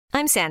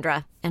I'm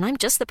Sandra, and I'm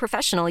just the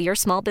professional your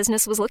small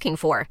business was looking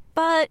for.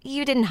 But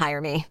you didn't hire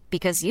me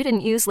because you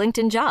didn't use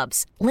LinkedIn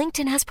Jobs.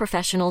 LinkedIn has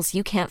professionals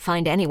you can't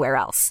find anywhere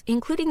else,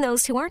 including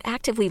those who aren't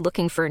actively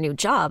looking for a new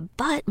job,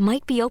 but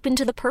might be open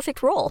to the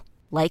perfect role,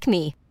 like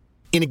me.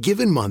 In a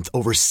given month,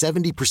 over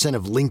 70%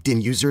 of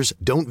LinkedIn users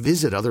don't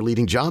visit other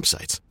leading job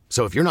sites.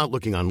 So if you're not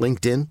looking on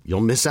LinkedIn,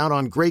 you'll miss out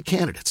on great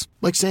candidates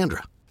like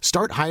Sandra.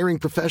 Start hiring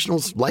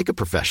professionals like a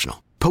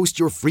professional. Post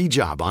your free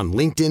job on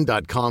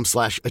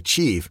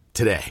linkedin.com/achieve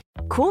today.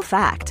 Cool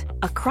fact,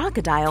 a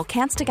crocodile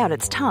can't stick out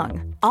its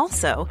tongue.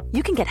 Also,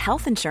 you can get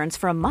health insurance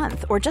for a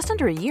month or just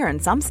under a year in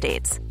some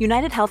states.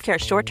 United Healthcare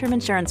short-term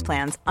insurance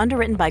plans,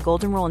 underwritten by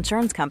Golden Rule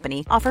Insurance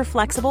Company, offer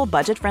flexible,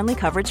 budget-friendly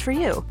coverage for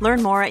you.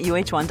 Learn more at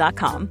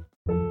UH1.com.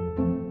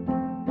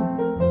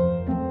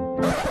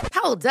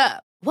 Hold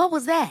up. What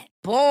was that?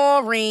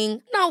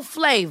 Boring. No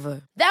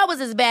flavor. That was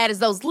as bad as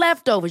those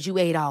leftovers you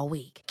ate all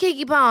week.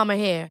 Keke Palmer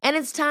here, and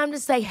it's time to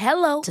say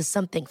hello to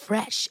something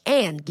fresh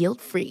and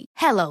guilt-free.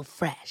 Hello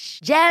Fresh.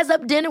 Jazz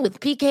up dinner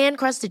with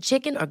pecan-crusted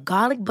chicken or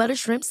garlic butter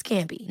shrimp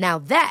scampi. Now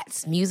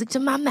that's music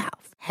to my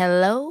mouth.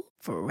 Hello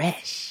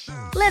Fresh.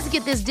 Let's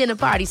get this dinner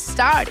party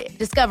started.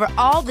 Discover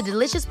all the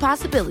delicious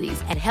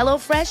possibilities at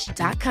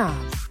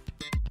hellofresh.com.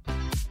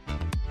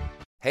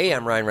 Hey,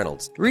 I'm Ryan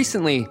Reynolds.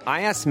 Recently,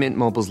 I asked Mint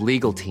Mobile's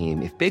legal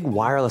team if big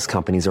wireless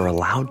companies are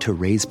allowed to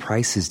raise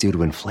prices due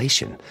to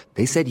inflation.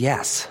 They said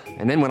yes.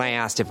 And then when I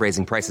asked if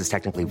raising prices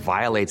technically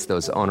violates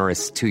those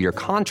onerous two-year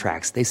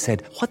contracts, they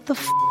said, "What the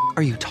f***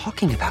 are you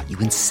talking about, you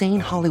insane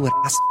Hollywood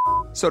ass?"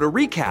 So to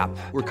recap,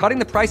 we're cutting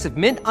the price of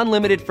Mint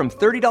Unlimited from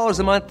 $30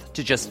 a month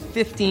to just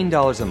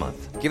 $15 a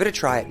month. Give it a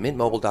try at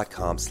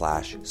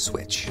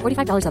mintmobile.com/switch.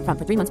 $45 up front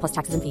for 3 months plus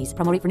taxes and fees.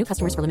 Promo rate for new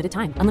customers for limited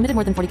time. Unlimited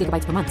more than 40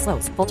 gigabytes per month.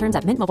 Slows full terms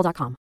at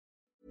mintmobile.com.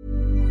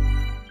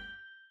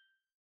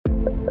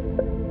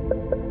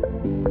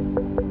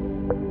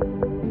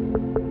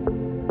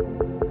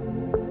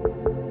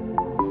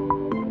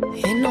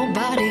 Ain't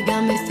nobody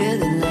got me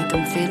feeling like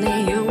I'm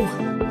feeling you.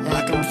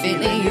 Like I'm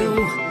feeling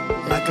you.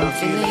 Like I'm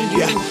feeling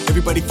you. Yeah,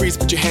 everybody freeze,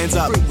 put your hands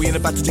up. We ain't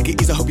about to take it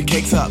easy, hope your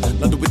cake's up.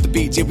 London with the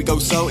beats, yeah, we go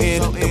so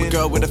in. Then we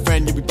girl with a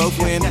friend, yeah, we both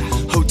win.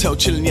 Hotel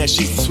chillin', yeah,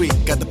 she's sweet.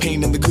 Got the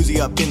pain and the koozie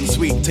up in the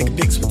suite. Taking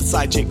pics with the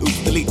side chick,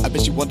 oops, delete. I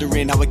bet you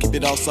wondering how I keep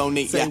it all so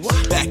neat. Yeah,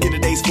 back in the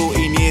days,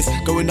 14 years.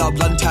 Going up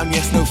London town,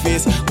 yes, no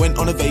fears. Went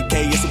on a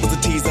vacay, yes, it was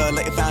a teaser.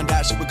 Later found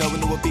out she was going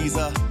to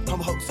Ibiza.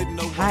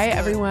 Hi,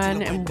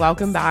 everyone, and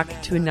welcome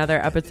back to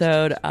another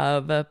episode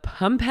of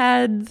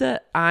Pumpheads.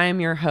 I'm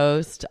your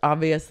host,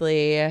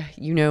 obviously,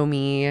 you know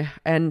me,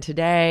 and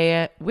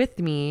today with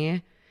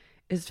me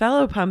is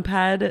fellow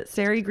Pumphead,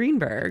 Sari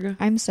Greenberg.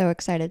 I'm so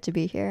excited to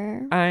be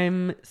here.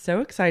 I'm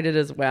so excited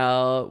as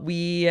well.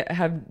 We've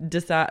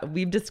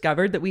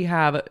discovered that we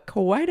have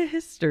quite a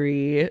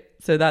history,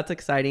 so that's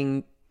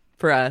exciting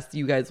for us.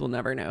 You guys will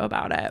never know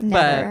about it.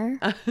 Never.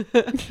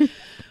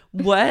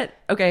 But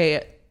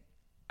okay.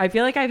 I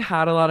feel like I've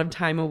had a lot of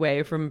time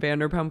away from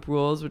Vanderpump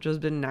Rules, which has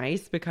been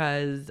nice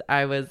because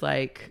I was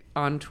like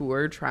on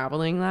tour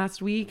traveling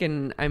last week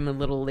and I'm a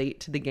little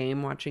late to the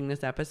game watching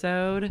this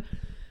episode.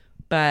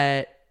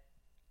 But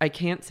I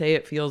can't say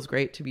it feels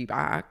great to be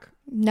back.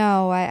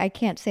 No, I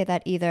can't say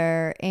that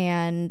either.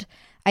 And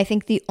I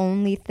think the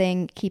only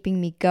thing keeping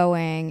me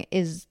going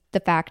is the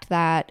fact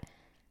that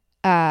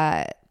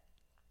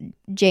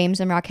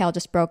James and Raquel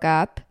just broke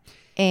up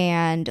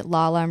and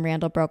Lala and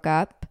Randall broke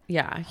up.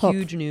 Yeah,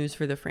 huge news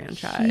for the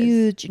franchise.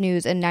 Huge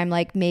news. And I'm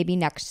like, maybe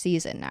next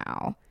season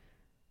now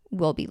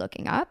we'll be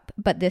looking up.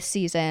 But this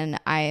season,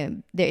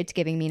 it's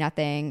giving me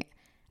nothing.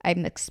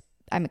 I'm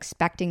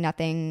expecting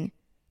nothing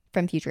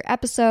from future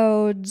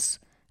episodes.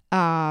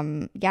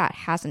 It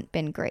hasn't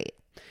been great.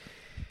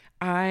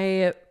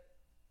 I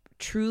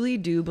truly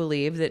do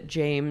believe that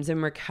James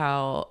and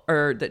Raquel,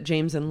 or that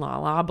James and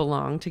Lala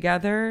belong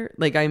together.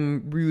 Like,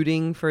 I'm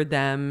rooting for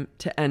them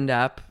to end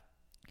up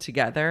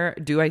together.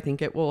 Do I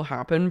think it will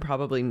happen?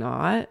 Probably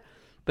not,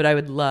 but I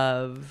would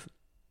love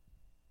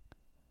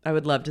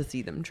to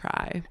see them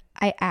try.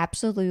 I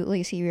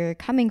absolutely see where you're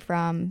coming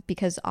from,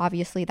 because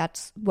obviously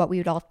that's what we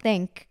would all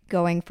think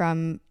going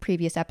from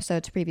previous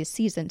episodes to previous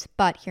seasons.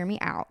 But hear me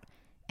out.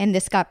 And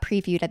this got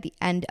previewed at the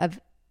end of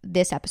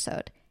this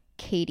episode.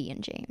 Katie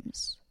and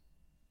James.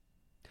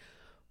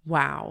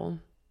 Wow.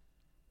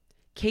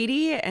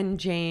 Katie and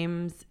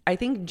James, I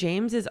think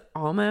James is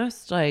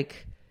almost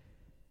like,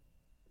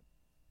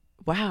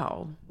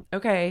 wow.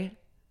 Okay.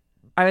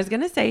 I was going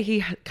to say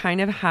he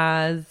kind of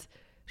has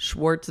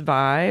Schwartz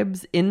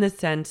vibes in the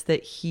sense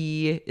that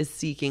he is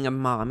seeking a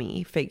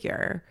mommy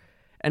figure.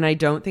 And I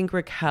don't think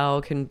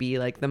Raquel can be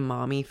like the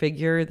mommy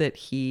figure that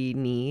he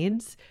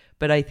needs.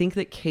 But I think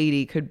that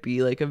Katie could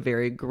be like a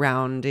very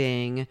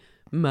grounding,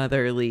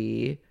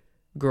 motherly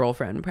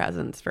girlfriend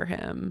presence for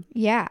him.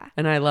 Yeah.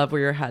 And I love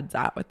where your head's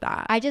at with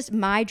that.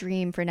 My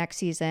dream for next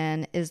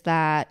season is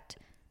that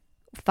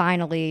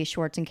finally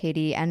Schwartz and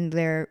Katie end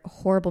their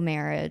horrible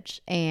marriage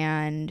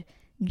and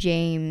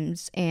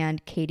James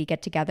and Katie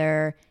get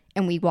together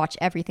and we watch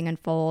everything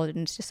unfold and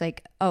it's just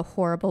like a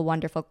horrible,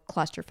 wonderful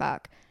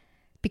clusterfuck.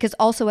 because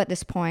also at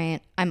this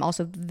point, I'm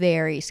also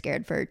very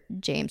scared for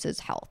James's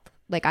health.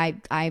 Like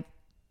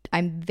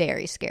I'm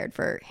very scared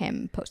for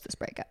him post this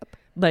breakup.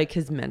 Like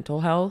his mental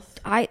health?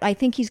 I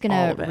think he's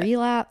gonna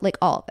relapse, like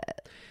all of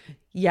it.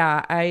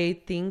 Yeah, I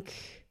think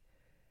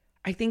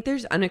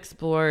there's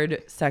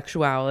unexplored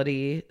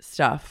sexuality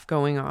stuff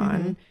going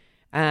on.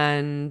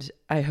 And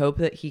I hope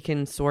that he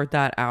can sort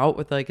that out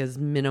with like as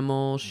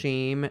minimal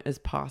shame as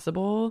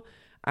possible.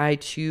 I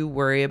too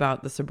worry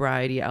about the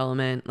sobriety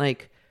element.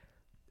 Like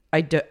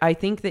I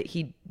think that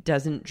he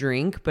doesn't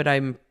drink, but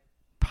I'm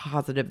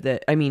positive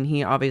that, I mean,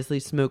 he obviously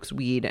smokes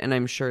weed, and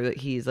I'm sure that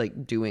he's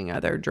like doing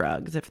other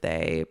drugs if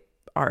they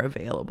are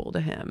available to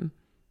him.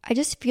 I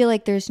just feel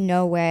like there's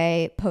no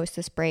way post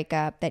this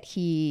breakup that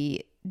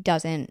he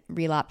doesn't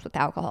relapse with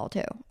alcohol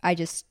too. I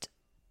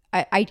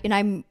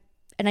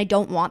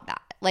don't want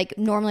that. Like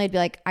normally I'd be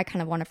like, I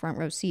kind of want a front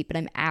row seat, but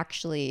I'm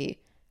actually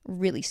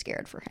really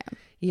scared for him.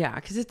 Yeah,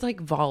 because it's like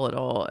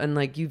volatile, and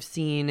like you've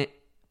seen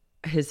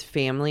his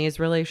family's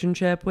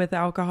relationship with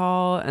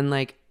alcohol and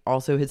like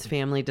also his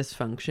family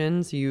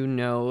dysfunctions. You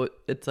know,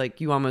 it's like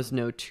you almost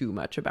know too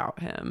much about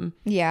him.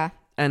 Yeah.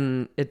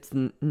 And it's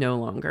no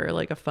longer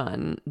like a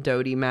fun,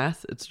 doty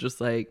mess. It's just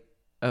like,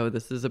 oh,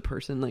 this is a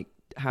person like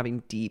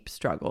having deep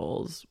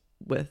struggles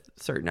with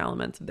certain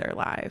elements of their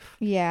life.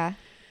 Yeah.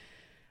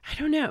 I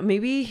don't know.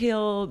 Maybe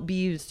he'll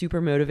be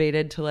super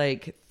motivated to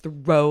like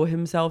throw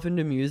himself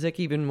into music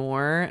even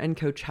more. And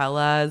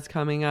Coachella is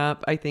coming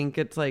up. I think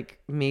it's like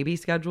maybe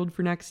scheduled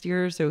for next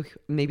year. So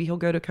maybe he'll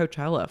go to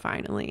Coachella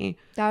finally.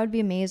 That would be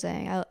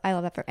amazing. I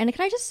love that. And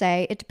can I just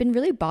say, it's been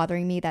really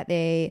bothering me that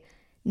they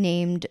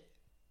named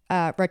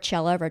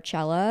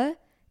Rachella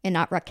and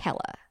not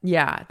Raquella.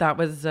 Yeah, that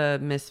was a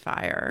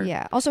misfire.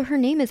 Yeah. Also, her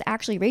name is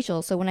actually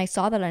Rachel. So when I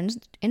saw that on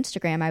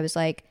Instagram, I was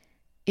like,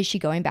 is she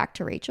going back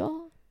to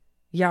Rachel?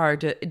 Yeah, or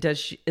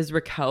is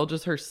Raquel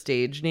just her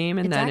stage name,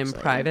 and then in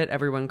private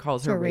everyone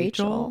calls her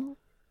Rachel?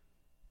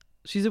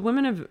 She's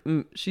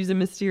a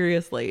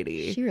mysterious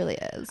lady. She really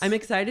is. I'm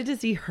excited to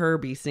see her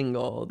be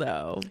single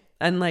though.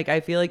 And like I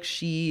feel like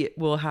she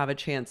will have a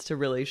chance to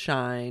really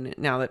shine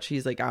now that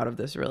she's like out of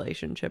this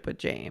relationship with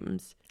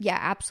James. Yeah,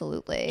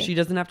 absolutely. She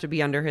doesn't have to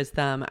be under his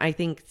thumb. I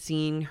think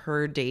seeing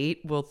her date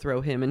will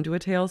throw him into a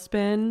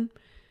tailspin.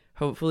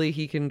 Hopefully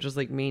he can just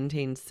like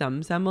maintain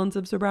some semblance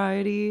of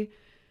sobriety.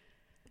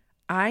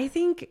 I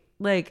think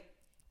like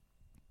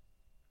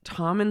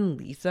Tom and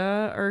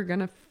Lisa are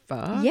gonna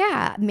fuck.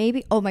 Yeah,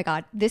 maybe. Oh my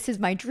God, this is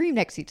my dream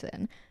next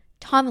season.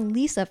 Tom and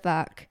Lisa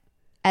fuck,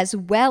 as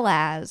well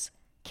as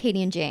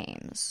Katie and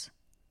James.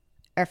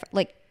 Or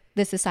like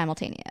this is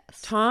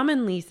simultaneous. Tom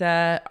and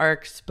Lisa are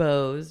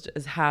exposed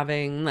as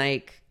having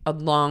like a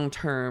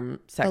long-term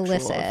sexual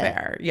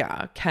affair.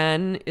 Yeah.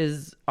 Ken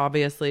is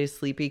obviously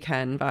Sleepy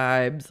Ken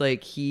vibes.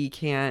 Like he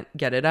can't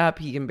get it up.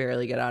 He can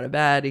barely get out of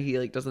bed. He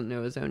like doesn't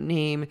know his own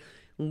name.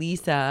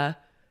 Lisa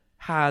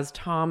has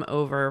Tom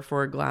over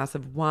for a glass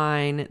of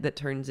wine that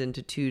turns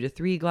into 2 to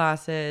 3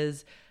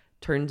 glasses,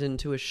 turns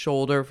into a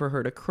shoulder for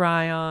her to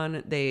cry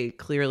on. They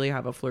clearly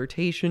have a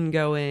flirtation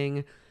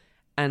going,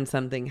 and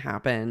something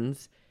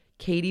happens.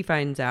 Katie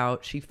finds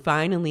out. She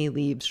finally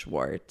leaves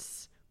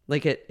Schwartz.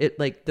 Like it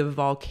like the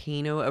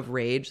volcano of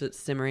rage that's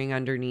simmering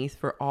underneath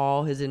for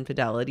all his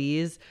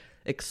infidelities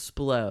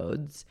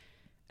explodes.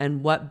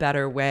 And what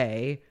better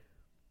way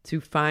to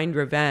find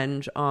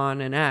revenge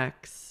on an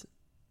ex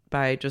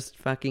by just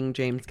fucking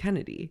James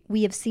Kennedy?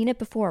 We have seen it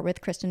before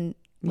with Kristen.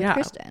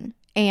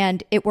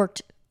 And it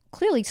worked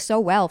clearly so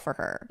well for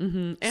her.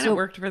 Mm-hmm. And it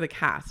worked for the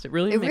cast. It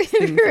really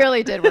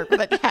did work for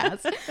the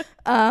cast.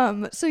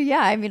 So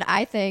yeah, I mean,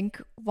 I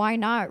think why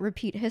not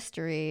repeat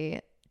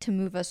history to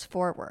move us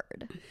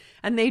forward?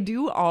 And they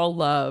do all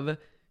love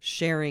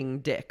sharing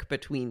dick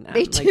between them.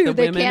 They do. The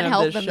they women can't of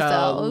help the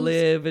themselves. show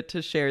live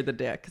to share the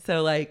dick.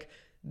 So like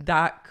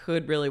that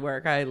could really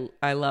work.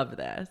 I love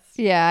this.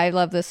 Yeah, I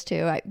love this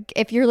too.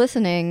 If you're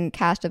listening,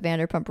 cast of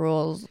Vanderpump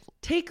Rules,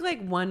 take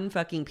like one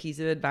fucking piece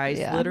of advice.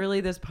 Yeah. Literally,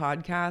 this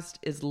podcast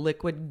is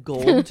liquid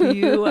gold to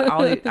you.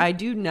 I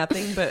do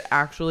nothing but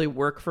actually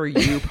work for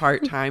you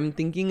part-time,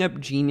 thinking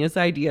up genius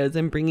ideas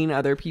and bringing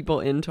other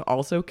people in to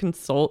also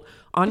consult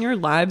on your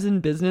lives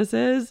and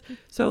businesses.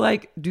 So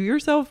like do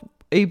yourself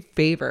a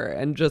favor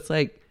and just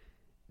like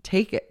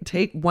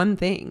take one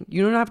thing.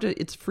 You don't have to,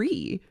 it's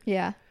free.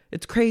 Yeah.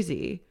 It's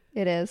crazy.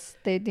 It is.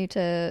 They need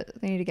to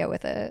get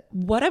with it.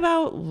 What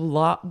about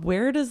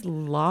where does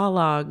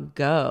Lala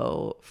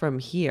go from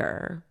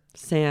here?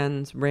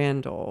 Sans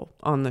Randall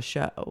on the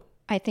show.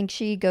 I think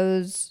she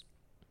goes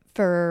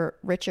for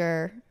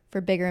richer, for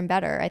bigger and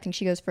better. I think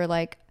she goes for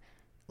like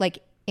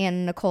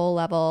Anna Nicole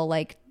level,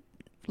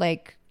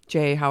 like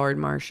J. Howard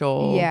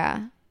Marshall.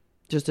 Yeah.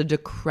 Just a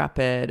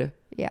decrepit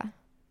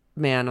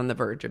man on the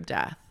verge of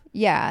death.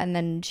 Yeah, and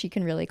then she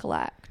can really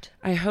collect.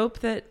 I hope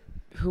that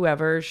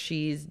whoever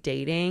she's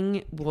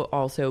dating will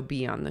also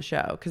be on the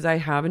show, because I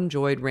have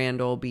enjoyed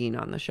Randall being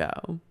on the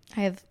show.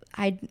 I have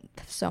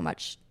so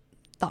much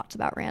thoughts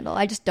about Randall.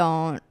 I just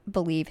don't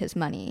believe his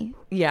money.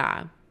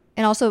 Yeah.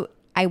 And also,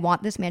 I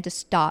want this man to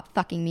stop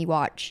fucking me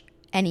watch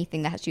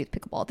anything that has to do with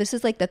pickleball. This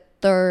is like the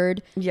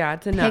third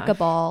it's enough.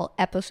 pickleball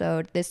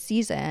episode this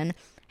season.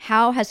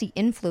 How has he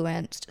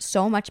influenced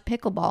so much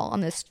pickleball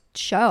on this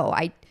show?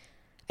 I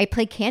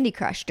play Candy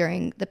Crush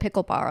during the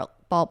pickleball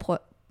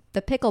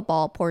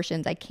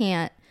portions. I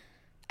can't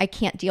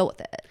deal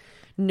with it.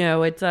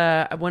 No, it's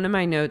one of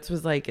my notes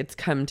was like, it's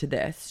come to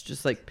this,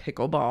 just like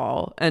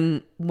pickleball.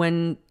 And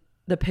when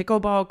the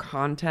pickleball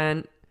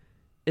content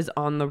is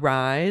on the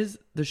rise,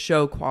 the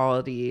show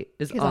quality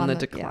is on the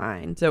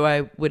decline. Yeah. So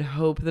I would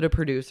hope that a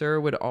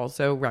producer would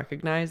also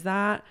recognize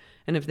that.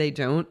 And if they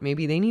don't,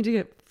 maybe they need to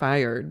get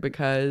fired,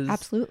 because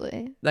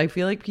absolutely, I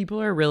feel like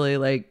people are really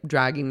like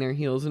dragging their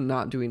heels and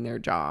not doing their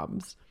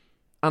jobs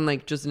on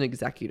like just an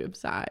executive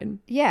side.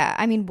 Yeah.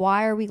 I mean,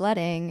 why are we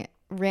letting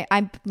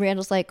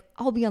Randall's like,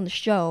 I'll be on the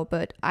show,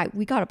 but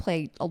we got to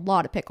play a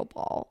lot of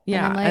pickleball.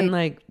 Yeah. And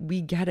like,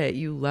 we get it.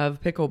 You love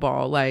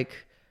pickleball.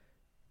 Like,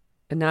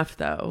 enough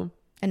though.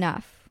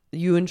 Enough.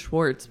 You and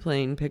Schwartz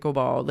playing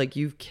pickleball, like,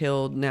 you've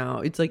killed now.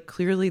 It's like,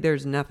 clearly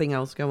there's nothing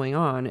else going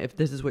on if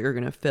this is what you're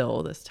going to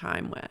fill this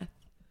time with.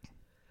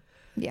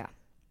 Yeah.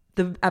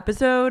 The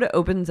episode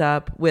opens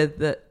up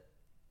with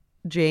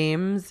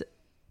James,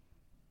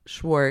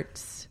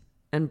 Schwartz,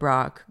 and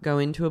Brock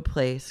going to a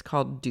place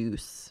called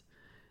Deuce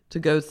to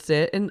go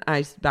sit in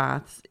ice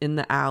baths in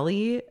the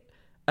alley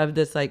of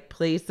this like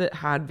place that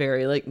had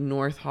very like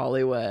North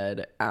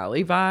Hollywood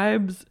alley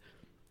vibes.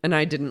 And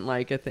I didn't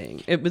like a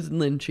thing. It was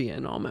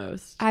Lynchian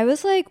almost. I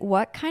was like,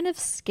 what kind of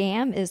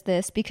scam is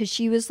this? Because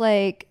she was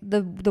like,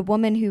 the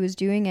woman who was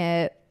doing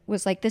it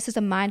was like, this is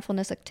a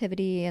mindfulness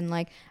activity. And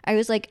like, I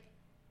was like,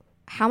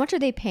 how much are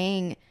they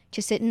paying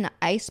to sit in an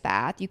ice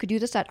bath? You could do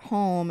this at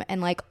home. And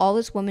like, all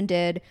this woman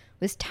did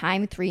was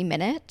time 3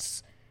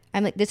 minutes.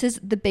 I'm like, this is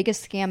the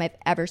biggest scam I've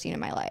ever seen in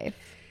my life.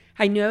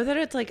 I know that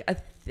it's like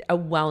a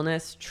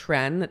wellness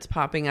trend that's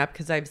popping up,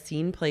 because I've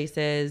seen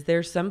places.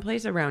 There's some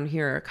place around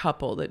here, a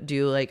couple that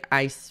do like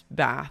ice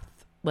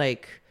bath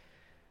like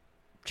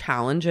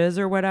challenges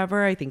or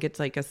whatever. I think it's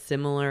like it's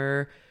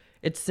similar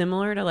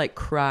to like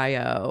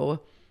cryo,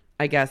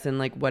 I guess, and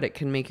like what it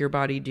can make your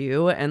body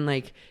do. And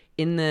like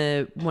in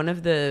one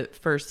of the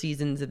first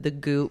seasons of the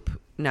Goop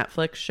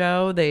Netflix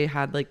show, they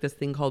had like this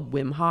thing called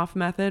Wim Hof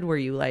method, where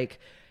you like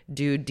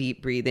do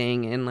deep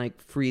breathing in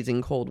like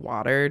freezing cold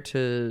water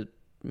to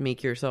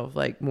make yourself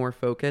like more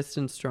focused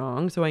and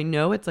strong. So I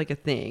know it's like a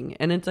thing,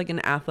 and it's like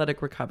an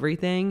athletic recovery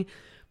thing,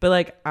 but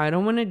like I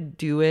don't want to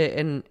do it,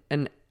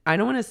 and I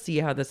don't want to see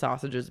how the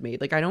sausage is made.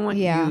 Like I don't want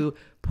you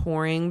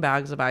pouring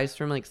bags of ice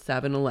from like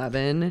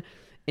 7-Eleven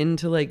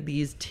into like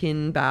these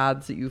tin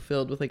baths that you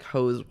filled with like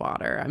hose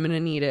water. I'm gonna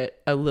need it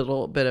a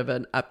little bit of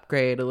an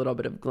upgrade, a little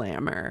bit of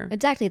glamour.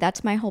 Exactly.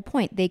 That's my whole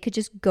point. They could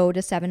just go to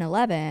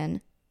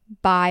 7-Eleven,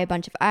 buy a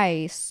bunch of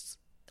ice,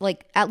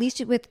 like at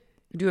least with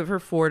do it for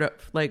 $4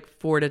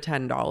 to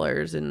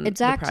 $10 in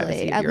exactly the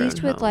privacy of at your least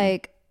own with home.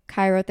 Like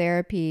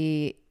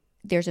cryotherapy,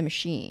 there's a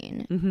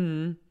machine.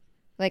 Mm-hmm.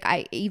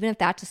 Like even if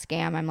that's a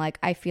scam, I'm like,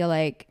 I feel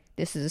like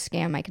this is a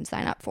scam I can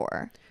sign up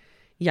for.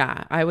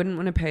 Yeah, I wouldn't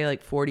want to pay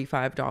like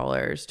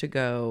 $45 to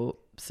go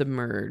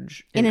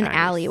submerge in an ice.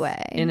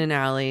 alleyway. In an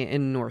alley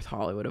in North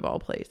Hollywood of all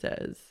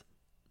places.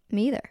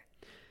 Me either.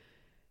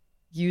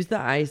 Use the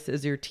ice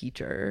as your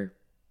teacher,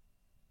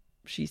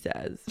 she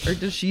says. Or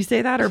does she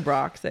say that, or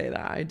Brock say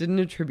that? I didn't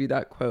attribute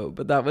that quote,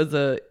 but that was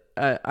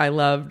I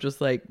love just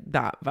like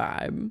that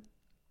vibe.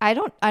 I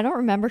don't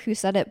remember who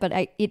said it, but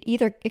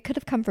it could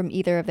have come from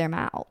either of their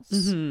mouths.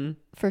 Mm-hmm.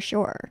 For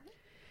sure.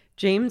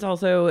 James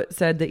also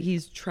said that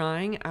he's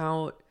trying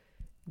out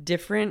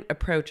different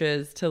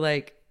approaches to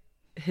like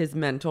his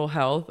mental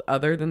health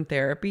other than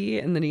therapy,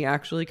 and that he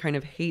actually kind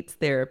of hates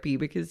therapy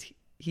because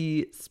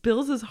he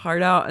spills his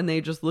heart out and they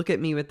just look at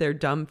me with their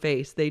dumb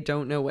face. They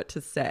don't know what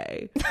to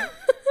say.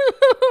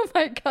 Oh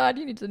my God,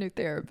 you need a new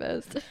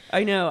therapist.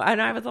 I know.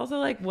 And I was also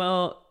like,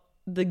 well,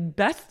 the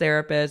best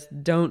therapists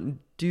don't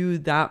do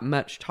that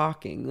much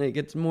talking. Like,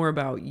 it's more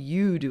about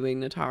you doing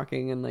the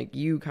talking and like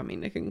you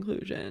coming to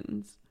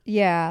conclusions.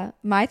 Yeah,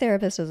 my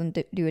therapist doesn't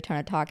do a ton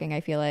of talking.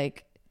 I feel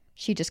like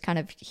she just kind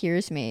of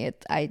hears me.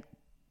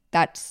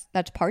 That's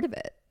part of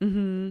it.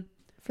 Mm-hmm.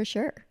 For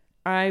sure.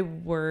 I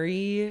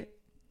worry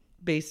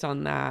based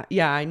on that.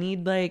 Yeah, I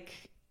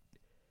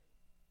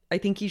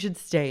think he should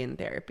stay in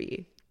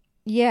therapy.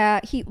 Yeah,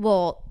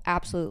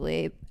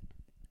 absolutely.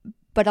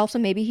 But also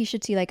maybe he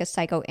should see like a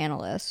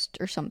psychoanalyst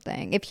or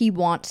something if he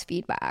wants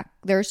feedback.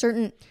 There are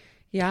certain...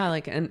 Yeah,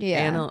 like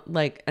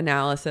like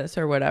analysis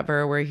or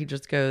whatever, where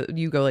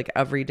you go like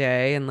every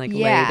day and like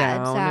lay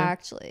down. Yeah,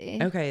 exactly.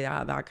 Okay,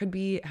 yeah, that could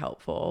be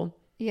helpful.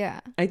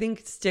 Yeah. I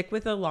think stick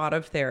with a lot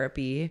of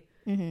therapy,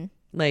 mm-hmm.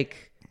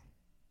 like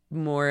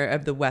more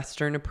of the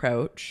Western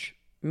approach.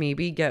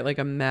 Maybe get like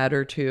a med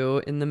or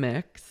two in the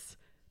mix.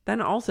 Then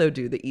also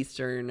do the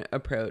Eastern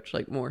approach,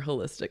 like more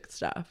holistic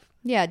stuff.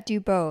 Yeah, do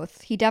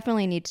both. He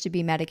definitely needs to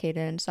be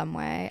medicated in some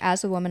way.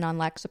 As a woman on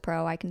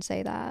Lexapro, I can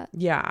say that.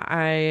 Yeah,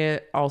 I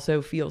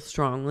also feel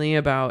strongly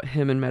about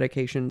him and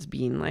medications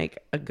being like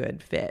a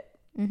good fit.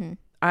 Mm-hmm.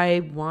 I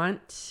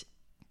want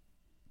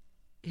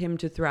him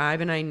to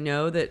thrive. And I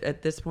know that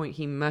at this point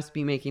he must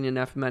be making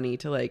enough money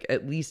to like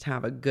at least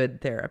have a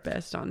good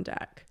therapist on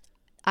deck.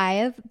 I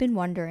have been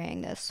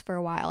wondering this for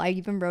a while. I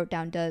even wrote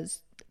down,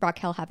 does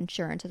Raquel have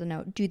insurance as a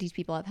note? Do these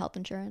people have health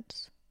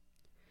insurance?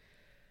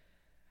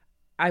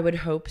 I would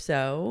hope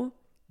so,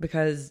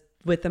 because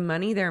with the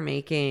money they're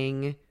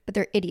making... But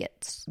they're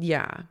idiots.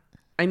 Yeah.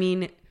 I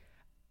mean,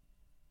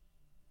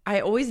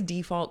 I always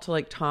default to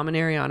like Tom and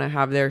Ariana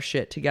have their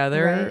shit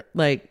together. Right.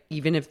 Like,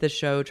 even if the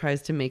show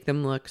tries to make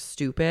them look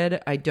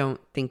stupid, I don't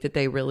think that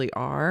they really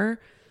are.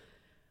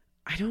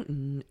 I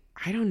don't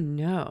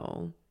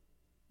know.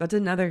 That's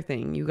another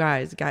thing. You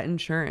guys got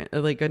insurance,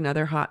 like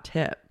another hot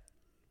tip.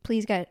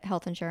 Please get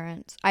health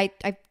insurance.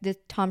 This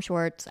Tom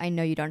Schwartz, I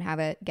know you don't have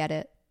it. Get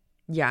it.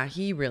 Yeah,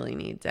 he really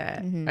needs it.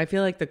 Mm-hmm. I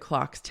feel like the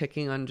clock's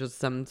ticking on just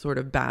some sort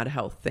of bad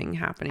health thing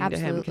happening to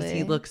him, because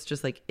he looks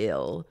just like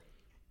ill.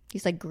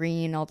 He's like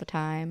green all the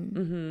time.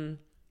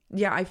 Mm-hmm.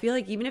 Yeah, I feel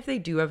like even if they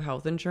do have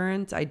health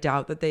insurance, I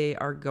doubt that they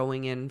are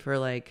going in for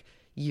like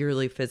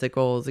yearly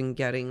physicals and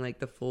getting like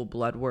the full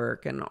blood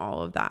work and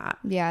all of that.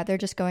 Yeah, they're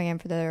just going in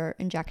for their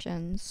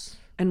injections.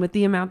 And with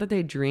the amount that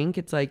they drink,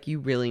 it's like you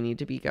really need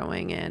to be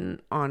going in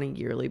on a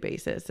yearly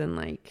basis and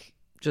like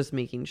just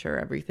making sure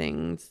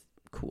everything's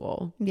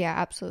cool. Yeah,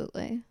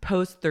 absolutely.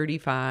 Post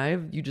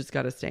 35, you just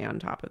got to stay on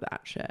top of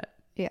that shit.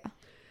 Yeah.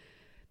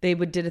 They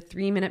did a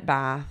 3-minute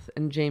bath,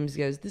 and James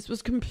goes, "This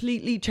was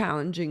completely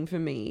challenging for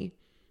me."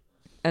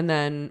 And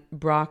then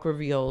Brock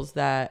reveals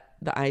that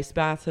the ice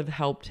baths have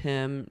helped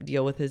him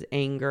deal with his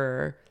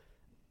anger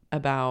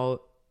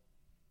about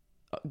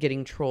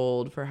getting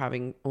trolled for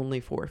having only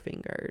 4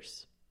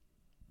 fingers.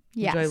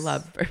 Yes. Which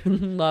I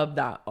love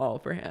that all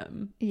for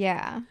him.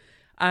 Yeah.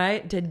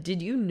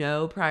 Did you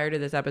know prior to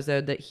this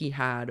episode that he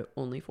had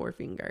only 4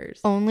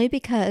 fingers? Only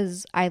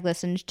because I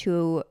listened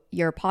to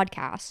your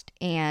podcast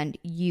and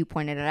you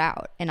pointed it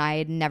out, and I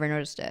had never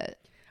noticed it.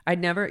 I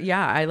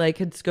like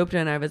had scoped it,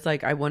 and I was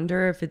like, I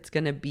wonder if it's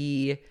going to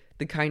be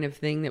the kind of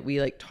thing that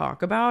we like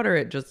talk about, or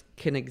it just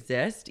can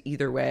exist.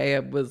 Either way, I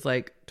was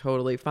like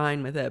totally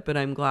fine with it, but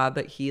I'm glad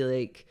that he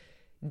like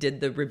did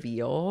the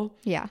reveal.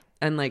 Yeah.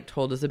 And like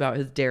told us about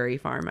his dairy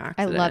farm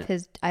accident.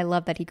 I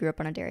love that he grew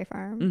up on a dairy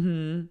farm.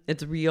 Mm-hmm.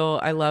 It's real.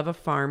 I love a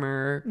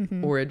farmer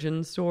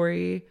origin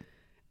story,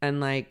 and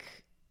like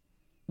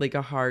a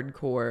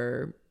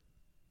hardcore,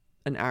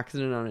 an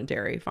accident on a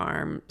dairy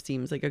farm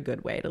seems like a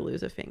good way to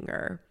lose a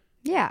finger.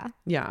 Yeah.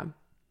 Yeah.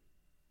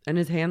 And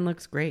his hand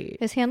looks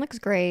great.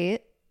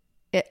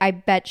 I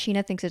bet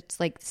Sheena thinks it's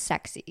like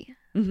sexy.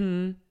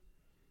 Mm-hmm.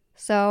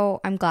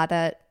 So I'm glad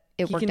that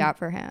it worked out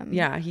for him.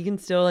 Yeah. He can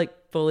still like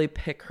fully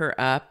pick her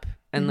up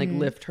and like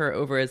lift her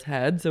over his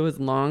head. So as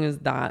long as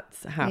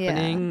that's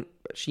happening,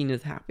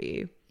 Sheena's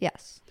happy.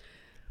 Yes.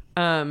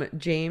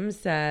 James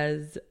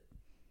says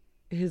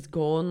his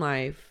goal in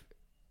life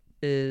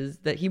is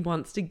that he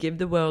wants to give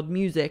the world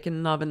music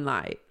and love and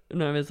light.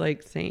 And I was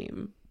like,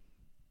 same.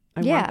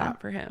 I want that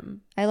for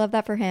him. I love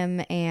that for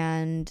him.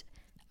 And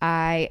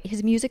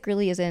his music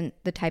really isn't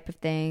the type of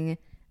thing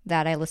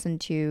that I listen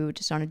to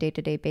just on a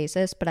day-to-day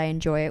basis, but I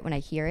enjoy it when I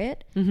hear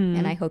it. Mm-hmm.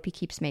 And I hope he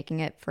keeps making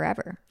it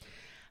forever.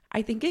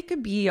 I think it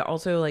could be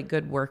also like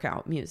good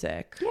workout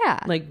music. Yeah.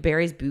 Like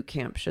Barry's Boot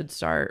Camp should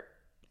start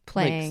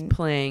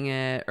playing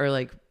it, or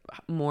like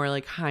more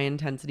like high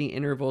intensity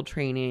interval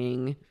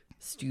training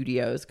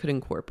studios could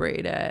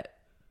incorporate it.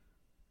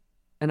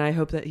 And I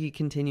hope that he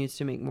continues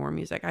to make more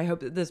music. I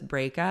hope that this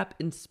breakup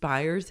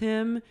inspires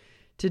him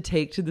to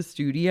take to the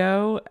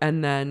studio,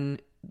 and then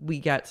we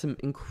get some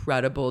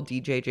incredible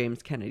DJ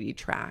James Kennedy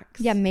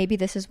tracks. Yeah, maybe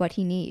this is what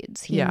he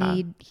needs. He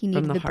needed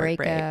the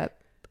breakup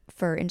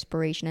for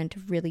inspiration and to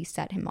really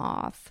set him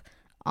off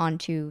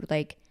onto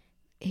like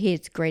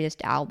his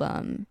greatest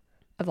album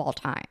of all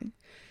time.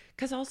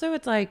 Because also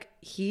it's like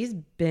he's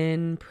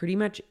been pretty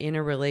much in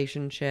a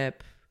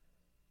relationship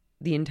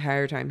the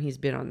entire time he's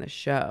been on the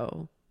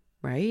show,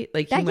 right?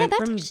 Like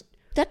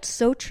that's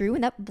so true,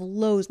 and that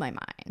blows my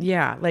mind.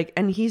 Yeah, like,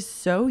 and he's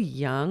so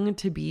young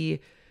to be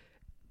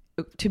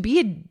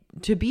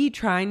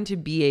trying to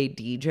be a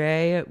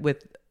DJ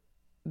with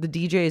the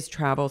DJ's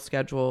travel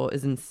schedule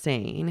is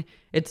insane.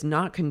 It's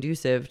not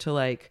conducive to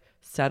like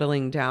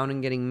settling down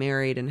and getting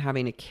married and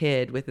having a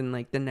kid within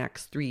like the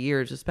next 3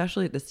 years,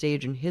 especially at the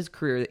stage in his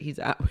career that he's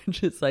at,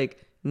 which is like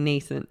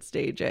nascent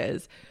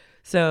stages.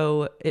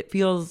 So it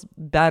feels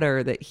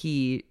better that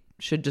he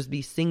should just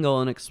be single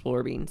and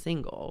explore being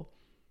single.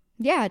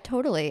 Yeah,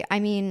 totally. I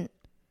mean,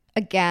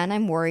 again,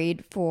 I'm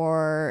worried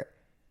for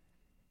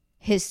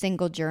his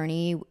single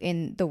journey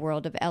in the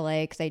world of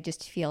LA, because I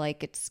just feel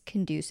like it's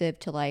conducive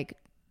to like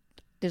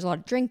there's a lot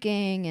of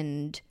drinking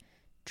and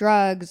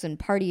drugs and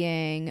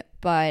partying,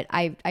 but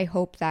I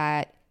hope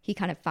that he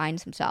kind of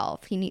finds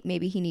himself.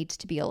 Maybe he needs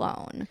to be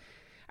alone.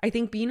 I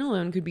think being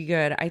alone could be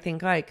good. I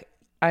think like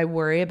I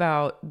worry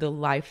about the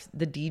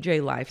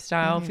DJ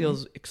lifestyle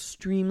feels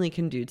extremely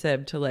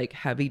conducive to like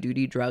heavy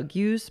duty drug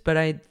use,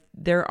 but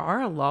there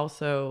are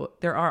also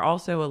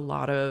a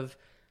lot of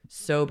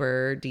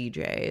sober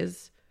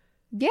DJs.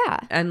 Yeah.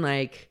 And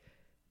like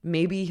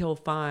maybe he'll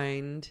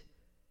find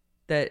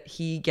that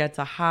he gets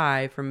a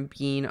high from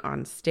being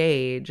on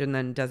stage and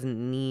then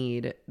doesn't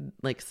need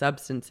like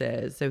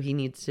substances. So he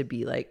needs to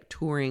be like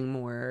touring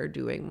more,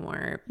 doing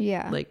more,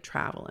 like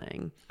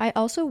traveling. I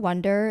also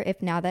wonder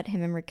if now that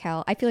him and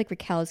Raquel, I feel like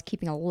Raquel is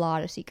keeping a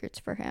lot of secrets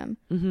for him.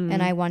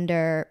 And I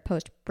wonder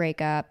post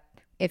breakup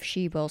if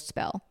she will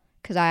spill,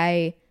 because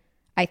I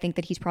think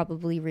that he's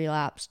probably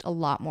relapsed a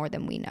lot more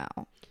than we know.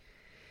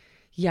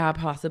 Yeah,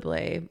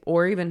 possibly.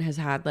 Or even has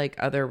had like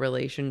other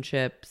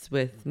relationships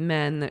with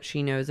men that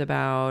she knows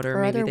about,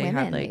 or maybe they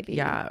had like,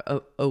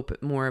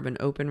 more of an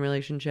open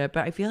relationship.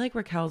 But I feel like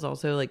Raquel's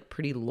also like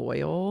pretty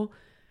loyal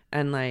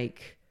and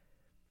like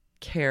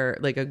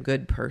like a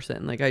good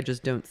person. Like I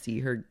just don't see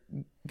her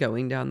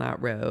going down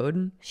that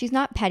road. She's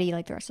not petty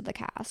like the rest of the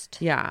cast.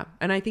 Yeah.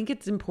 And I think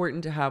it's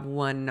important to have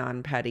one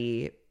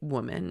non-petty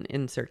woman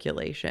in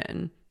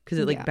circulation because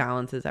it like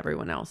balances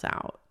everyone else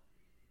out.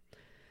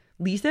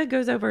 Lisa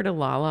goes over to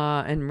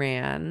Lala and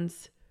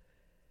Rand's,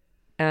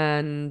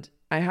 and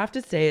I have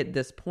to say at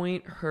this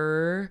point,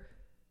 her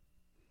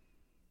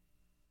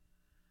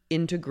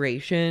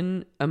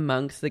integration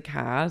amongst the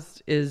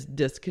cast is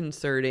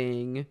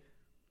disconcerting,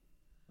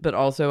 but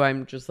also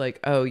I'm just like,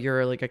 oh,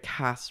 you're like a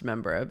cast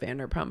member of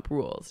Vanderpump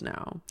Rules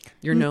now.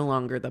 You're no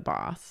longer the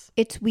boss.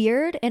 It's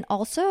weird. And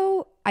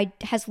also,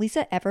 has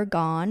Lisa ever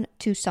gone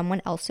to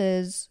someone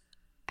else's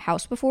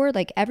house before?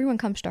 Like everyone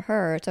comes to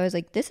her, so I was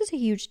like, this is a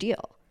huge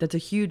deal. That's a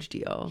huge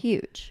deal.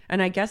 Huge.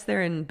 And I guess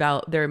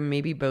they're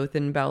maybe both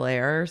in Bel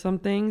Air or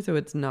something, so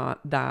it's not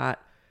that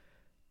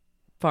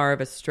far of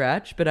a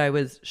stretch, but I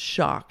was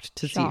shocked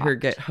to see her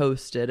get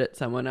hosted at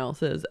someone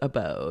else's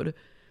abode.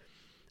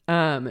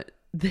 Lala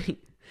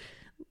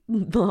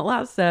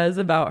says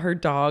about her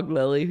dog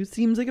Lily, who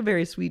seems like a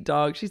very sweet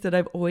dog. She said,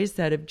 I've always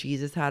said if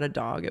Jesus had a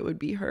dog, it would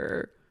be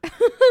her.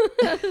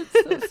 That's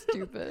so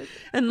stupid.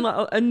 And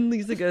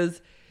Lisa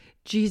goes,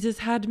 Jesus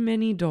had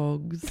many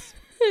dogs.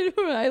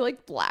 I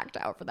like blacked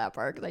out for that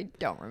part because I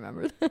don't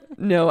remember that.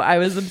 No, I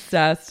was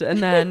obsessed.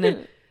 And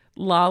then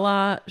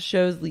Lala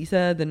shows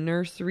Lisa the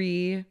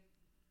nursery,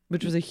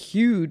 which was a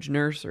huge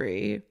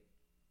nursery.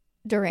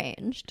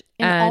 Deranged.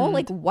 And all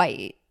like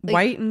white. Like,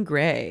 white and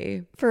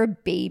gray. For a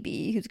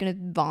baby who's going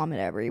to vomit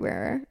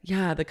everywhere.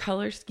 Yeah, the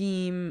color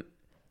scheme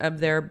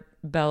of their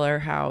Bel Air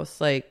house,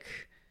 like,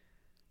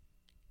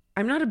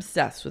 I'm not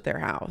obsessed with their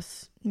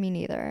house. Me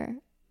neither.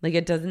 Like,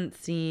 it doesn't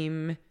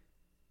seem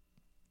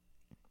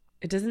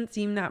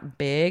that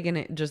big, and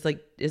it just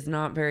like is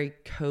not very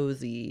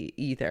cozy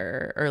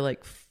either, or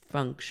like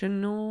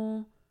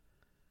functional.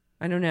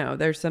 I don't know.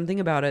 There's something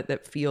about it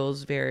that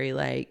feels very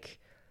like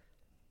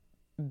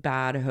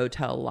bad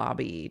hotel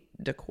lobby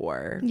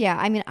decor. Yeah,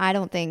 I mean, I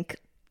don't think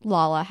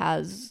Lala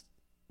has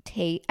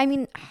taste. I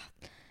mean,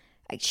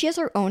 she has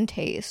her own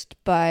taste,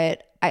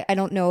 but I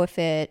don't know if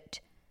it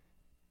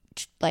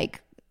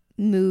like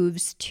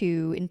moves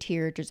to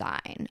interior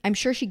design. I'm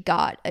sure she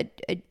got an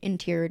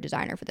interior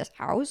designer for this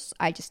house.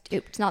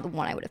 It's not the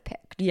one I would have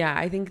picked. Yeah,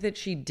 I think that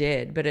she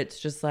did, but it's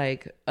just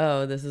like,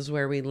 oh, this is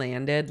where we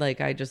landed.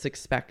 Like I just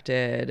expect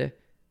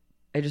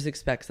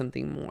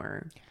something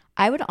more.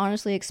 I would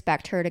honestly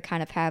expect her to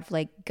kind of have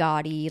like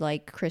gaudy,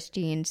 like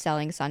Christine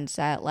Selling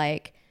Sunset,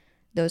 like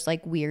those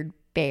like weird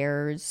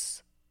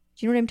bears.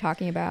 Do you know what I'm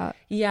talking about?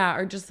 Yeah,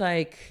 or just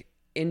like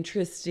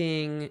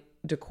interesting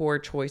decor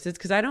choices,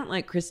 because I don't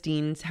like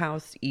Christine's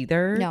house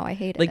either. No, I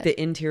hate it. Like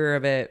the interior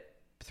of it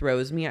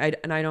throws me.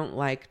 And I don't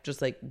like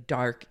just like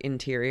dark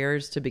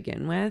interiors to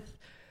begin with.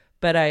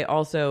 But I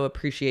also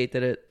appreciate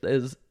that it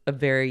is a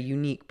very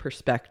unique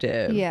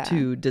perspective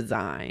to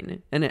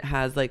design. And it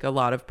has like a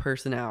lot of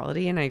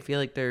personality. And I feel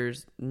like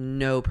there's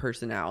no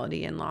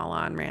personality in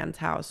Lala and Rand's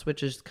house,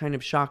 which is kind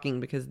of shocking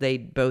because they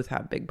both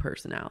have big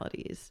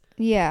personalities.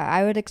 Yeah,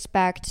 I would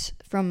expect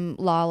from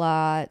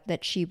Lala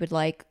that she would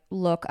like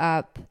look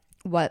up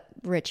what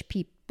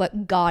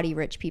gaudy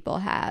rich people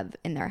have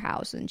in their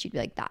house, and she'd be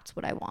like, that's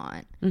what I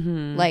want.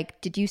 Mm-hmm.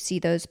 Like, did you see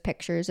those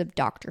pictures of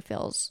Dr.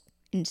 Phil's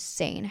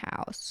insane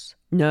house?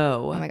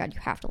 No. Oh my god, you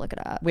have to look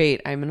it up.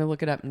 Wait, I'm gonna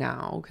look it up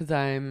now because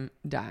I'm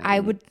dying. I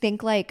would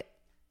think like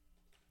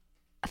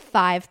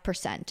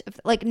 5% of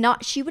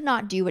she would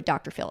not do what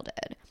Dr. Phil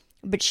did,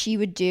 but she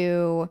would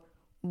do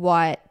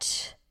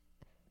like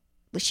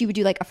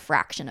a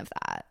fraction of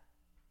that.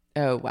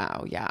 Oh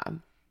wow, yeah.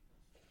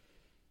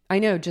 I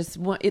know, just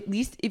one, at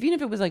least, even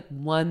if it was like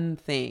one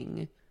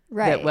thing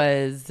that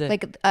was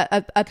like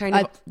a kind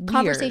of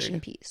conversation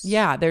weird. Piece.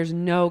 Yeah, there's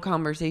no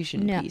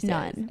conversation pieces.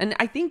 None. And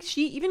I think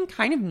she even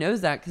kind of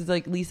knows that because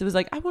like Lisa was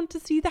like, I want to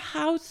see the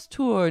house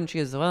tour. And she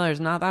goes, well, there's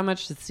not that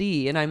much to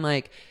see. And I'm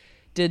like,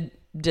 did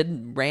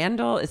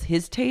Randall, is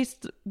his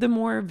taste the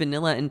more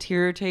vanilla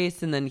interior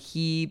taste? And then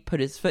he put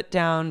his foot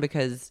down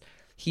because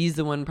he's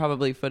the one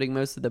probably footing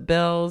most of the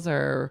bills,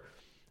 or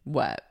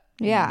what?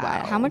 Yeah.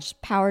 Wow. How much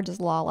power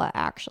does Lala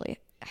actually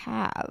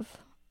have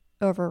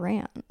over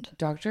Rand?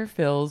 Dr.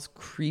 Phil's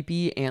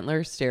creepy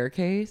antler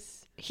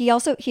staircase. He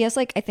has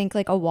like, I think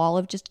like a wall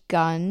of just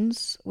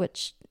guns,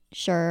 which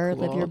sure,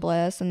 Cool. live your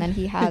bliss. And then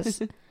he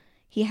has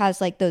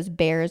like those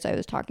bears I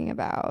was talking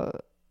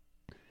about.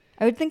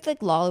 I would think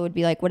like Lala would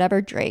be like,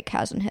 whatever Drake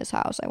has in his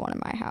house, I want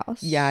in my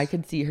house. Yeah, I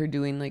could see her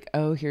doing like,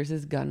 oh, here's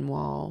his gun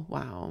wall.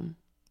 Wow.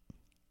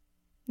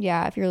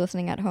 Yeah, if you're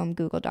listening at home,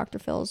 Google Dr.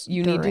 Phil's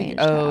You need deranged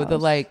to, house. the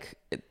like,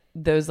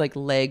 those like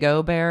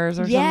Lego bears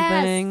or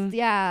something.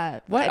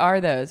 Yeah. What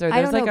are those? Are those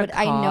I don't like know, a but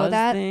cause I know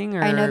that thing?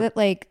 Or? I know that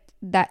like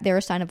that they're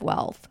a sign of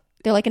wealth.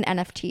 They're like an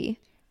NFT.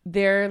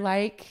 They're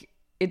like,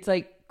 it's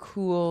like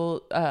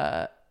cool,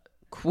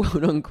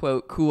 quote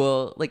unquote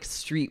cool, like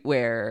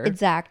streetwear.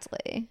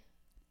 Exactly.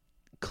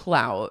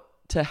 Clout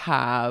to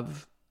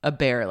have a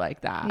bear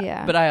like that.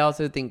 Yeah. But I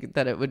also think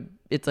that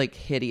it's like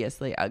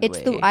hideously ugly.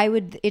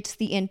 It's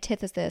the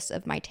antithesis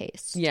of my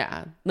taste.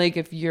 Yeah. Like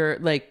if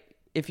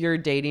you're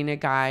dating a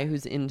guy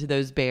who's into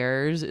those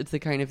bears, it's the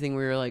kind of thing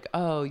where you're like,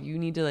 oh, you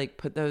need to like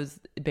put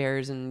those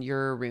bears in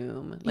your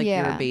room, like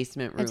your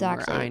basement room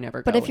where I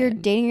never go. But if you're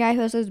dating a guy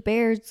who has those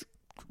bears,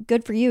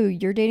 good for you.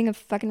 You're dating a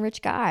fucking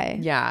rich guy.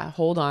 Yeah,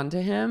 hold on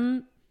to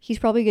him. He's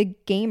probably a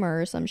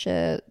gamer or some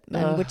shit,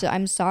 which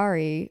I'm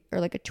sorry, or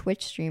like a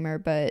Twitch streamer,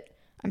 but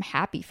I'm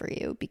happy for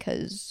you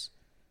because...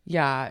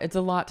 Yeah, it's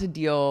a lot to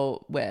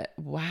deal with.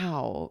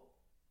 Wow.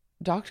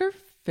 Dr.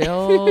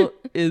 Phil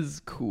is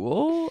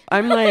cool.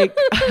 I'm like,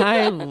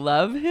 I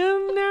love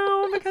him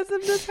now because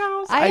of this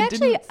house. I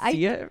didn't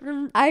see it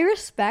from... I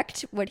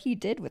respect what he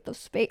did with the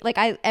space. Like,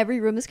 every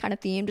room is kind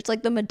of themed. It's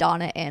like the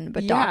Madonna Inn,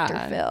 but Yeah.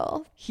 Dr.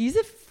 Phil. He's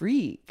a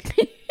freak.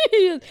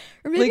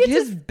 Or maybe like it's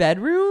his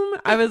bedroom,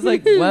 I was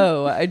like,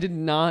 whoa, I did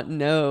not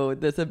know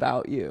this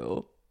about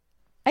you.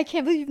 I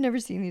can't believe you've never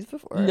seen these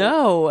before.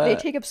 No. They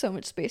take up so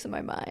much space in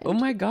my mind. Oh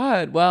my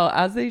God. Well,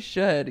 as they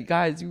should.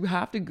 Guys, you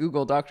have to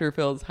Google Dr.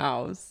 Phil's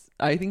house.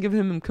 I think of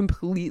him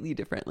completely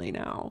differently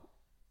now.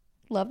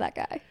 Love that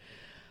guy.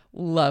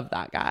 Love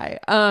that guy.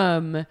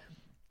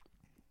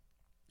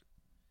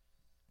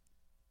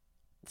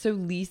 So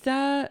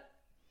Lisa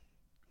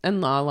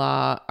and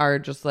Lala are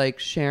just like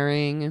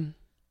sharing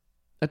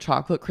a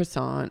chocolate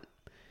croissant.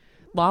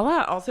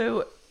 Lala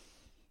also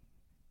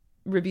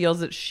reveals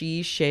that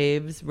she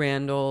shaves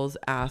Randall's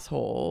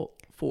asshole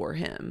for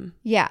him.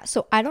 Yeah,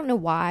 so I don't know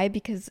why,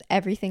 because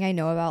everything I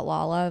know about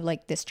Lala,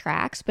 like, this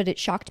tracks, but it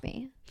shocked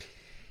me.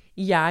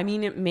 Yeah, I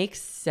mean, it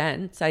makes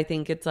sense. I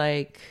think it's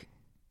like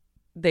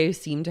they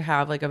seem to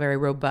have like a very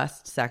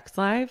robust sex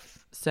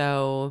life.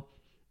 So,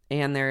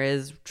 and there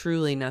is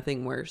truly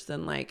nothing worse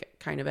than like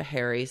kind of a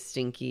hairy,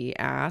 stinky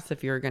ass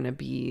if you're going to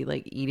be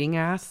like eating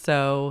ass.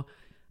 So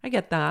I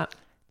get that.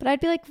 But I'd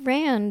be like,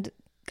 Rand,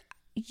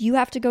 you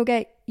have to go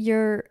get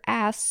your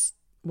ass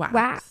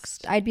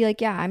waxed. I'd be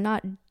like, yeah, I'm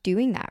not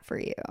doing that for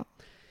you.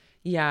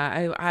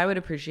 Yeah, I would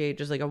appreciate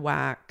just like a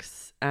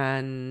wax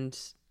and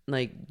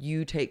like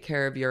you take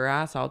care of your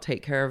ass, I'll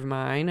take care of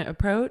mine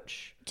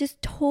approach.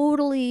 Just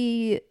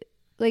totally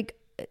like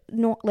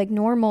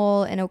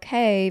normal and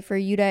okay for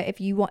you to, if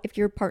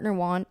your partner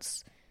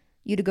wants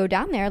you to go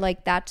down there,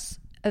 like that's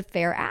a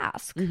fair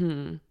ask.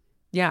 Mm-hmm.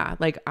 Yeah,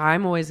 like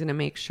I'm always going to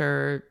make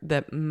sure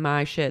that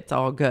my shit's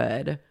all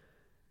good.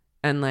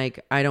 And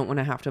like, I don't want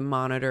to have to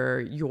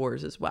monitor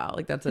yours as well.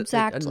 Like that's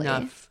exactly. Like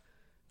enough.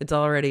 It's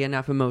already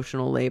enough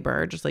emotional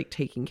labor, just like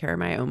taking care of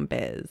my own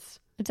biz.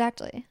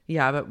 Exactly.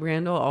 Yeah, but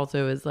Randall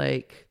also is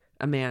like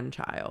a man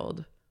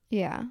child.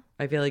 Yeah.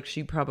 I feel like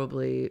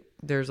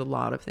there's a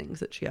lot of things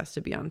that she has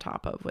to be on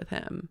top of with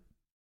him.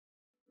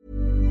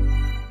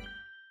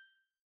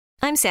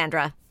 I'm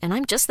Sandra, and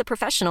I'm just the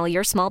professional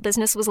your small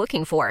business was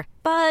looking for.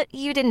 But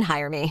you didn't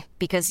hire me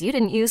because you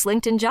didn't use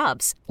LinkedIn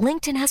Jobs.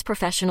 LinkedIn has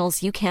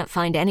professionals you can't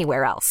find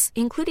anywhere else,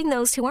 including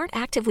those who aren't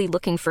actively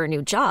looking for a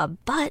new job,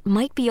 but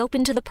might be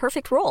open to the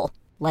perfect role,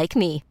 like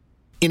me.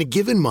 In a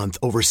given month,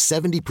 over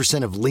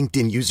 70% of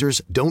LinkedIn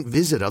users don't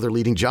visit other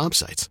leading job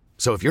sites.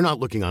 So if you're not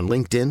looking on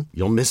LinkedIn,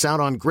 you'll miss out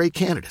on great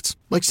candidates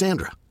like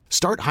Sandra.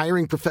 Start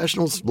hiring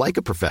professionals like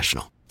a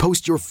professional.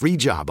 Post your free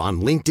job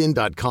on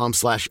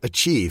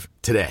linkedin.com/achieve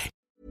today.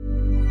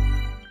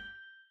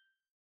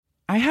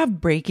 I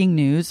have breaking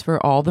news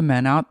for all the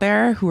men out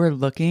there who are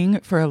looking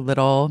for a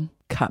little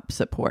cup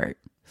support.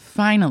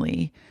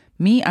 Finally,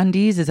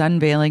 MeUndies is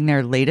unveiling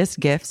their latest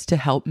gifts to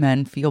help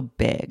men feel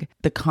big.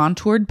 The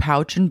Contoured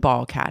Pouch and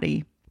Ball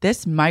Caddy.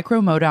 This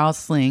micromodal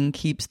sling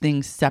keeps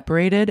things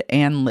separated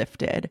and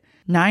lifted.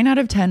 9 out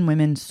of 10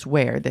 women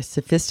swear this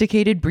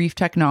sophisticated brief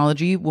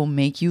technology will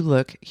make you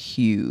look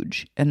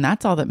huge. And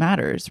that's all that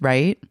matters,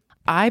 right?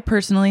 I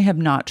personally have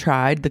not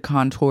tried the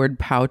Contoured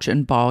Pouch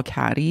and Ball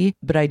Caddy,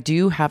 but I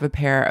do have a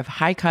pair of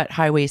high-cut,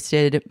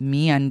 high-waisted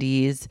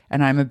MeUndies,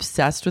 and I'm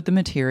obsessed with the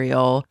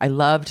material. I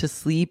love to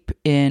sleep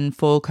in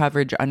full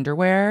coverage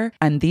underwear,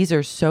 and these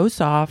are so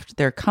soft,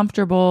 they're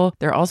comfortable,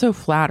 they're also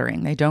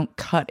flattering. They don't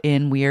cut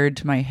in weird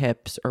to my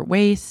hips or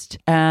waist,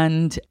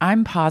 and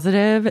I'm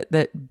positive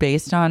that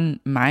based on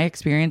my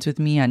experience with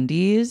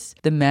MeUndies,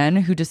 the men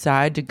who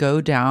decide to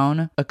go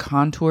down a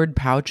Contoured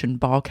Pouch and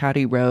Ball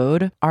Caddy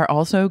road are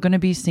also going going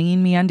to be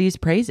singing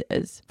MeUndies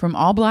praises. From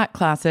all black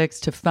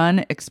classics to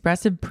fun,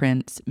 expressive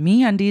prints,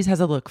 MeUndies has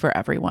a look for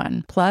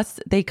everyone.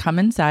 Plus, they come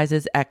in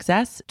sizes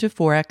XS to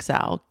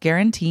 4XL,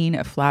 guaranteeing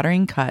a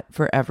flattering cut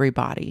for every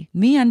body.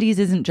 MeUndies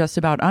isn't just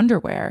about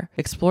underwear.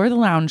 Explore the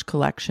lounge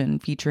collection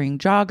featuring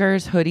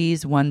joggers,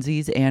 hoodies,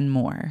 onesies, and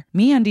more.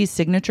 MeUndies'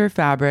 signature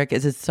fabric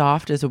is as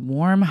soft as a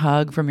warm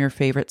hug from your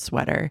favorite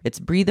sweater. It's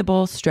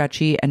breathable,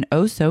 stretchy, and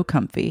oh so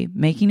comfy,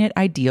 making it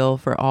ideal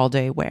for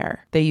all-day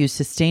wear. They use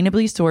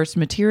sustainably sourced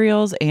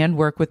materials and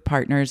work with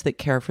partners that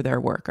care for their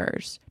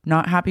workers.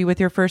 Not happy with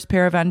your first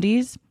pair of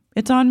undies?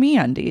 It's on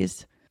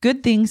MeUndies.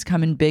 Good things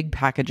come in big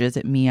packages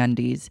at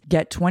MeUndies.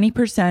 Get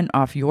 20%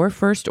 off your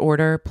first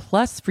order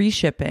plus free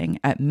shipping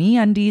at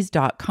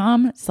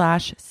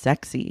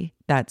MeUndies.com/sexy.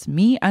 That's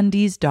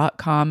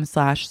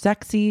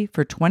MeUndies.com/sexy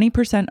for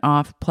 20%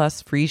 off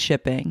plus free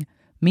shipping.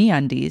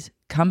 MeUndies,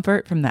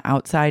 comfort from the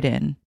outside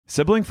in.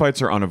 Sibling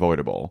fights are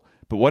unavoidable,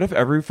 but what if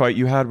every fight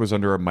you had was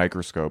under a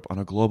microscope on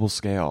a global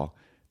scale?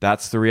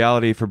 That's the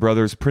reality for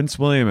brothers Prince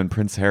William and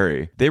Prince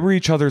Harry. They were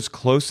each other's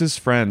closest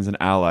friends and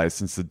allies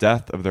since the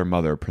death of their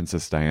mother,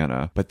 Princess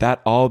Diana. But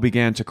that all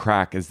began to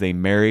crack as they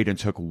married and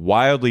took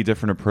wildly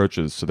different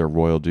approaches to their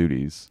royal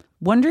duties.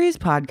 Wondery's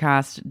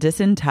podcast,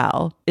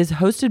 Disintel, is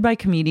hosted by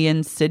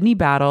comedians Sydney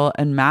Battle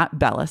and Matt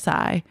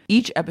Bellassai.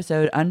 Each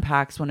episode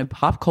unpacks one of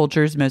pop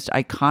culture's most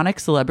iconic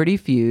celebrity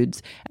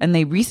feuds, and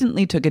they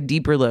recently took a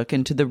deeper look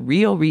into the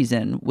real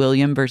reason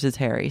William versus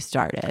Harry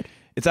started.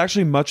 It's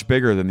actually much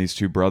bigger than these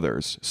two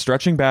brothers,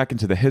 stretching back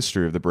into the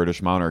history of the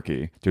British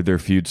monarchy. Did their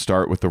feud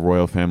start with the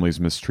royal family's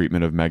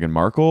mistreatment of Meghan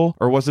Markle,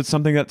 or was it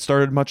something that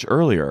started much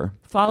earlier?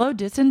 Follow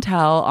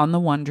Disintel on the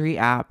Wondery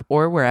app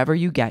or wherever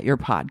you get your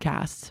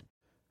podcasts.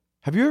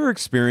 Have you ever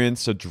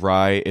experienced a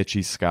dry,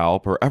 itchy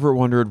scalp or ever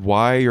wondered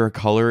why your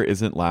color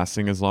isn't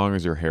lasting as long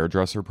as your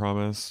hairdresser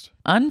promised?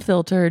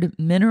 Unfiltered,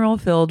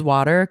 mineral-filled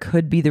water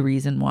could be the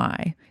reason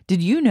why.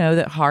 Did you know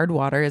that hard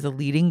water is a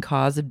leading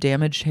cause of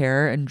damaged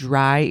hair and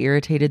dry,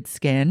 irritated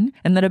skin?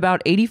 And that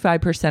about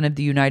 85% of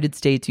the United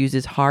States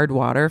uses hard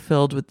water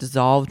filled with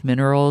dissolved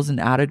minerals and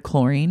added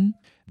chlorine?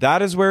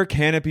 That is where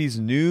Canopy's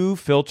new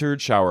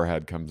filtered shower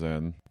head comes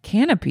in.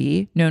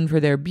 Canopy, known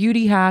for their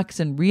beauty hacks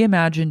and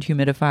reimagined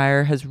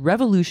humidifier, has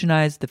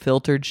revolutionized the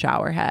filtered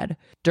shower head.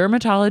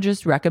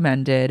 Dermatologists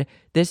recommended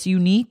this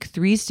unique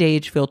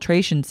 3-stage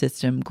filtration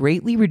system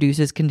greatly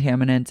reduces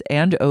contaminants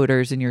and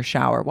odors in your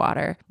shower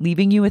water,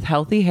 leaving you with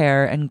healthy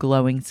hair and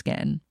glowing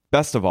skin.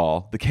 Best of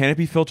all, the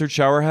Canopy filtered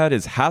shower head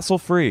is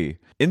hassle-free.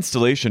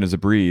 Installation is a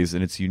breeze,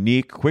 and its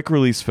unique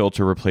quick-release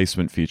filter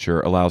replacement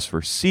feature allows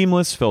for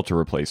seamless filter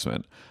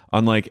replacement,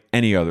 unlike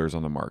any others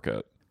on the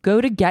market.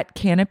 Go to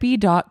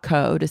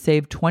getcanopy.co to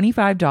save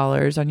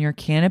 $25 on your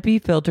Canopy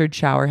filtered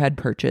showerhead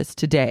purchase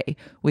today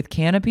with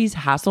Canopy's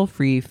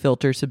hassle-free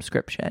filter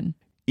subscription.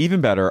 Even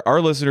better,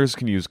 our listeners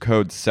can use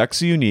code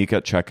SEXYUNIQUE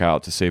at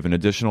checkout to save an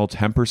additional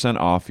 10%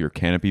 off your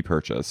Canopy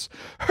purchase.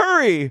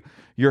 Hurry!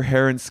 Your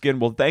hair and skin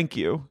will thank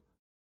you.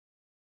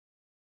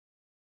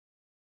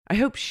 I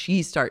hope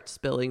she starts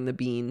spilling the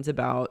beans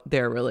about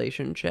their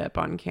relationship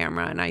on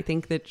camera. And I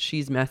think that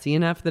she's messy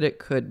enough that it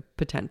could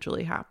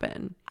potentially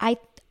happen. I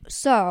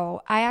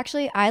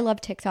love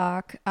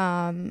TikTok,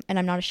 and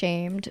I'm not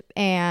ashamed.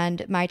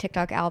 And my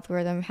TikTok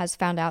algorithm has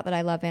found out that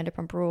I love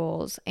Vanderpump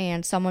Rules.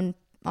 And someone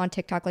on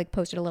TikTok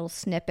posted a little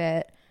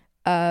snippet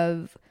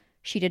of,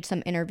 she did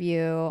some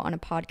interview on a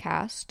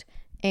podcast.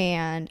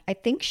 And I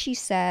think she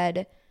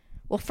said,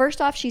 well, first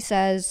off, she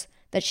says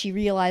that she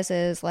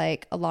realizes a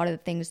lot of the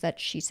things that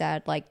she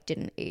said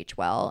didn't age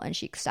well, and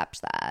she accepts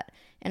that.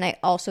 And I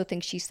also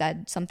think she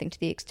said something to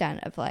the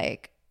extent of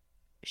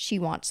she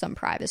wants some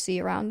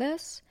privacy around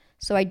this.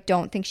 So I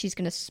don't think she's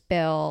going to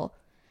spill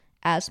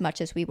as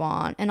much as we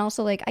want. And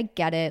also I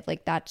get it.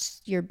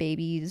 That's your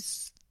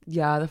baby's.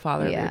 Yeah, the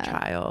father of your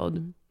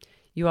child.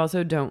 You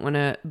also don't want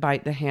to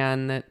bite the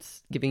hand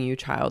that's giving you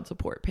child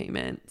support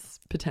payments,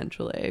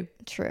 potentially.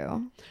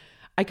 True.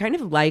 I kind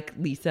of like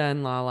Lisa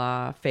and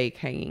Lala fake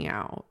hanging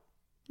out.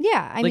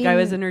 Yeah, I mean, I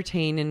was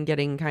entertained in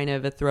getting kind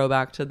of a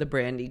throwback to the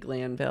Brandy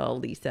Glanville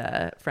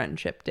Lisa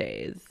friendship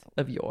days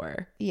of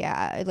yore.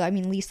 Yeah, I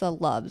mean, Lisa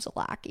loves a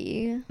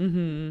lackey.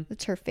 Mm-hmm.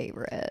 It's her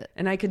favorite.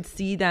 And I could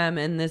see them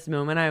in this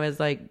moment. I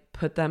was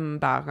put them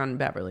back on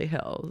Beverly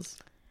Hills.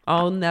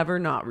 I'll never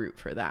not root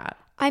for that.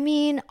 I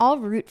mean, I'll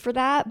root for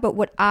that, but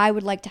what I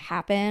would like to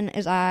happen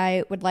is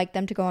I would like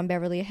them to go on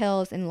Beverly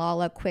Hills and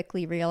Lala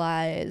quickly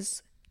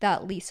realize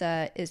that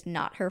Lisa is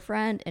not her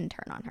friend and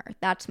turn on her.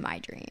 That's my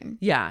dream.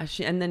 Yeah,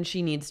 and then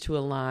she needs to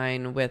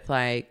align with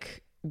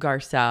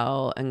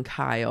Garcelle and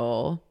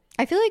Kyle.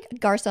 I feel like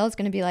Garcelle is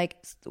going to be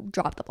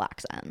drop the black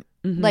scent.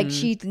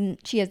 Mm-hmm.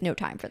 She has no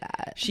time for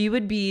that. She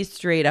would be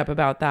straight up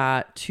about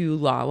that to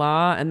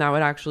Lala, and that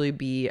would actually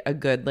be a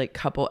good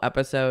couple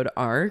episode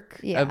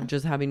arc of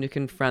just having to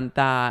confront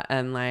that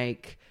and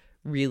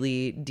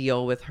really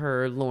deal with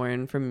her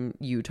Lauren from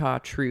Utah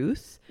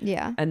truth.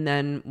 Yeah. And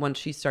then once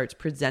she starts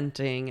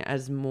presenting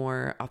as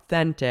more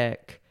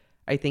authentic,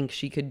 I think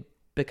she could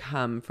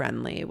become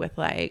friendly with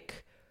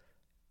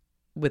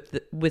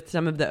with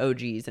some of the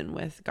OGs and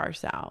with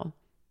Garcelle.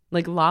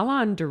 Like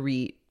Lala and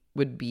Dorit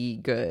would be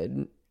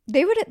good.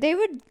 They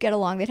would get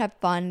along. They'd have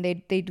fun.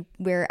 They'd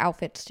wear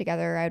outfits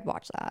together. I'd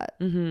watch that.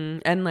 Mm-hmm.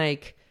 And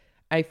like,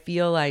 I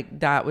feel like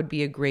that would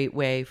be a great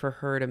way for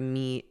her to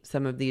meet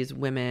some of these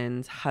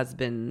women's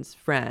husbands'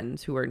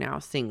 friends who are now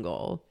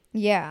single.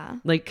 Yeah.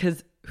 Like,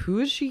 because who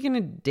is she going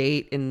to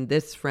date in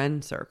this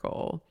friend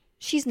circle?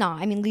 She's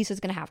not. I mean, Lisa's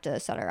going to have to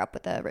set her up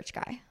with a rich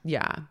guy.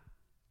 Yeah.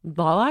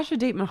 Lala should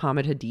date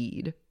Muhammad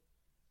Hadid.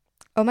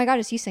 Oh my God,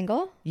 is he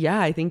single?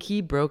 Yeah, I think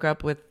he broke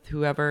up with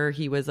whoever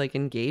he was like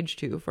engaged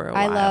to for a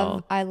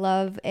while. I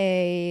love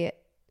a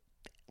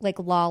like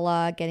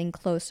Lala getting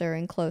closer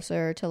and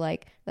closer to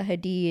like the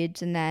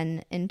Hadids, and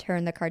then in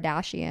turn the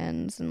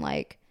Kardashians, and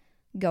like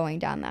going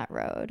down that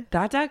road.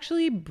 That's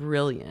actually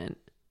brilliant.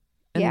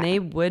 And Yeah. they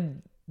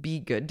would be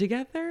good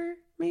together,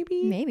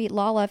 maybe? Maybe.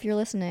 Lala, if you're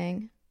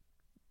listening,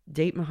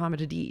 Date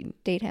Muhammad Hadid.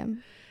 date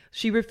him.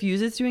 She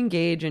refuses to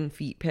engage in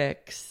feet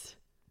pics.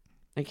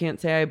 I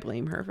can't say I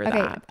blame her for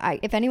that.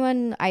 If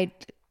anyone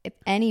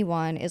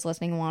is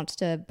listening and wants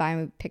to buy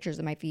me pictures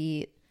of my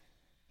feet,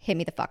 hit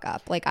me the fuck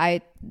up. Like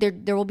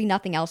there will be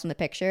nothing else in the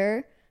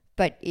picture,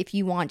 but if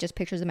you want just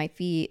pictures of my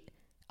feet,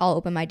 I'll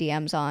open my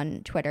DMs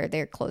on Twitter.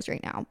 They're closed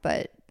right now,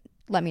 but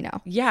let me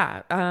know.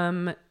 Yeah.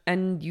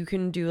 And you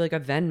can do like a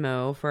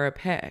Venmo for a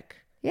pic.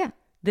 Yeah.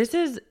 This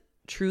is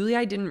truly,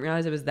 I didn't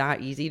realize it was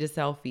that easy to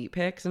sell feet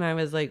pics. And I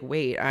was like,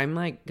 wait, I'm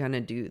like gonna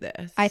do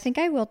this. I think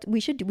I will. We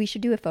should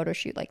do a photo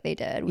shoot like they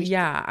did.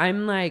 Yeah.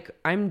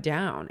 I'm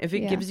down. If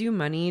it Yeah. gives you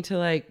money to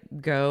like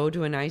go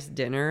to a nice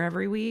dinner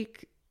every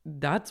week,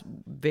 that's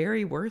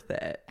very worth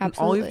it. And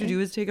all you have to Absolutely.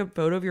 do is take a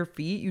photo of your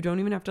feet. You don't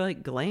even have to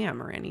like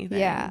glam or anything.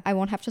 Yeah. I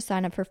won't have to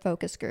sign up for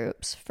focus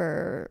groups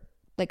for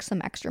like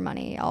some extra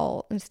money.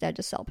 I'll instead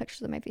just sell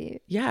pictures of my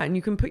feet. Yeah, and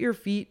you can put your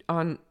feet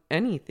on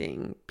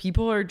anything.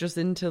 People are just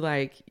into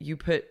like, you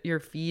put your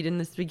feet in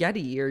the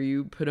spaghetti, or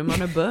you put them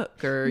on a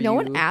book, or No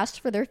one asked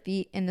for their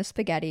feet in the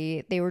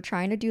spaghetti. They were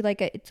trying to do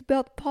like it's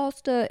about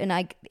pasta, and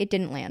it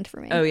didn't land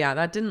for me. Oh yeah,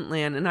 that didn't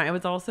land. And I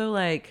was also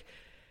like,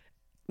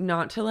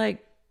 not to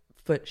like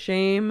foot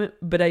shame,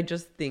 but I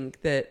just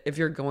think that if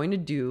you're going to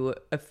do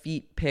a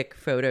feet pic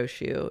photo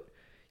shoot,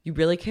 you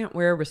really can't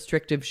wear a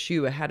restrictive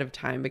shoe ahead of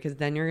time, because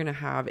then you're going to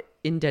have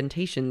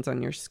indentations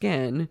on your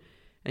skin.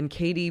 And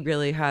Katie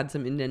really had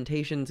some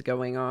indentations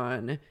going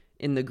on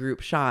in the group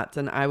shots.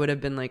 And I would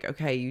have been like,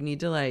 okay, you're going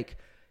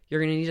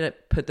to need to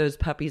put those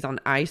puppies on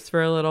ice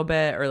for a little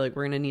bit, or like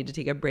we're going to need to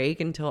take a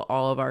break until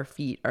all of our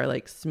feet are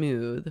like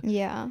smooth.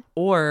 Yeah.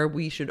 Or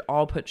we should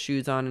all put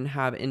shoes on and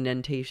have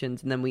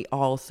indentations, and then we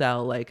all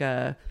sell like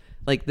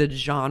the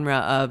genre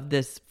of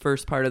this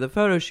first part of the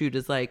photo shoot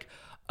is like,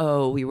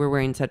 oh, we were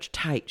wearing such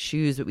tight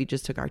shoes, but we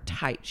just took our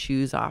tight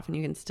shoes off and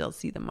you can still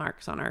see the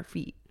marks on our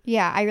feet.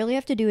 Yeah, I really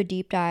have to do a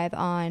deep dive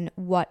on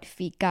what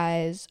feet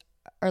guys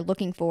are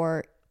looking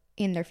for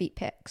in their feet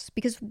pics,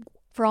 because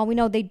for all we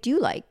know, they do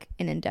like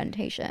an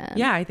indentation.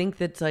 Yeah, I think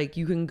that's like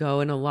you can go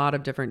in a lot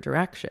of different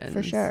directions.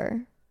 For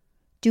sure.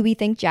 Do we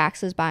think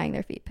Jax is buying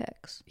their feet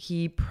pics?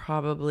 He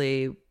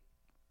probably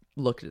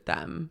looked at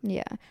them.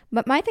 Yeah.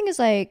 But my thing is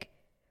like,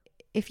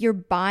 if you're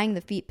buying the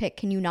feet pic,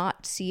 can you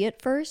not see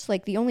it first?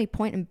 Like the only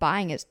point in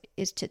buying is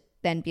to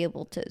then be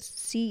able to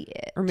see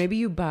it. Or maybe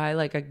you buy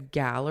like a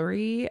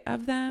gallery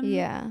of them.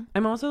 Yeah.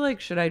 I'm also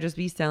like, should I just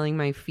be selling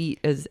my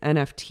feet as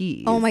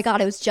NFTs? Oh my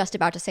God, I was just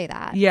about to say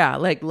that. Yeah,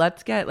 like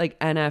let's get like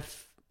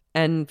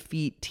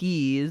feet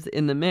tees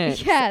in the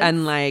mix. Yes.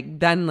 And like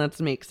then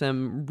let's make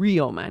some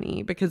real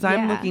money, because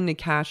I'm Yeah. looking to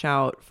cash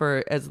out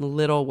for as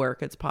little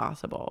work as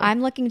possible.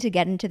 I'm looking to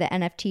get into the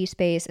NFT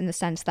space in the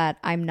sense that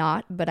I'm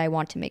not, but I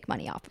want to make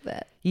money off of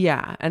it.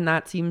 Yeah, and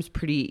that seems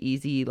pretty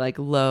easy, like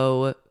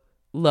low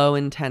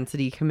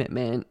intensity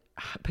commitment,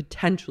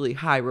 potentially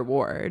high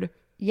reward.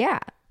 Yeah.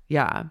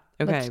 Yeah.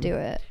 Okay. Let's do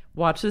it.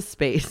 Watch this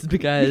space,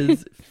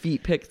 because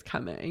feet pics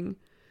coming.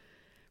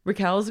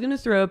 Raquel's going to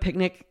throw a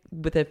picnic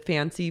with a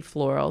fancy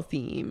floral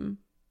theme.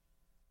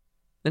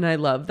 And I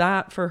love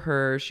that for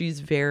her.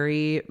 She's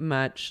very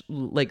much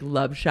like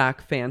Love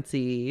Shack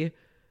fancy.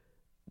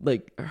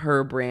 Like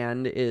her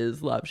brand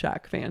is Love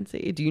Shack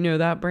Fancy. Do you know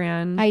that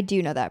brand? I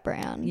do know that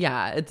brand.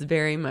 Yeah, it's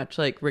very much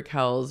like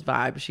Raquel's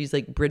vibe. She's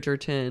like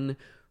Bridgerton,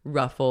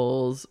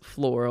 ruffles,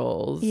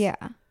 florals. Yeah.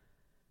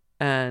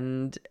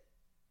 And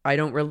I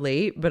don't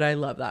relate, but I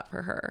love that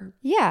for her.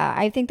 Yeah,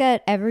 I think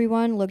that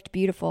everyone looked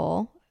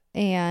beautiful,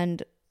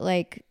 and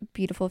like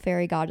beautiful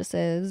fairy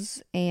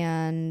goddesses,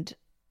 and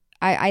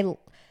I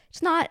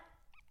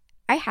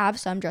have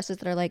some dresses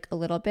that are like a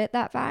little bit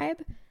that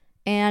vibe,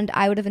 and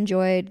I would have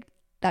enjoyed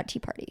that tea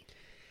party.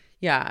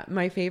 Yeah,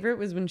 my favorite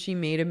was when she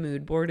made a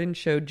mood board and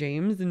showed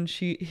James, and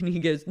he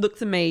goes,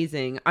 "Looks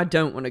amazing. I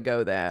don't want to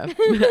go there."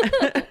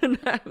 And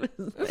I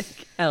was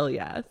like, hell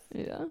yes.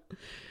 Yeah.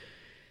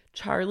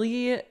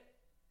 Charlie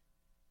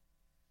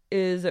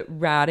is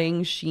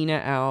ratting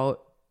Sheena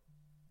out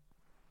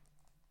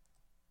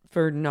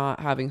for not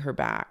having her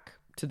back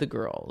to the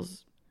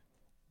girls.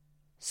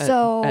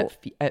 So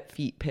at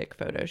feet pic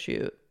photo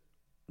shoot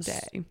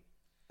day.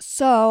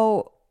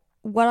 So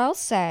what I'll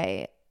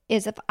say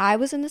is if I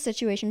was in the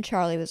situation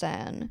Charlie was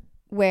in,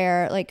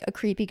 where like a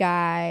creepy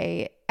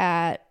guy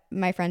at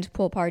my friend's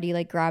pool party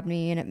like grabbed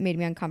me and it made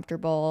me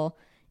uncomfortable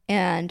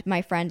and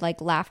my friend like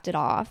laughed it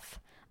off,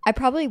 I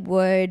probably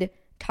would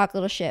talk a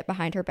little shit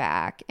behind her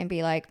back and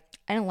be like,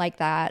 I don't like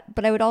that.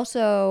 But I would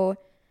also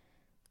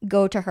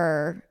go to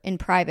her in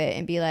private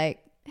and be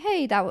like,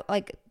 hey, that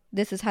like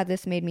this is how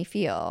this made me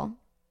feel.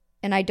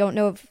 And I don't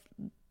know if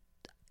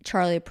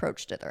Charlie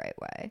approached it the right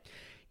way.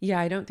 Yeah,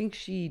 I don't think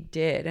she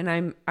did.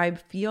 And I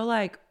feel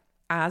like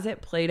as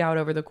it played out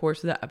over the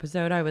course of the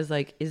episode, I was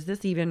like, is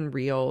this even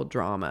real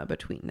drama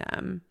between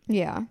them?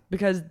 Yeah.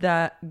 Because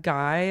that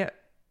guy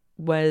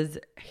was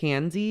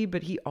handsy,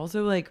 but he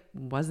also like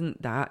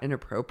wasn't that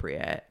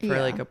inappropriate for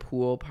like a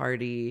pool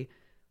party.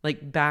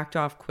 Like backed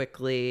off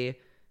quickly.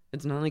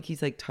 It's not like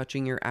he's like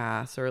touching your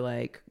ass or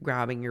like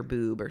grabbing your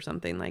boob or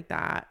something like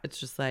that. It's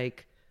just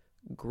like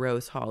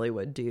gross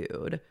Hollywood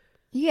dude.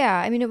 Yeah,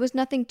 I mean, it was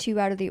nothing too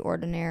out of the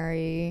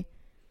ordinary.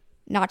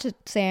 Not to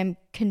say I'm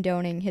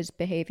condoning his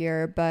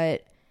behavior,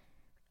 but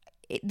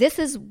this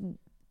is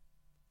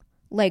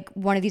like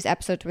one of these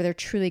episodes where they're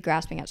truly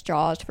grasping at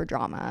straws for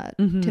drama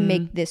to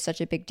make this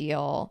such a big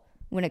deal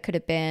when it could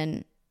have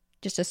been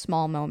just a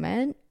small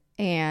moment.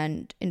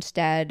 And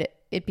instead,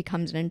 it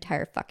becomes an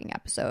entire fucking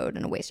episode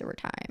and a waste of our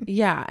time.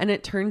 Yeah, and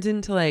it turns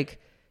into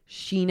like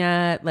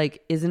Sheena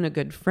like isn't a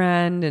good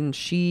friend and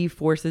she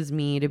forces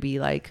me to be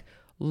like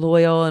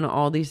loyal in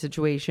all these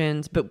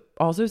situations, but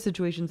also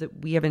situations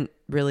that we haven't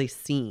really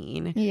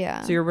seen.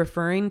 Yeah. So you're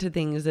referring to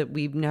things that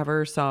we've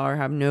never saw or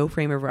have no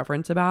frame of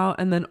reference about.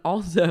 And then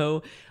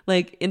also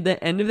like in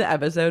the end of the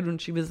episode when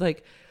she was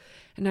like,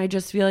 and I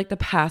just feel like the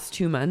past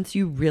 2 months,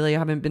 you really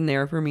haven't been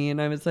there for me.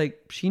 And I was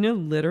like,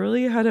 Sheena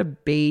literally had a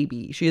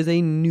baby. She is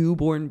a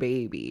newborn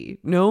baby.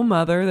 No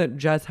mother that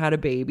just had a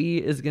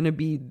baby is going to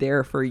be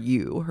there for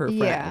you, her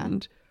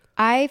friend.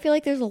 I feel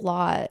like there's a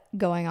lot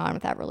going on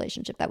with that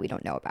relationship that we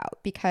don't know about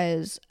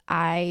because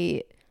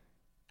I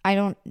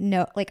don't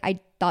know. Like,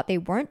 I thought they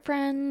weren't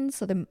friends.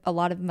 So a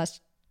lot of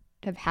must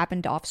have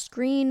happened off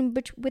screen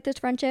with this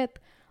friendship.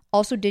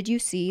 Also, did you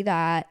see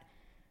that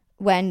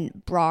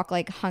when Brock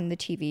like hung the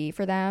TV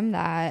for them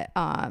that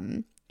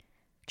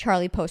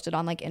Charlie posted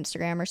on like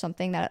Instagram or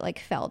something that it like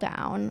fell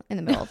down in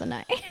the middle of the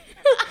night?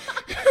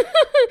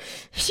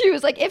 She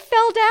was like, it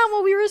fell down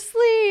while we were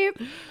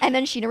asleep. And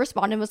then Sheena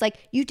responded and was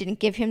like, you didn't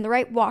give him the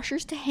right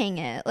washers to hang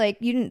it. Like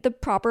the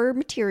proper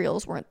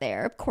materials weren't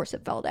there. Of course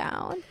it fell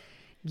down.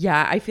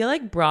 Yeah, I feel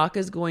like Brock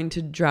is going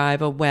to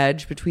drive a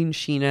wedge between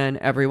Sheena and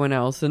everyone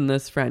else in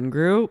this friend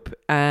group.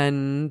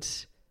 And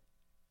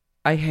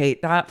I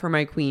hate that for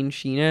my queen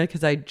Sheena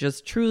because I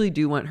just truly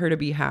do want her to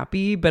be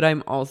happy. But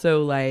I'm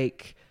also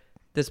like,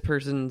 this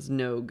person's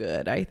no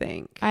good, I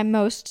think. I'm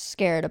most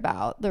scared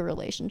about the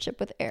relationship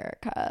with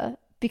Erica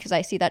because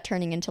I see that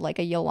turning into like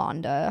a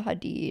Yolanda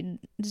Hadid,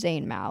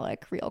 Zayn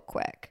Malik real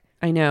quick.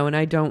 I know, and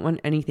I don't want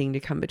anything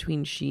to come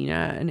between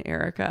Sheena and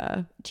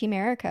Erica. Team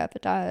Erica, if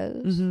it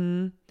does.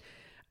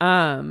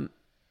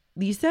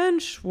 Lisa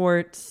and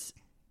Schwartz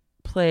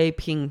play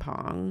ping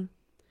pong.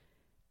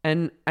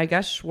 And I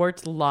guess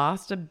Schwartz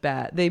lost a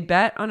bet. They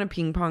bet on a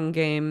ping pong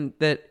game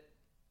that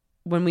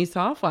when we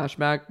saw a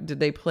flashback, did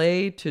they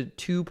play to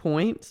 2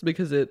 points?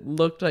 Because it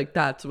looked like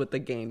that's what the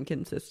game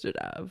consisted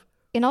of.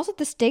 And also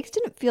the stakes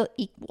didn't feel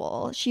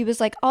equal. She was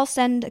like, I'll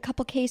send a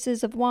couple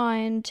cases of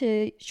wine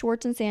to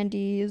Schwartz and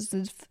Sandy's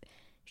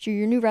to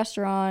your new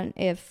restaurant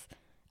if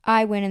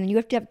I win. And then you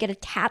have to get a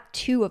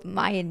tattoo of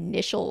my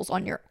initials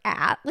on your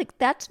ass. Like,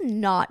 that's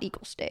not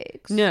equal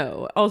stakes.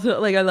 No.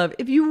 Also, like, I love,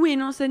 if you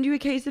win, I'll send you a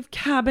case of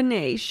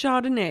Cabernet,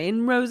 Chardonnay,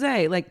 and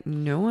Rosé. Like,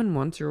 no one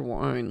wants your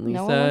wine, Lisa.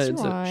 No one wants your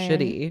it's wine.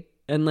 Shitty.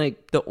 And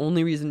like the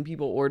only reason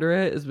people order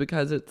it is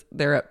because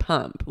they're at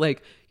Pump.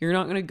 Like, you're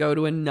not going to go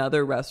to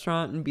another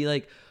restaurant and be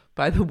like,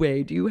 by the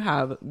way, do you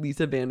have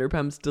Lisa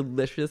Vanderpump's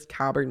delicious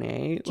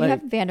Cabernet? Do you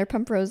have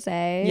Vanderpump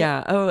Rosé?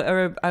 Yeah. Oh,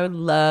 or I would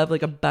love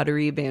like a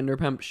buttery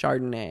Vanderpump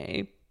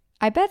Chardonnay.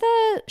 I bet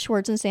that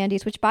Schwartz and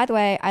Sandy's, which by the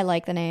way, I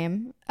like the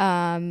name.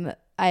 I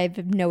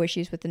have no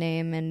issues with the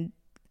name and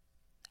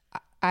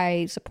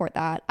I support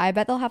that. I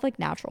bet they'll have like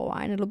natural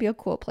wine. It'll be a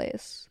cool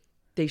place.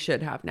 They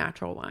should have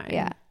natural wine.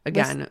 Yeah.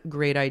 Again,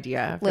 great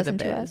idea for listen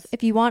the biz. to us.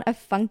 If you want a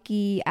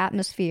funky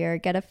atmosphere,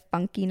 get a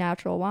funky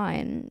natural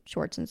wine,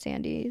 Schwartz and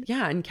Sandy.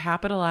 Yeah, and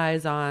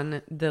capitalize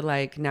on the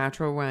like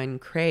natural wine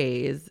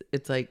craze.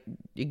 It's like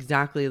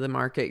exactly the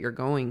market you're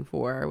going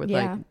for with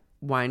like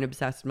wine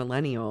obsessed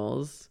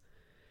millennials.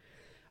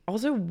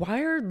 Also,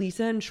 why are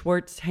Lisa and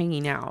Schwartz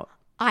hanging out?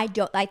 I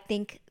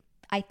think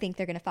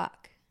they're gonna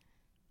fuck.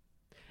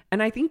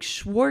 And I think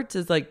Schwartz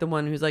is like the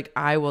one who's like,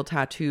 I will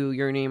tattoo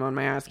your name on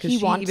my ass. Because she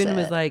wants even it.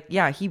 was like,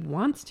 yeah, he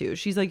wants to.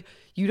 She's like,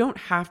 you don't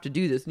have to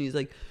do this. And he's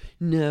like,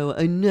 no,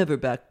 I never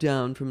back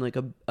down from like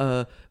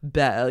a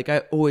bet. Like, I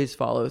always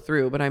follow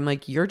through. But I'm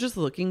like, you're just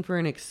looking for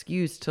an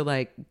excuse to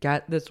like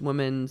get this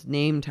woman's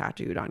name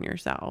tattooed on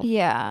yourself.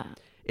 Yeah.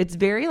 It's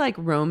very like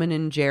Roman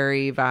and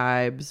Jerry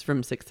vibes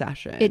from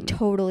Succession. It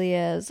totally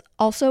is.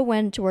 Also,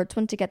 when Schwartz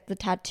went to get the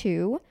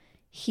tattoo,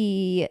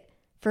 he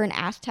for an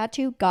ass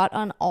tattoo got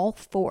on all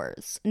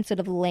fours instead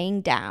of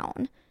laying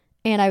down.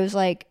 And I was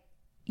like,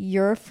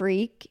 you're a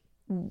freak.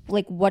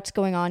 Like, what's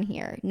going on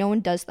here? No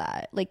one does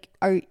that. Like,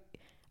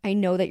 I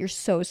know that you're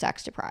so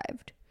sex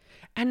deprived.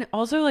 And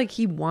also, like,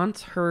 he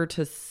wants her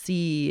to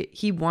see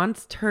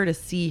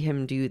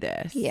him do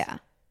this. Yeah.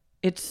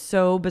 It's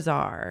so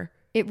bizarre.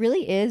 It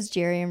really is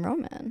Jerry and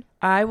Roman.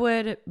 I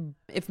would,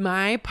 if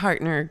my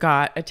partner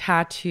got a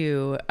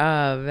tattoo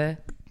of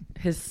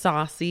his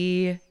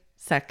saucy,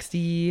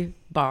 sexy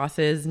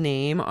boss's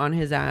name on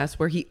his ass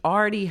where he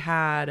already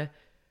had,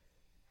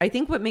 I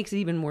think what makes it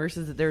even worse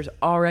is that there's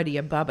already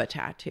a Bubba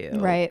tattoo.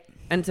 Right.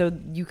 And so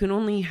you can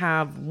only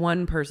have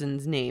one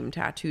person's name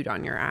tattooed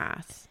on your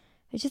ass.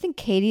 I just think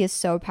Katie is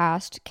so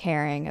past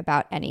caring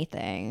about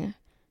anything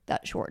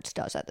that Schwartz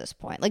does at this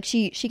point. Like,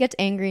 she gets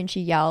angry and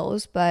she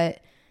yells, but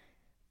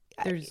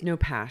there's no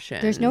passion.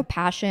 There's no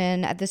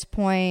passion at this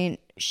point.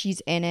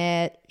 She's in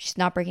it. She's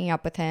not breaking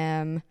up with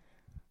him.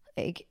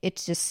 Like,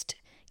 it's just,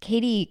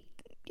 Katie,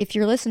 if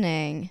you're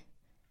listening,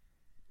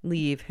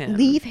 leave him.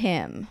 Leave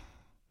him.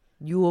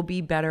 You will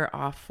be better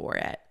off for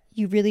it.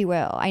 You really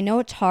will. I know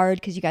it's hard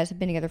because you guys have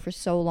been together for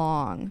so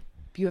long.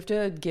 You have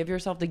to give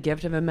yourself the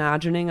gift of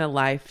imagining a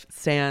life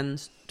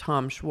sans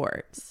Tom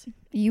Schwartz.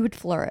 You would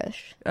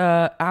flourish.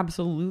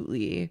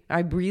 Absolutely.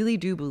 I really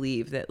do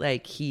believe that,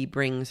 like, he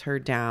brings her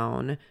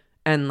down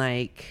and,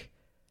 like,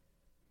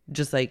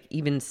 just, like,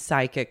 even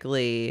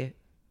psychically,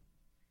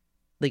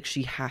 like,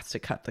 she has to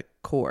cut the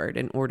cord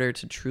in order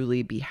to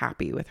truly be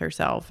happy with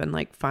herself and,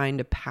 like, find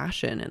a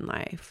passion in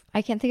life.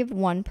 I can't think of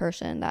one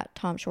person that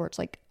Tom Schwartz,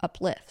 like,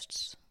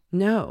 uplifts.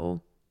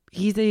 No.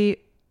 He's a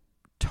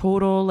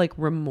total, like,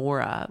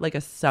 remora, like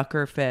a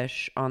sucker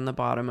fish on the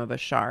bottom of a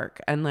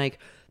shark. And, like,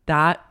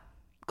 that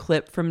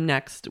clip from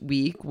next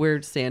week where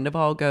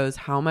Sandoval goes,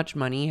 how much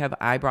money have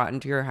I brought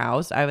into your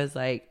house? I was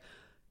like,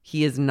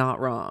 he is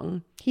not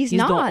wrong. He's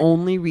not the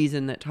only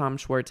reason that Tom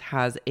Schwartz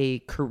has a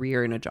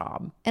career and a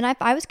job. And if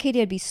I was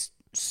Katie, I'd be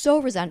so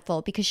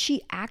resentful because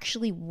she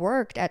actually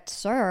worked at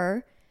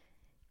SUR.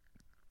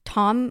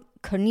 Tom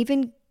couldn't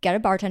even get a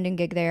bartending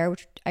gig there,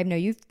 which I know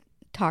you've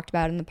talked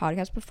about in the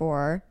podcast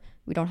before.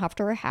 We don't have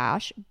to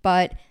rehash.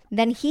 But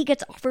then he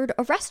gets offered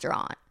a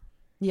restaurant.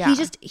 Yeah.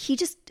 He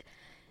just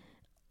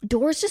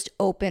doors just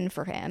open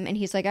for him. And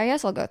he's like, I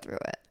guess I'll go through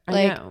it.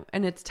 I know.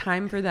 And it's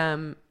time for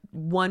them,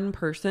 one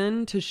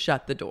person, to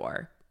shut the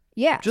door.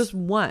 Yeah. Just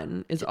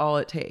one is all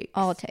it takes.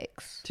 All it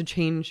takes. To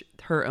change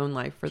her own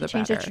life for the better.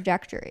 Change the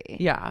trajectory.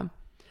 Yeah.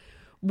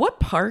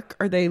 What park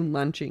are they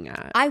lunching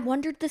at? I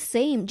wondered the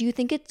same. Do you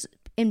think it's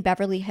in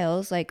Beverly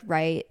Hills, like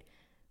right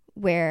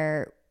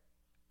where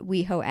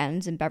WeHo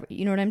ends in Beverly?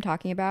 You know what I'm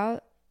talking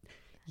about?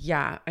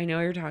 Yeah, I know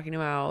what you're talking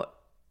about.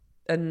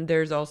 And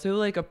there's also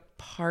like a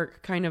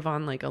park kind of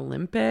on like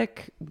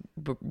Olympic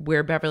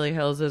where Beverly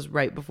Hills is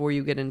right before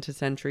you get into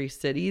Century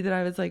City that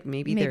I was like,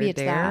 maybe they're it's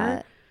there.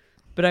 That.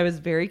 But I was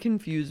very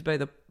confused by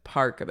the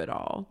park of it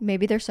all.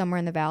 Maybe they're somewhere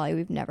in the valley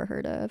we've never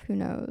heard of. Who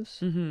knows?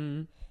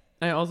 Mm-hmm.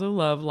 I also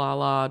love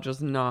Lala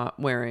just not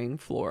wearing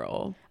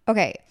floral.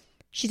 Okay.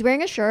 She's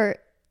wearing a shirt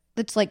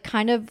that's like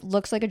kind of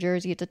looks like a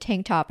jersey. It's a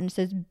tank top and it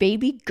says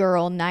Baby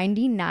Girl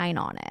 99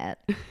 on it.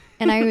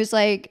 And I was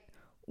like,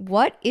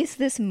 what is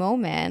this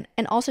moment?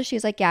 And also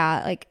she's like,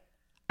 yeah, like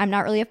I'm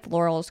not really a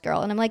florals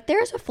girl. And I'm like,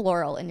 there's a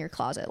floral in your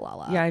closet,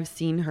 Lala. Yeah, I've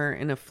seen her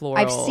in a floral.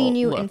 I've seen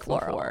you in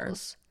florals. Before.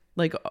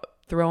 Like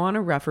throw on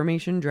a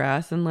Reformation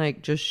dress and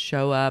like just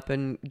show up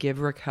and give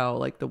Raquel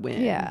like the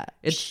win. Yeah.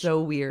 It's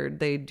so weird.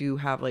 They do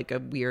have like a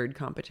weird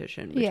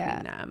competition between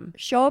them.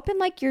 Show up in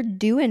like your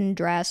doing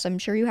dress. I'm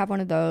sure you have one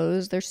of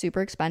those. They're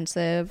super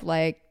expensive.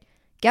 Like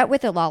get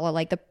with it, Lala.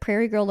 Like the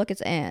Prairie Girl look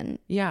is in.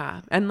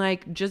 Yeah. And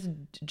like just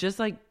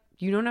like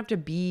you don't have to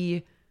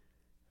be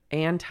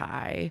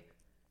anti.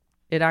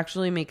 It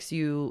actually makes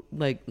you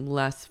like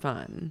less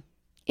fun.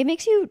 It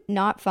makes you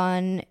not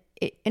fun.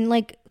 And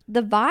like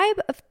the vibe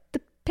of the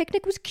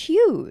picnic was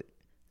cute.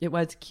 It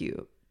was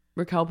cute.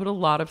 Raquel put a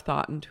lot of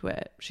thought into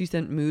it. She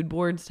sent mood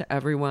boards to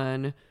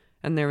everyone,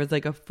 and there was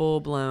like a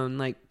full-blown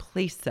like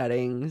place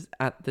settings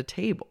at the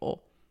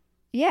table.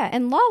 Yeah,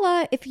 and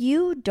Lala, if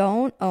you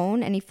don't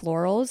own any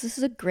florals, this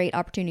is a great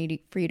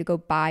opportunity for you to go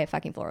buy a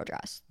fucking floral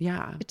dress.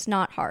 Yeah. It's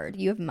not hard.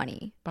 You have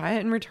money. Buy it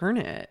and return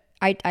it.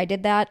 I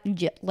did that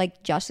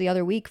like just the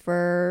other week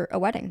for a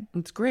wedding.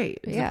 It's great.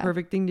 It's the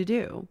perfect thing to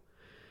do.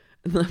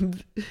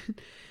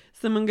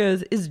 Someone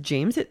goes, is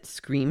James at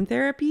Scream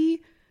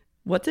Therapy?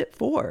 What's it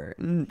for?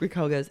 And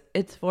Raquel goes,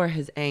 it's for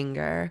his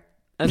anger.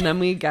 And then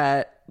we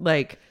get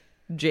like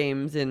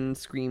James in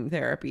Scream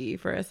Therapy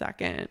for a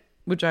second,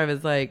 which I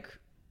was like,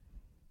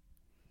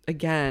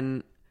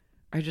 again,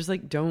 I just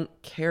like don't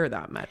care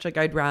that much. Like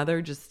I'd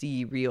rather just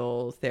see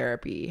real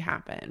therapy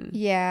happen.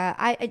 Yeah,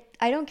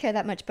 I don't care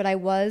that much, but I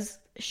was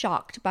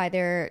shocked by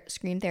their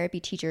Scream Therapy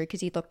teacher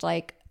because he looked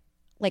like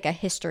a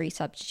history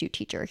substitute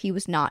teacher. He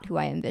was not who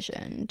I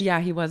envisioned. Yeah,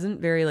 he wasn't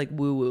very like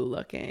woo-woo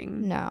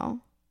looking. No.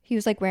 He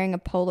was like wearing a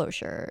polo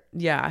shirt.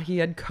 Yeah, he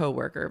had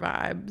coworker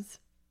vibes.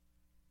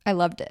 I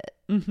loved it.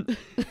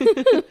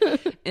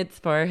 It's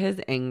for his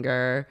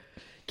anger.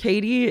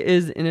 Katie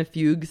is in a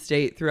fugue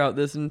state throughout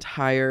this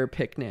entire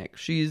picnic.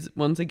 She's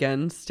once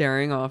again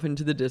staring off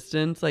into the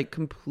distance, like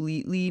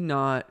completely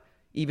not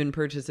even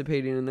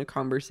participating in the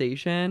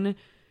conversation.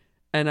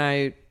 And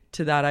I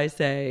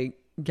say,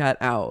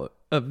 get out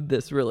of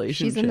this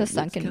relationship. She's in the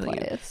sunken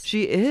place.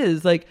 She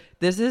is. Like,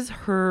 this is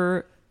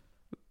her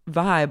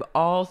vibe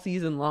all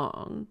season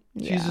long.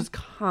 Yeah. She's just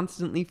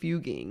constantly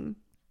fuging.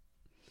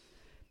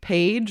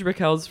 Paige,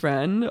 Raquel's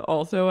friend,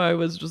 also, I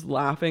was just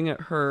laughing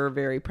at her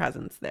very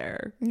presence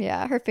there.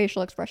 Yeah, her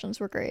facial expressions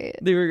were great.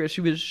 They were good.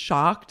 She was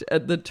shocked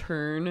at the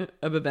turn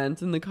of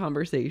events in the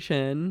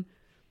conversation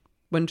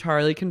when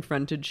Charlie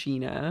confronted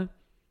Sheena.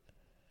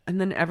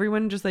 And then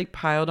everyone just like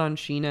piled on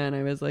Sheena, and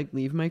I was like,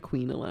 leave my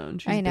queen alone.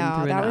 She's I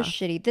know, that was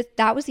shitty.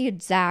 That was the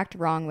exact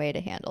wrong way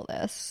to handle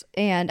this.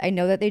 And I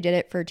know that they did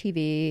it for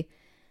TV.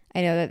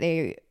 I know that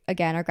they,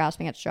 again, are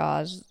grasping at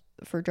straws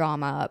for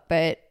drama,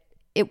 but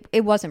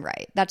it wasn't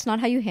right. That's not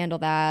how you handle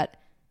that.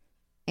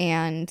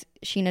 And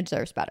Sheena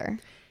deserves better.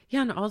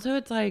 Yeah, and also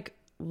it's like,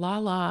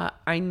 Lala,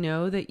 I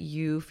know that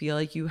you feel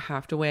like you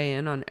have to weigh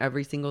in on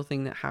every single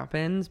thing that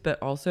happens, but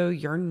also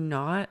you're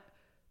not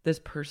this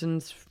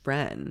person's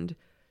friend.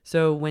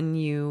 So when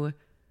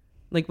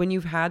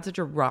you've had such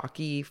a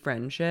rocky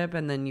friendship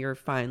and then you're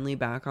finally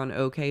back on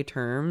okay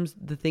terms,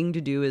 the thing to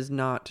do is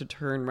not to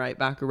turn right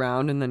back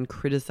around and then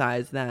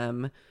criticize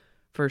them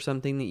for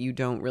something that you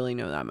don't really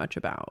know that much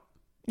about.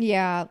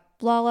 Yeah,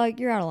 Lala,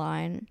 you're out of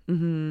line.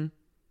 Mm-hmm.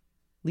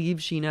 Leave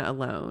Sheena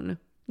alone.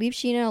 Leave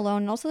Sheena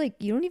alone. And also, like,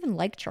 you don't even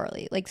like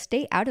Charlie. Like,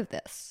 stay out of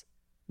this.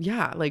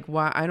 Yeah, like,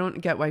 why? I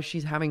don't get why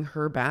she's having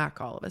her back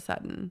all of a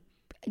sudden.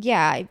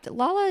 Yeah,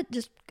 Lala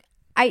just...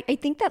 I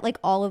think that, like,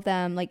 all of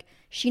them, like,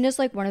 Sheena's,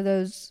 like, one of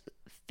those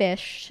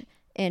fish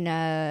in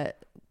a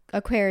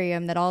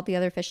aquarium that all the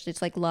other fish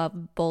just, like,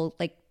 love, both,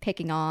 like,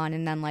 picking on,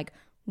 and then, like,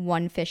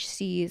 one fish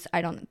sees,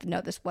 I don't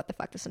know what the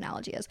fuck this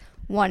analogy is.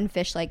 One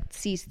fish like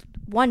sees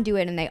one do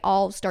it and they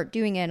all start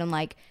doing it, and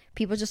like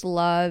people just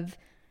love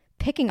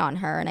picking on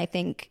her. And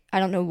I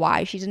don't know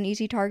why she's an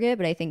easy target,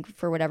 but I think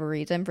for whatever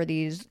reason for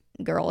these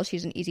girls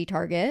she's an easy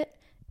target,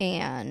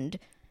 and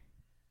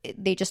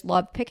they just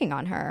love picking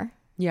on her.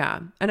 Yeah.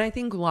 And I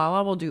think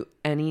Lala will do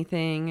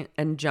anything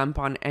and jump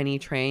on any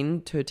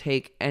train to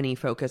take any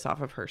focus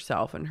off of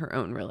herself and her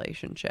own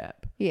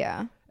relationship.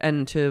 Yeah.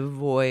 And to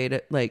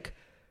avoid like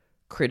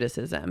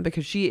criticism,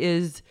 because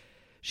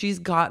she's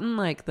gotten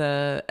like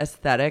the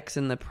aesthetics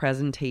and the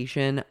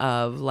presentation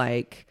of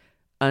like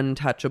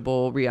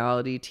untouchable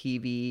reality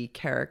TV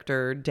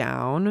character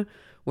down,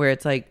 where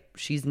it's like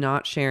she's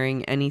not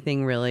sharing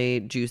anything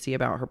really juicy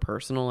about her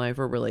personal life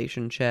or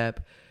relationship.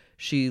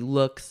 She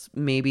looks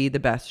maybe the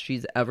best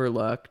she's ever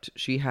looked.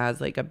 She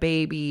has like a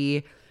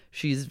baby.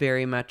 She's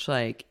very much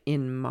like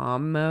in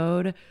mom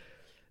mode.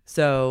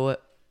 So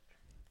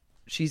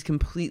she's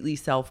completely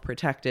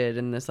self-protected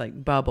in this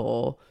like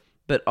bubble.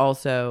 But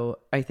also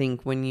I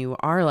think when you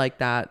are like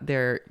that,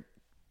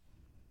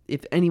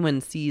 if anyone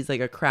sees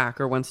like a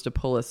crack or wants to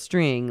pull a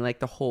string, like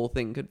the whole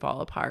thing could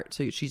fall apart.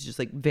 So she's just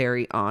like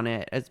very on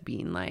it as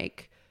being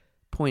like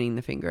pointing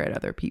the finger at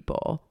other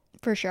people.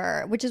 For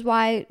sure. Which is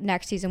why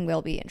next season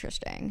will be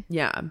interesting.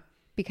 Yeah.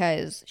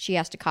 Because she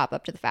has to cop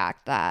up to the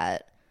fact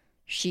that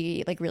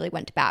she like really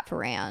went to bat for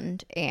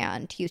Rand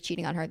and he was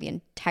cheating on her the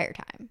entire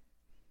time.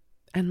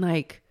 And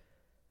like,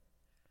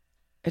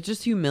 it's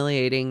just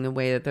humiliating the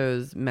way that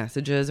those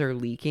messages are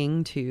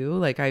leaking too.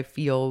 Like I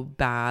feel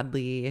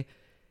badly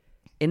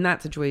in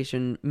that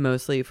situation,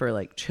 mostly for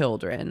like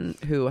children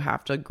who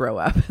have to grow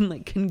up and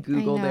like can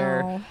Google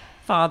their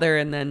father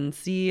and then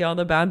see all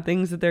the bad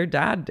things that their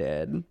dad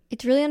did.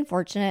 It's really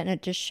unfortunate, and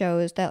it just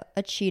shows that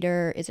a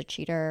cheater is a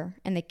cheater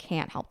and they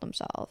can't help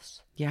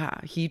themselves. Yeah,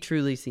 he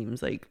truly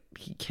seems like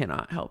he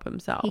cannot help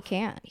himself. He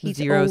can't. He's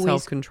zero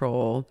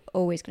self-control.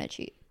 Always gonna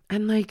cheat.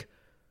 And like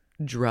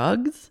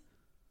drugs?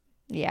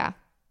 Yeah.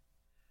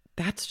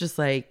 That's just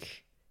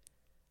like,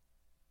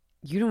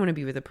 you don't want to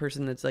be with a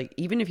person that's like,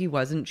 even if he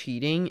wasn't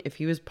cheating, if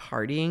he was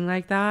partying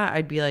like that,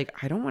 I'd be like,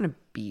 I don't want to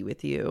be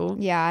with you.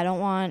 Yeah, I don't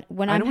want,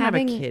 I don't have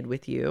a kid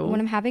with you. When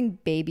I'm having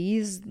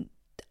babies,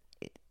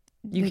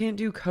 you can't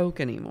do coke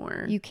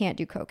anymore. You can't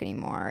do coke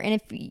anymore. And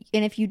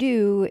if you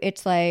do,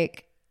 it's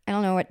like, I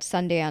don't know, at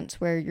Sundance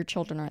where your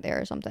children aren't there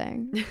or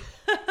something.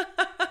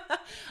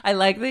 I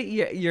like that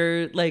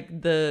you're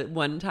like the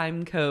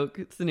one-time coke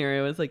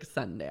scenario is like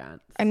Sundance.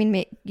 I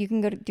mean, you can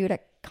go to do it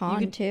at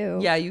Con too.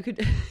 Yeah, you could.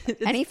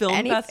 It's any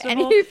film festival.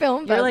 Any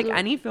film You're festival. like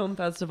any film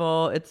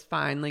festival. It's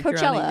fine. Like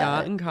Coachella. you're on a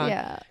yacht and Con.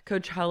 Yeah.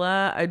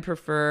 Coachella, I'd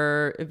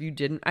prefer if you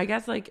didn't. I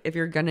guess like if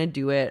you're gonna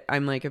do it,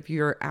 I'm like if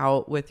you're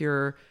out with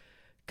your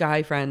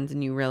guy friends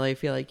and you really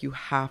feel like you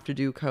have to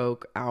do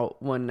coke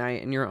out one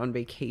night and you're on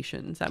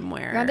vacation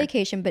somewhere. You're on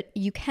vacation, but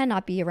you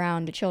cannot be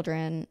around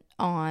children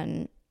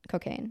on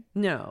cocaine.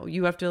 No,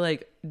 you have to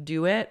like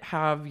do it,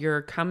 have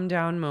your come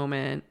down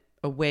moment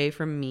away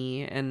from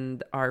me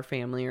and our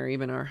family or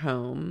even our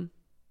home,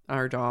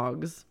 our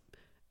dogs.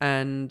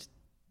 And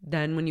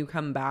then when you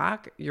come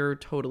back, you're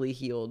totally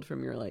healed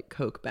from your like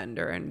coke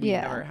bender and we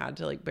never had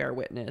to like bear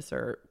witness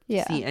or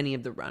see any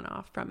of the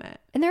runoff from it.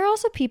 And there are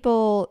also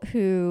people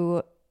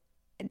who,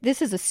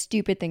 this is a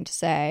stupid thing to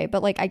say,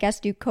 but like I guess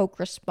do coke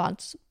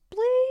responsibly,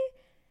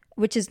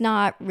 which is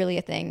not really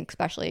a thing,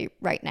 especially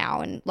right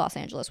now in Los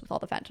Angeles with all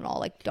the fentanyl.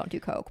 Like, don't do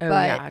coke. Oh,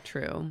 yeah,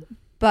 true.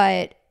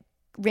 But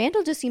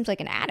Randall just seems like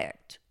an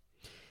addict.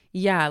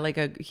 Yeah,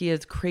 like he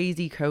has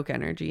crazy coke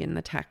energy in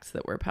the texts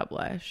that were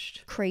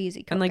published.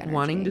 Crazy coke and like energy.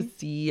 wanting to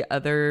see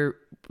other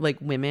like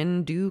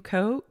women do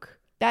coke.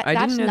 I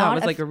that's didn't know not that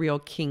was like a real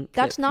kink.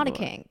 That's that not a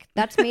people- kink.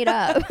 That's made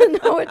up.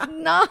 No, it's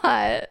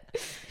not.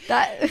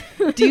 That.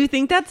 Do you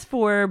think that's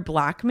for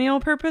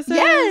blackmail purposes?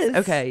 Yes.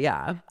 Okay,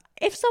 yeah.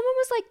 If someone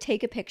was like,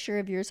 take a picture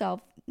of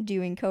yourself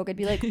doing coke, I'd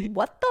be like,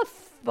 what the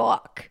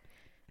fuck?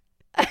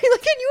 Like,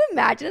 can you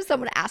imagine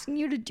someone asking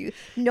you to do?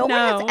 No one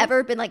has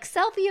ever been like,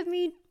 selfie of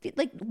me.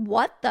 Like,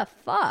 what the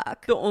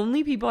fuck? The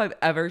only people I've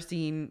ever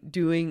seen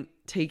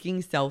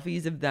taking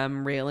selfies of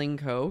them railing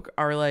coke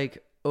are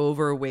like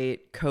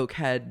overweight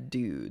cokehead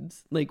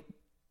dudes. Like,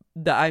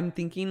 I'm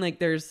thinking like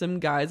there's some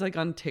guys like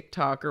on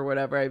TikTok or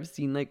whatever. I've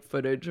seen like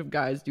footage of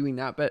guys doing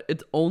that, but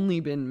it's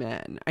only been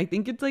men. I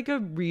think it's like a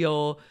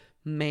real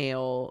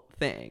male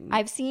thing.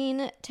 I've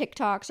seen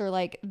TikToks or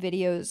like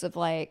videos of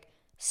like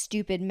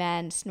stupid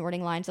men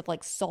snorting lines of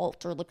like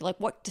salt or look like,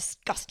 what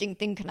disgusting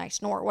thing can I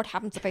snort? What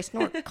happens if I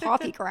snort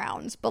coffee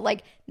grounds? But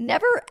like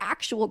never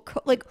actual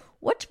like,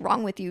 what's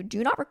wrong with you?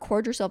 Do not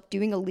record yourself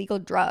doing illegal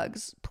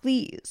drugs,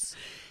 please.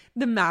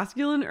 The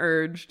masculine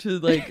urge to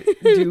like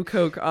do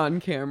coke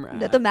on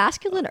camera. The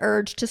masculine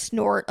urge to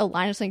snort a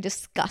line of something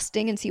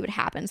disgusting and see what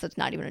happens that's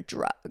not even a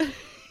drug.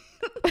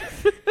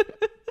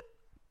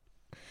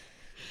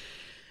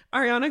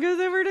 Ariana goes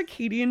over to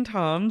Katie and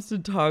Tom's to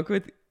talk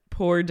with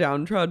poor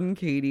downtrodden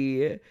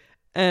Katie,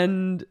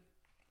 and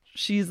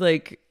she's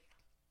like,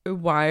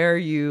 why are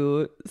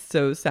you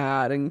so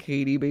sad? And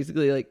Katie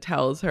basically like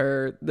tells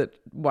her that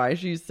why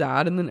she's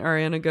sad, and then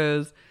Ariana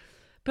goes,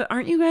 but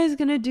aren't you guys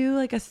gonna do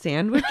like a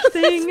sandwich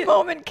thing? This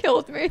moment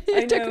killed me.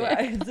 I know.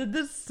 I said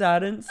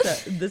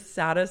the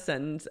saddest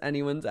sentence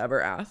anyone's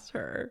ever asked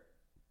her.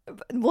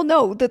 Well,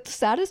 no, the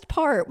saddest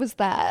part was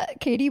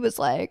that Katie was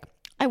like,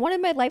 I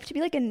wanted my life to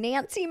be like a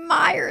Nancy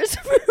Meyers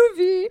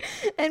movie,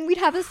 and we'd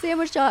have a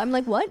sandwich shop. I'm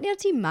like, what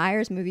Nancy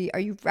Meyers movie are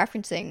you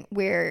referencing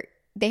where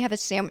they have a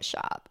sandwich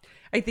shop?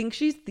 I think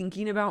she's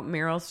thinking about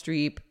Meryl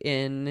Streep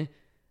in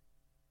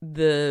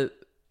the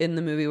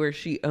movie where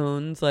she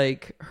owns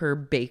like her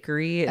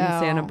bakery in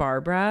Santa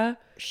Barbara.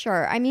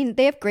 Sure. I mean,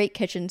 they have great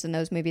kitchens in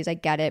those movies. I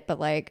get it, but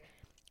like,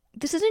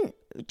 this isn't.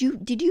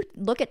 Did you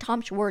look at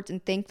Tom Schwartz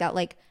and think that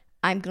like,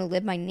 I'm going to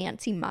live my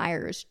Nancy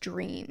Meyers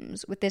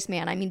dreams with this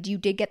man? I mean, you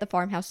did get the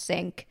farmhouse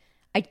sink.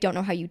 I don't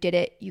know how you did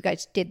it. You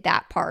guys did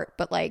that part,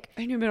 but like...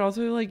 I know, but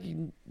also like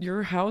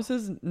your house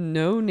is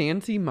no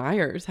Nancy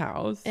Meyers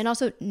house. And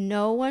also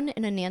no one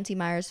in a Nancy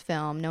Meyers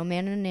film, no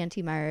man in a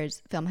Nancy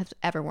Meyers film has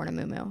ever worn a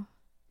muumuu.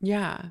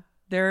 Yeah.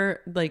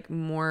 They're like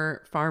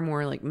far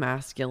more like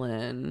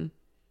masculine,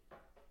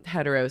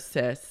 hetero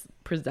cis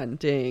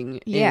presenting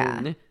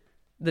in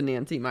the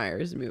Nancy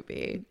Meyers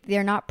movie.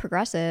 They're not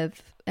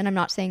progressive, and I'm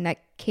not saying that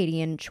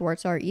Katie and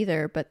Schwartz are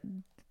either, but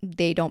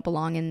they don't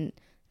belong in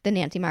the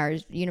Nancy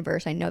Meyers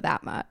universe. I know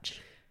that much.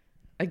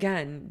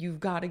 Again, you've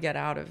got to get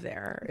out of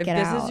there. If Get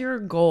this out. is your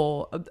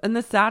goal. And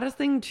the saddest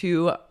thing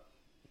too,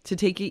 to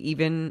take it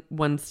even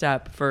one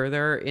step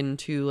further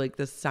into like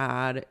the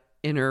sad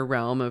inner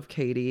realm of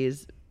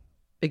Katie's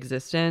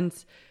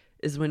existence,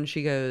 is when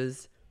she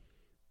goes,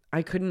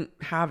 I couldn't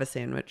have a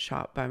sandwich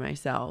shop by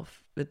myself.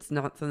 It's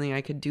not something I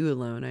could do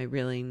alone. I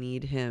really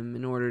need him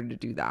in order to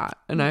do that.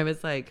 And I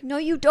was like, no,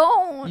 you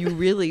don't. You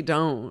really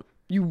don't.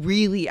 You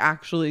really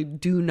actually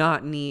do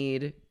not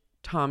need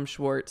Tom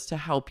Schwartz to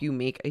help you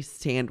make a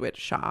sandwich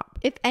shop.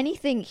 If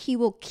anything, he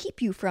will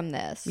keep you from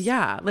this.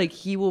 Yeah, like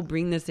he will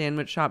bring the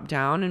sandwich shop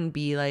down and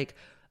be like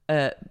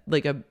a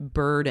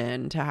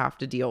burden to have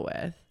to deal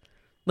with.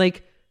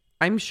 Like,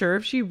 I'm sure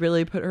if she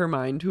really put her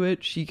mind to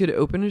it, she could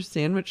open a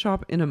sandwich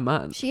shop in a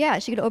month. She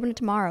could open it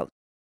tomorrow.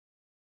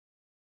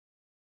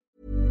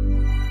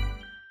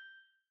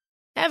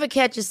 Ever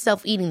catch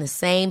yourself eating the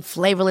same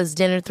flavorless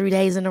dinner 3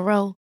 days in a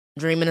row?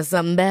 Dreaming of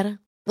something better?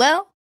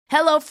 Well,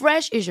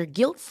 HelloFresh is your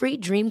guilt-free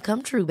dream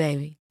come true,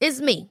 baby.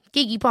 It's me,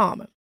 Keke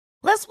Palmer.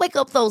 Let's wake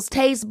up those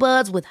taste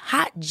buds with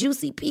hot,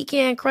 juicy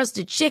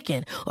pecan-crusted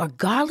chicken or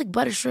garlic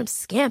butter shrimp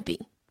scampi.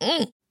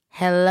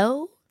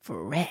 Hello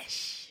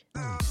Fresh.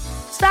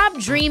 Stop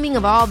dreaming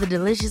of all the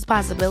delicious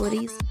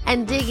possibilities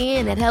and dig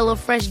in at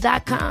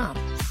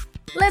HelloFresh.com.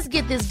 Let's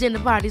get this dinner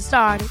party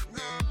started.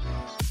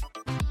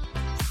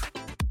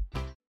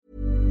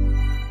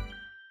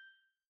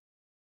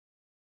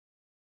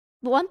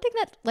 One thing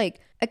that, like,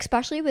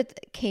 especially with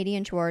Katie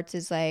and Schwartz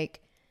is,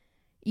 like,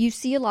 you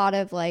see a lot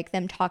of, like,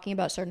 them talking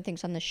about certain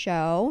things on the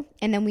show,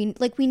 and then we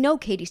know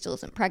Katie still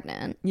isn't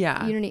pregnant.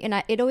 Yeah. You know,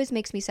 and it always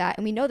makes me sad.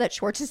 And we know that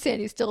Schwartz and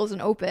Sandy still isn't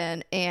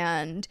open,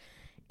 and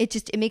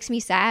it makes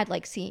me sad,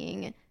 like,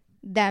 seeing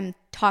them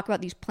talk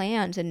about these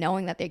plans and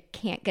knowing that they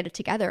can't get it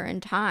together in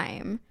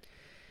time.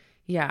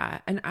 Yeah,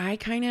 and I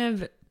kind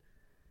of...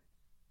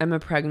 am a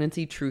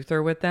pregnancy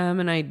truther with them,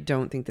 and I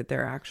don't think that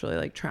they're actually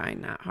like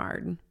trying that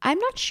hard. I'm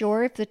not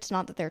sure if it's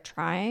not that they're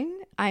trying.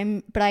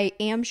 But I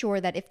am sure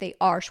that if they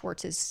are,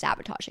 Schwartz is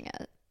sabotaging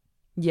it.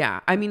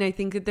 Yeah, I mean, I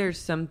think that there's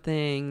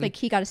something like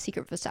he got a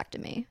secret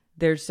vasectomy.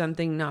 There's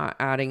something not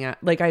adding up.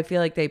 Like I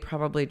feel like they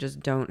probably just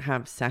don't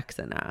have sex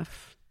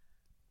enough.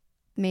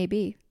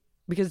 Maybe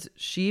because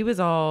she was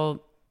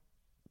all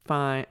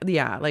fine.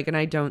 Yeah, like, and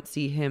I don't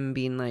see him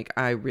being like,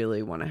 I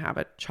really want to have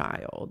a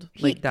child.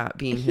 Like that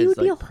being his would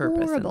be like a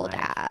purpose. horrible in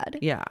life. dad.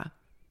 Yeah,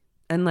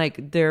 and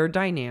like their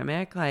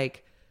dynamic,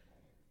 like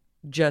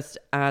just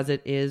as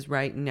it is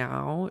right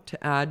now,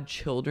 to add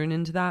children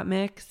into that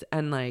mix,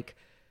 and like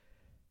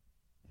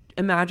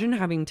imagine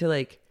having to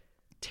like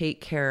take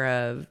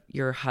care of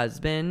your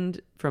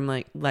husband from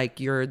like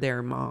you're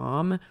their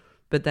mom,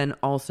 but then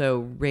also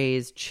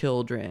raise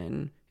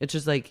children. It's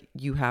just like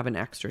you have an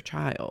extra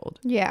child.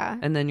 Yeah.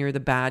 And then you're the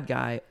bad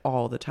guy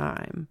all the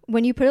time.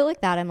 When you put it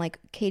like that, I'm like,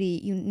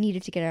 Katie, you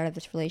needed to get out of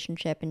this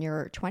relationship in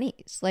your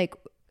 20s. Like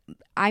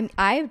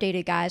I've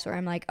dated guys where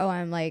I'm like, oh,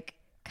 I'm like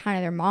kind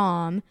of their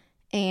mom.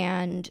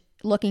 And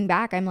looking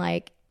back, I'm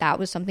like, that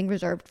was something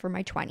reserved for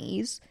my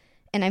 20s.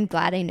 And I'm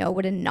glad I know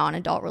what a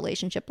non-adult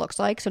relationship looks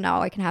like. So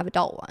now I can have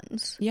adult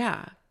ones.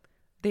 Yeah.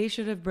 They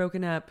should have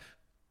broken up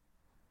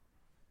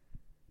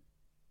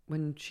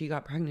when she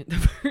got pregnant the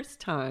first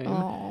time.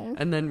 Aww.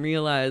 And then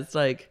realized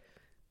like,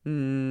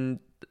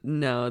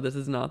 no, this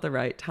is not the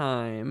right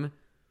time.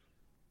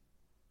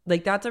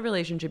 Like that's a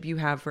relationship you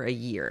have for a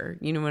year.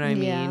 You know what I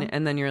mean? Yeah.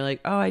 And then you're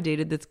like, oh, I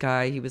dated this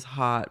guy. He was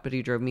hot, but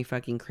he drove me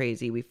fucking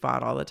crazy. We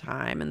fought all the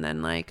time. And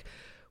then like,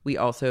 we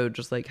also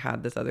just like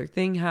had this other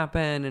thing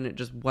happen and it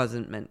just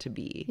wasn't meant to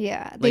be.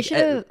 Yeah. They like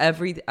should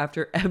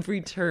after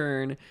every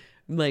turn,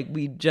 like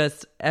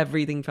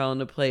everything fell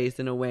into place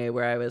in a way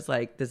where I was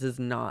like, this is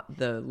not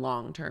the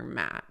long-term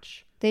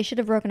match. They should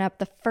have broken up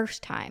the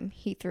first time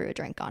he threw a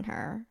drink on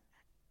her.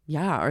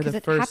 Yeah, or the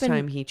first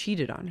time he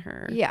cheated on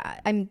her. Yeah,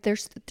 I mean,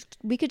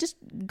 we could just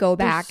go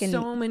back there's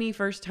and so many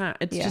first time.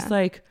 It's just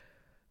like,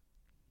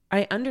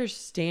 I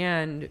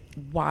understand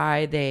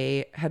why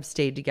they have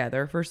stayed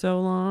together for so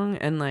long,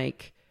 and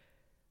like,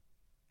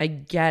 I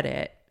get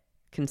it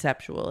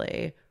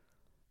conceptually,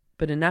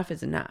 but enough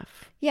is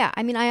enough. Yeah,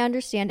 I mean, I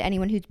understand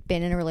anyone who's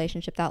been in a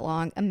relationship that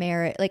long, a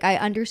marriage. Like, I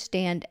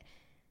understand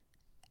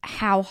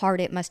how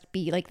hard it must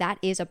be. Like, that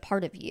is a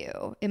part of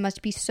you. It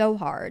must be so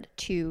hard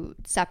to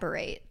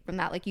separate from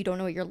that. Like, you don't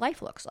know what your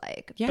life looks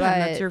like. Yeah,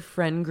 and that's your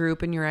friend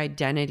group, and your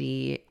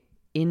identity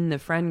in the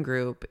friend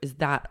group is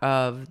that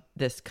of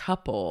this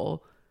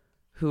couple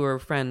who are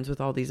friends with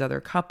all these other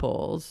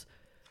couples.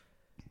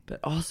 But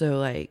also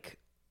like,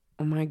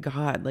 oh my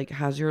God, like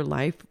has your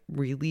life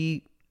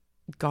really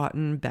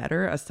gotten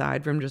better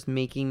aside from just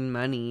making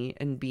money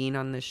and being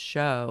on this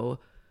show?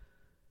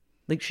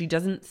 Like she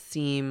doesn't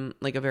seem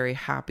like a very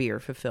happy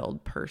or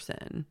fulfilled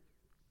person.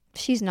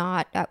 She's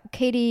not.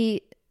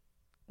 Katie,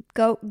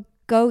 go.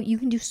 You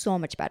can do so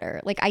much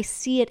better. Like I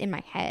see it in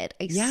my head.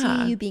 I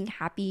see you being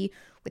happy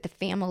with a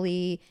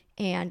family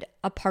and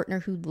a partner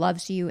who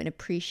loves you and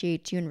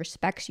appreciates you and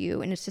respects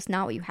you. And it's just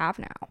not what you have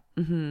now.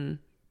 Mm-hmm.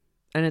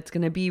 And it's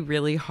going to be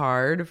really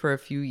hard for a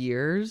few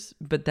years,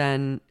 but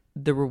then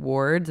the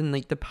rewards and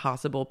like the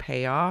possible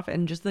payoff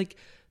and just like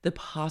the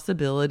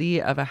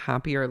possibility of a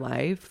happier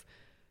life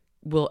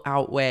will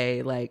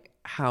outweigh like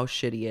how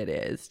shitty it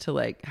is to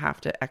like have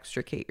to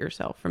extricate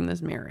yourself from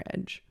this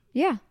marriage.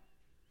 Yeah.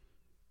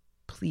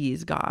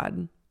 Please,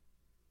 God.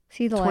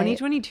 See the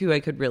 2022, light. I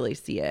could really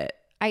see it.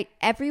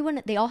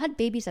 They all had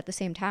babies at the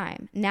same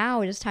time.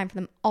 Now it is time for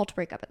them all to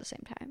break up at the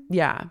same time.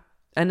 Yeah.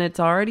 And it's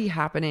already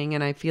happening.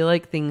 And I feel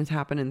like things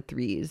happen in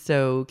threes.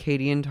 So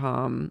Katie and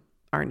Tom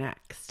are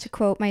next. To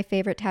quote my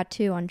favorite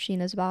tattoo on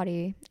Sheena's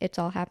body, it's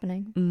all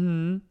happening.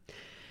 Mm-hmm.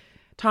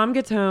 Tom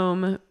gets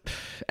home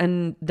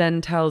and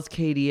then tells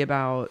Katie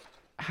about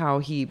how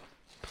he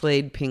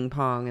played ping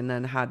pong and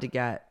then had to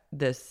get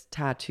this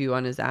tattoo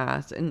on his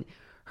ass. And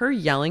her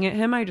yelling at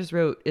him, I just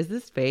wrote, is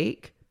this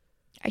fake?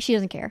 She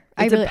doesn't care.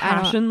 It's a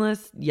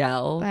passionless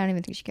yell. I don't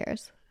even think she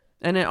cares.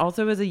 And it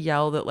also is a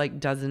yell that like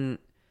doesn't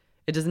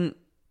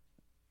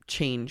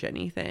change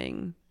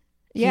anything.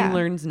 Yeah. He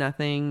learns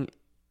nothing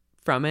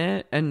from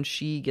it and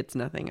she gets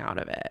nothing out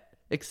of it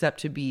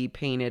except to be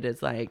painted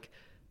as like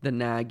the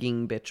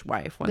nagging bitch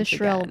wife once again. The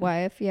shrill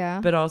wife, yeah.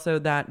 But also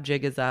that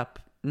jig is up.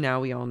 Now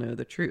we all know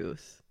the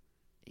truth.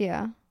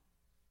 Yeah.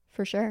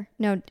 For sure.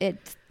 No,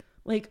 it's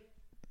like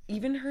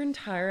even her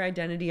entire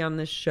identity on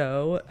this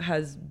show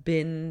has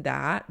been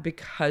that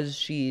because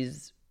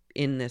she's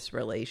in this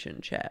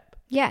relationship.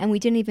 Yeah, and we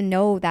didn't even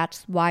know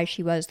that's why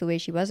she was the way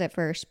she was at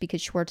first because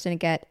Schwartz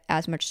didn't get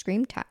as much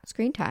screen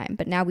time.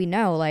 But now we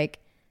know, like,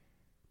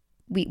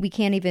 we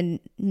can't even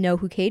know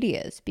who Katie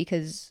is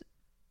because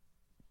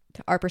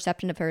our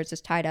perception of her is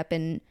just tied up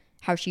in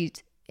how she's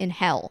in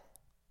hell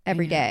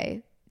every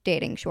day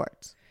dating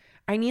Schwartz.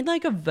 I need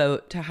like a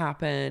vote to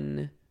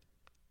happen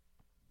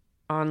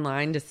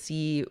online to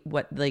see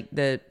what like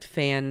the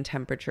fan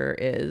temperature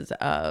is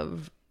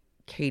of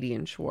Katie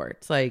and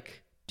Schwartz.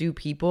 Like, do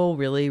people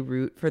really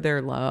root for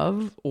their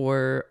love,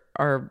 or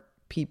are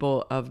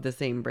people of the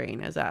same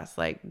brain as us,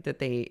 like that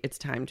it's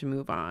time to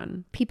move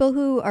on? People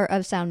who are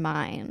of sound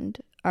mind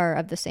are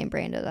of the same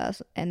brain as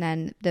us, and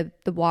then the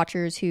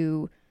watchers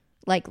who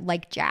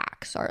like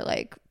Jax are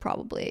like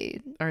probably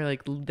are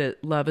like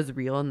that love is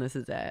real and this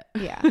is it.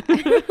 Yeah.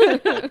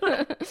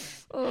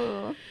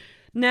 Oh.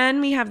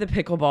 Then we have the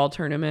pickleball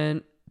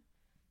tournament,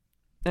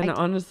 and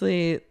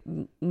honestly,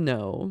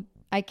 no,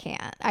 I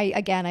can't.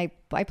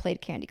 I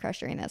played Candy Crush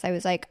during this. I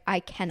was like, I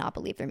cannot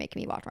believe they're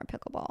making me watch more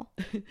pickleball.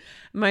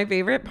 My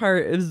favorite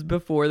part is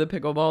before the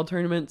pickleball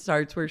tournament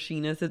starts, where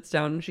Sheena sits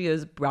down and she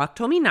goes, Brock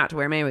told me not to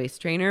wear my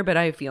waist trainer, but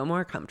I feel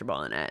more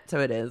comfortable in it. So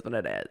it is what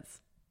it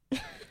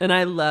is. And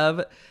I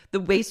love the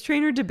waist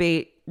trainer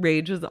debate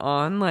rages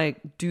on.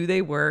 Like, do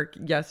they work?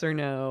 Yes or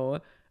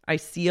no? I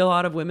see a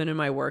lot of women in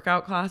my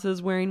workout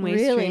classes wearing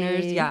waist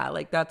trainers. Yeah,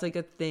 like that's like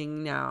a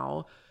thing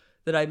now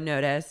that I've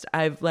noticed.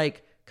 I've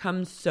like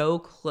come so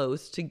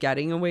close to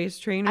getting a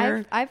waist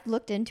trainer. I've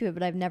looked into it,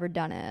 but I've never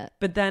done it.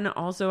 But then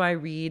also I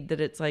read that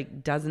it's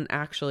like doesn't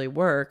actually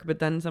work. But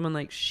then someone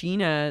like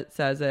Sheena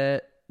says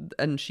it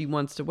and she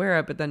wants to wear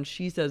it, but then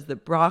she says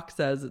that Brock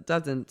says it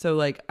doesn't. So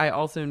like I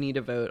also need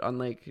a vote on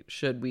like,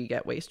 should we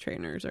get waist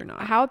trainers or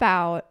not? How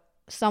about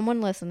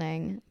someone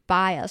listening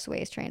buy us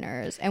waist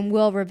trainers and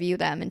we'll review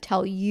them and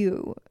tell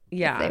you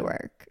if they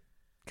work?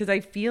 Because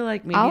I feel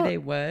like maybe they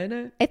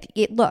would.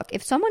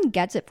 If someone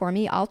gets it for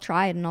me, I'll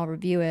try it and I'll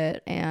review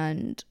it,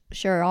 and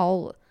sure,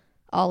 I'll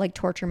like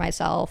torture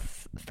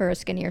myself for a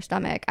skinnier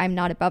stomach. I'm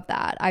not above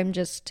that. I'm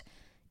just,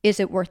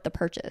 is it worth the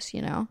purchase,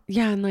 you know?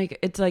 Yeah, and like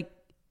it's like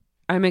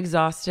I'm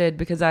exhausted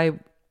because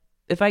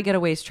if I get a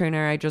waist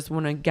trainer, I just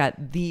want to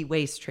get the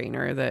waist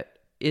trainer that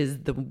is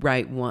the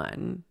right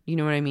one. You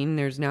know what I mean?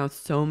 There's now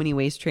so many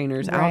waist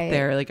trainers out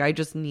there. Like I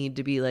just need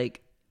to be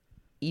like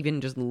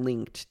even just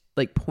linked,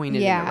 like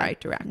pointed in the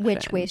right direction.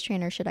 Which waist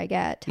trainer should I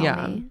get?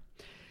 Tell me.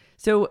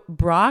 So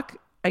Brock,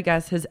 I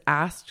guess, has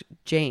asked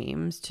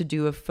James to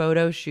do a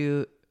photo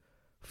shoot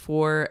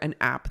for an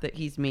app that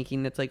he's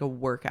making that's like a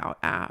workout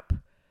app.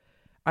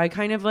 I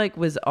kind of like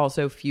was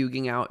also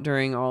fuging out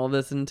during all of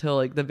this until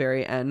like the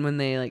very end when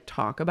they like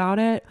talk about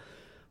it.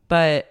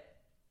 But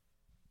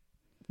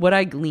what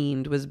I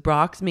gleaned was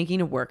Brock's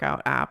making a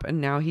workout app,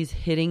 and now he's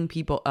hitting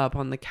people up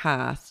on the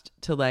cast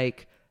to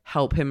like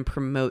help him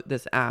promote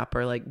this app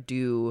or like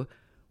do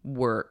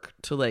work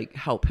to like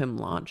help him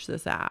launch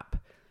this app.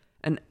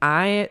 And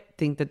I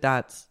think that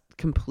that's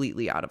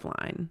completely out of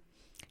line.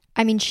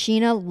 I mean,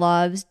 Sheena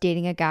loves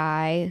dating a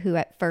guy who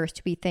at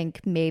first we think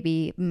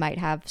maybe might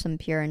have some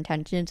pure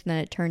intentions, and then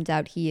it turns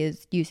out he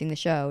is using the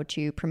show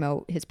to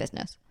promote his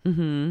business.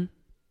 Mm-hmm.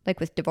 Like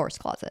with Divorce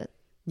Closet.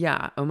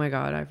 Yeah. Oh my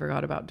God, I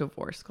forgot about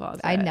Divorce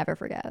Closet. I never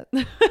forget.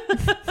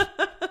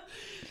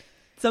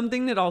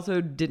 Something that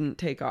also didn't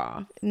take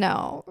off.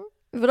 No.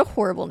 What a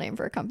horrible name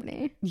for a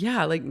company.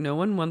 Yeah, like no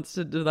one wants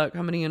to do that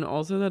company, and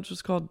also that's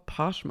just called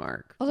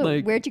Poshmark. Also,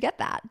 like, where'd you get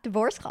that?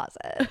 Divorce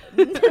Closet.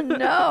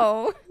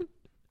 No.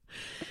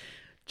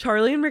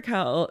 Charlie and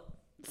Raquel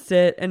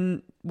sit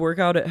and work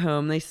out at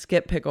home. They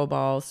skip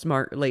pickleball,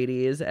 smart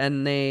ladies,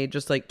 and they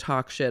just like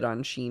talk shit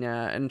on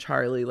Sheena. And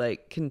Charlie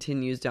like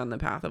continues down the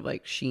path of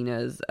like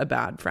Sheena's a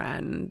bad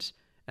friend,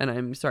 and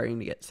I'm starting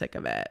to get sick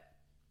of it,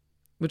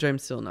 which I'm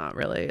still not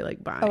really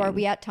like buying. Oh, are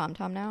we at Tom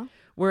Tom now?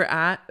 We're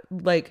at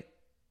like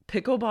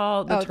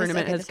pickleball. The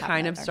tournament has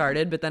kind of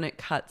started, but then it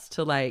cuts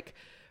to like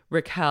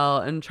Raquel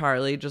and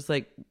Charlie just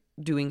like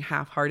doing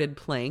half-hearted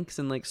planks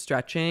and like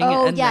stretching.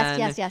 Oh, and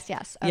yes.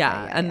 Okay,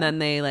 yeah, then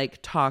they like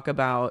talk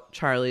about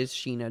Charlie's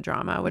Sheena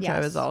drama, which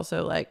I was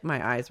also like,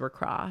 my eyes were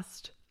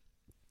crossed.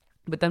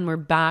 But then we're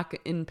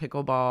back in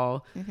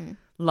pickleball. Mm-hmm.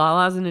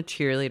 Lala's in a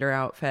cheerleader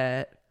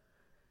outfit,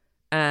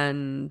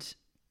 and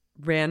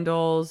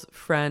Randall's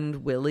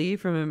friend Willie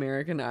from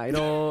American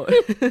Idol.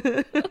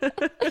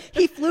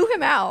 He flew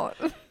him out.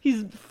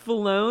 He's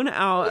flown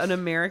out an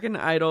American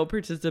Idol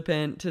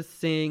participant to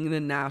sing the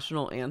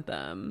national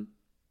anthem.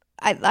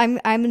 I'm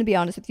going to be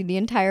honest with you. The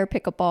entire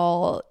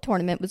pickleball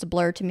tournament was a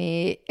blur to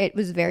me. It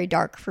was very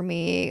dark for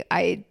me.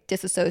 I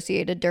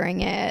disassociated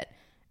during it.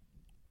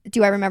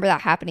 Do I remember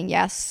that happening?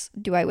 Yes.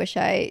 Do I wish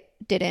I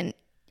didn't?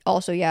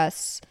 Also,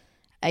 yes.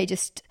 I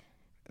just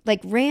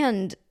like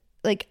Rand,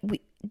 like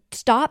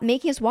stop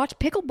making us watch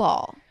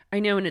pickleball.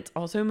 I know, and it's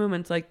also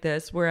moments like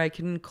this where I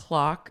can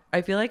clock.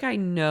 I feel like I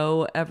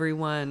know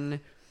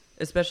everyone,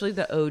 especially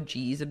the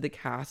OGs of the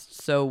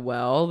cast, so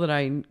well that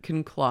I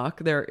can clock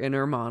their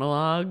inner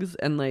monologues,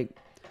 and like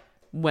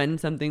when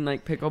something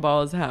like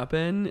pickleball has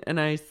happened, and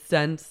I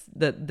sense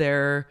that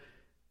they're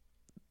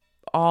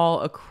all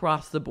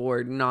across the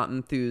board not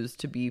enthused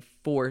to be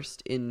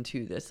forced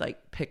into this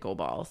like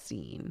pickleball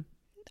scene.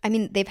 I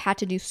mean, they've had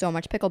to do so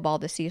much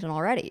pickleball this season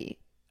already.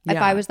 Yeah.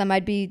 If I was them,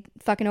 I'd be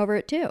fucking over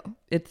it too.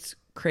 It's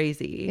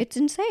crazy. It's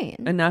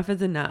insane. Enough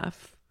is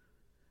enough.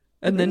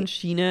 And then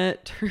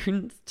Sheena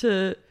turns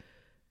to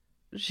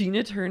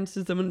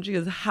someone and she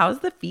goes, how's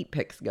the feet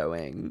pics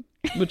going?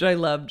 Which I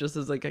love just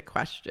as like a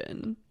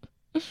question.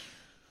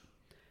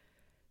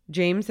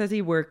 James says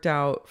he worked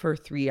out for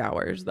 3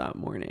 hours that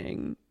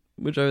morning,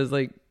 which I was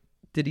like,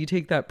 did he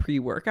take that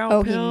pre-workout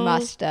Oh, pill? he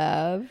must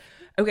have.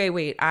 Okay,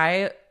 wait.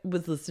 I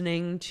was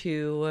listening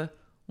to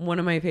one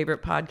of my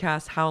favorite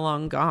podcasts, How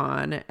Long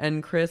Gone,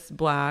 and Chris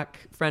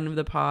Black, friend of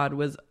the pod,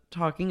 was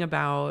talking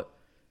about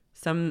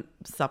some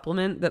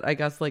supplement that I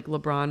guess like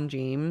LeBron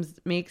James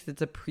makes.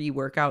 It's a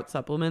pre-workout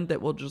supplement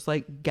that will just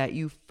like get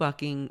you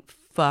fucking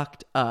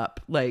fucked up,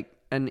 like,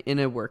 and in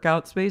a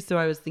workout space. So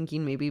I was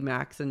thinking maybe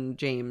Max and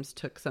James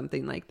took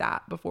something like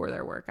that before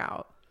their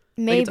workout.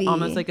 Maybe. Like it's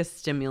almost like a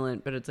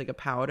stimulant, but it's like a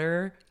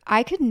powder.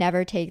 I could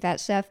never take that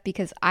stuff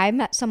because I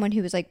met someone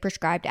who was like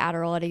prescribed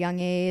Adderall at a young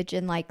age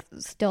and like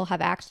still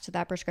have access to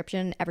that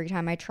prescription. Every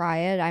time I try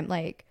it, I'm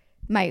like,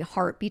 my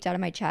heart beats out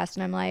of my chest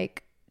and I'm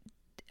like,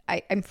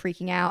 I'm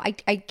freaking out.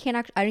 I can't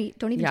actually, I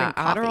don't even drink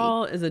coffee.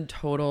 Adderall is a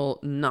total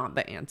not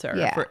the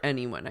answer for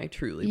anyone, I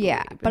truly believe.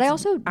 Yeah, but it's I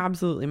also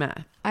absolutely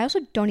meth. I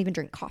also don't even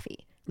drink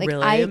coffee. Like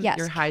really? yes.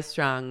 You're high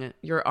strung.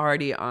 You're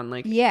already on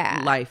like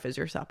life as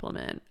your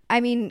supplement. I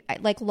mean,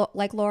 like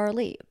Laura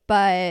Lee,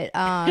 but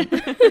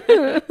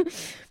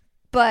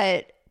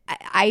but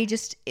I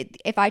just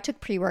if I took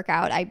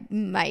pre-workout,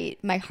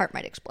 my heart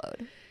might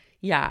explode.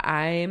 Yeah,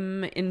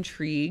 I'm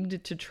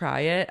intrigued to try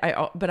it.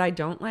 But I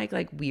don't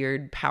like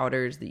weird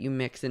powders that you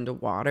mix into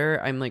water.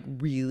 I'm like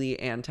really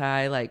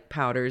anti like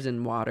powders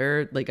in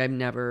water. Like I've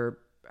never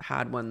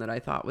had one that I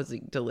thought was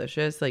like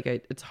delicious. Like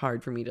it's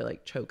hard for me to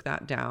like choke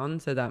that down,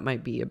 so that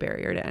might be a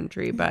barrier to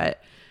entry.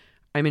 But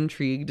I'm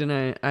intrigued,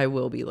 and I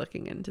will be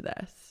looking into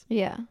this.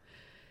 Yeah.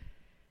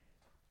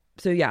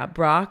 So yeah,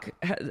 Brock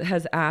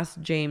has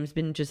asked James,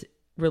 been just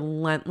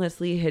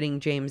relentlessly hitting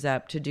James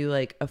up to do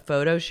like a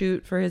photo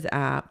shoot for his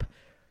app,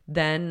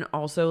 then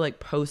also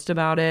like post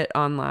about it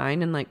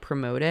online and like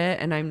promote it.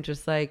 And I'm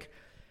just like,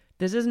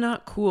 this is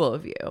not cool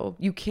of you.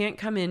 You can't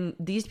come in.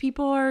 These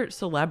people are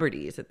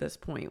celebrities at this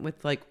point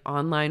with like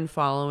online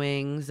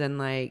followings, and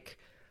like,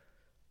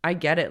 I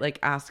get it. Like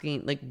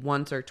asking like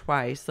once or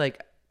twice,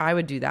 like I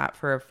would do that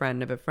for a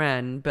friend of a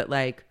friend, but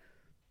like,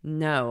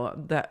 no,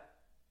 that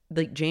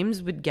like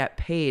James would get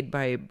paid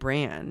by a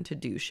brand to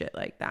do shit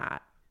like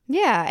that.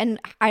 Yeah, and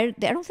I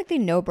don't think they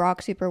know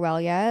Brock super well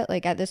yet.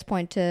 Like at this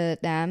point to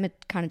them,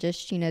 it's kind of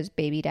just Sheena's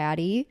baby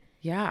daddy.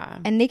 Yeah.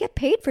 And they get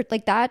paid for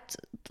like that.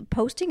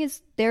 Posting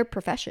is their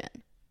profession.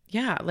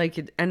 Yeah,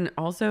 like and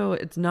also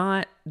it's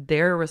not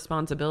their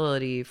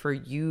responsibility for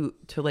you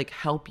to like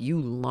help you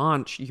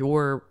launch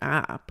your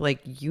app.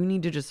 Like you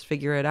need to just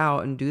figure it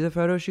out and do the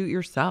photo shoot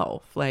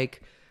yourself.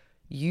 Like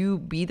you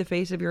be the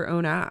face of your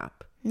own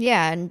app.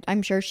 Yeah, and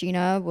I'm sure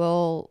Sheena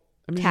will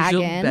tag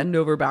she'll in. Bend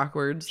over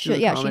backwards to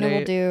accommodate. Sheena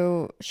will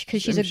do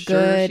because she's I'm a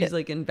good. She's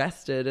like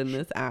invested in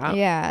this app.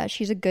 Yeah,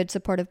 she's a good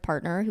supportive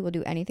partner who will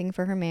do anything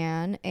for her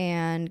man,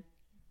 and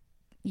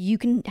you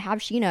can have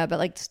Sheena, but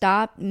like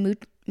stop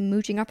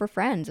mooching up her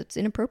friends. It's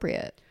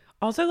inappropriate.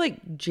 Also,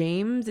 like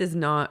James is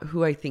not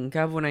who I think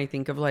of when I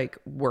think of like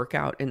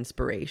workout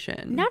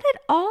inspiration. Not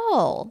at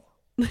all.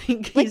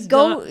 Like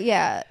go, not,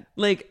 yeah.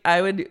 Like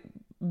I would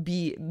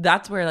be.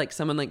 That's where like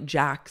someone like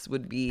Jax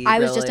would be. I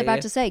was just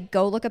about to say,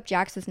 go look up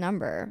Jax's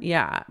number.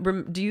 Yeah.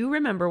 Do you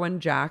remember when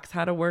Jax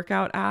had a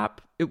workout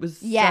app? It was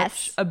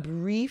such a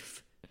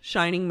brief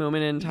shining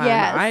moment in time.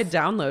 Yes. I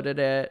downloaded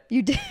it.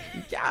 You did?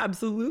 Yeah,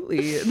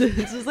 absolutely.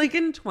 This was like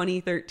in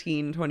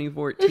 2013,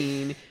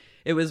 2014.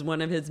 It was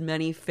one of his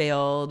many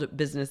failed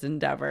business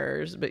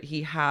endeavors, but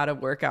he had a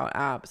workout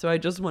app. So I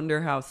just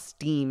wonder how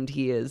steamed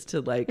he is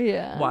to like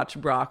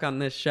watch Brock on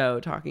this show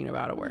talking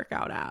about a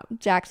workout app.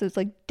 Jax is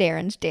like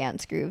Darren's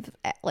Dance Groove,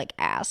 like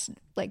ass,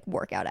 like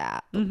workout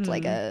app. It's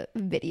like a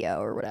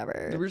video or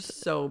whatever. They were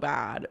so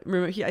bad.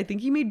 Remember, I think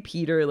he made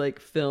Peter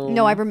like film.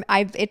 No,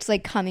 it's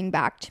like coming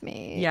back to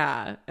me.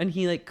 Yeah, and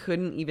he like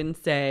couldn't even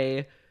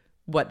say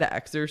what the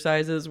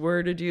exercises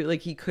were to do.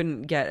 Like he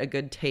couldn't get a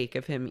good take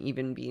of him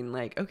even being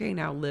like, okay,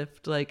 now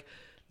lift like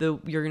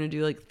you're gonna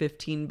do like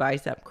 15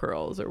 bicep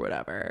curls or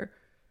whatever.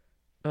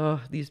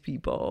 Oh, these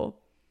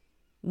people.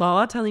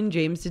 Lala telling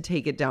James to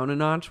take it down a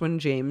notch when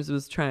James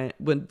was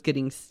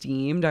getting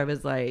steamed. I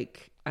was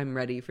like, I'm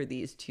ready for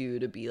these two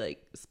to be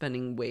like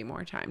spending way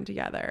more time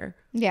together.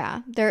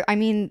 Yeah, they're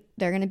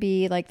gonna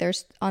be like they're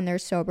on their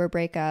sober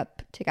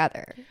breakup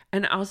together.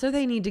 And also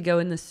they need to go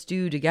in the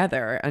stew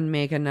together and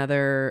make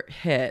another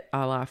hit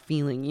a la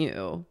Feeling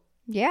You.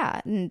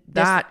 Yeah. And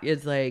that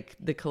is like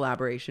the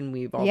collaboration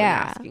we've all been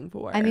asking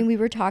for. I mean, we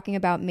were talking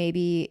about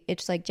maybe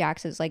it's like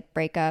Jax's like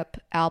breakup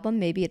album.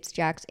 Maybe it's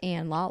Jax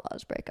and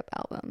Lala's breakup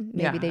album.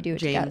 Maybe they do it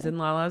James together. and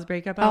Lala's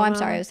breakup album. Oh, I'm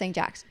sorry. I was saying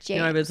Jax. James. You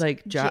know, I was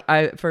like,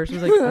 I first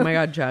was like, oh my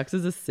God, Jax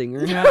is a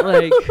singer now.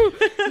 Like,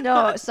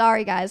 no,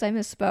 sorry guys. I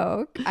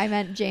misspoke. I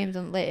meant James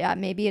and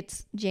maybe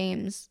it's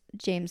James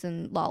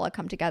and Lala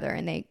come together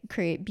and they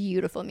create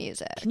beautiful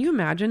music. Can you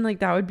imagine? Like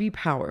that would be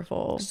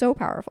powerful. So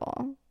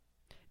powerful.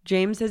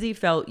 James says he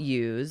felt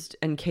used,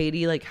 and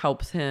Katie like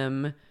helps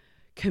him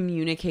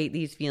communicate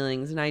these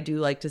feelings, and I do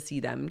like to see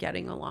them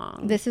getting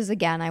along. This is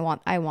again, I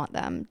want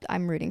them.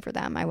 I'm rooting for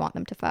them. I want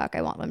them to fuck.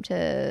 I want them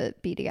to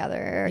be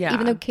together. Yeah.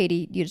 Even though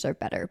Katie, you deserve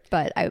better,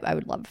 but I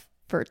would love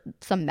for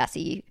some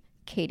messy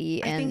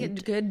Katie and I think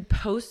it's good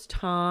post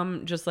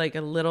Tom, just like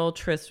a little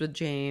tryst with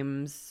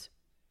James.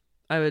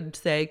 I would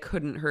say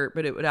couldn't hurt,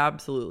 but it would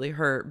absolutely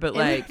hurt. But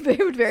like it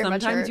would very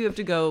much sometimes hurt. you have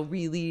to go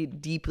really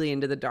deeply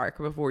into the dark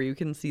before you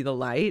can see the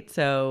light.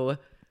 So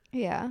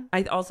yeah.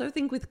 I also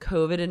think with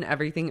COVID and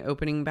everything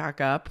opening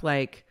back up,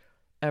 like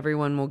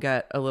everyone will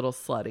get a little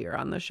sluttier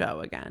on the show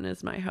again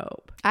is my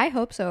hope. I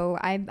hope so.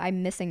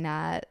 I'm missing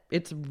that.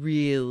 It's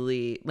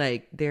really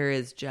like there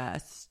is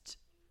just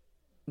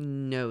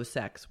no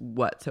sex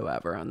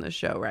whatsoever on the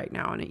show right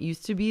now, and it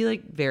used to be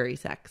like very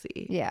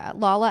sexy. Yeah,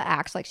 Lala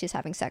acts like she's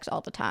having sex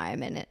all the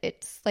time, and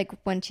it's like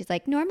when she's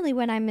like, normally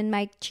when I'm in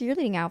my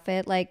cheerleading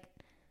outfit, like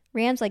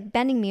Rand's like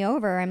bending me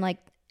over, I'm like,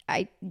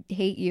 I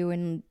hate you,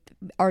 and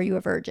are you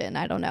a virgin?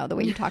 I don't know. The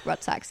way you talk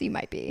about sex, you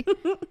might be.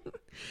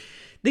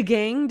 The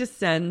gang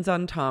descends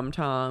on Tom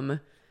Tom,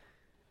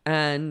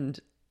 and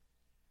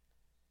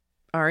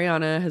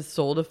Ariana has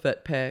sold a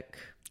foot pic.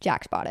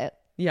 Jax bought it.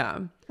 Yeah.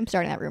 I'm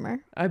starting that rumor.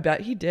 I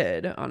bet he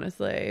did,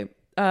 honestly.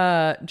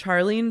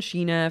 Charlie and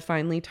Sheena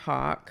finally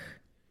talk,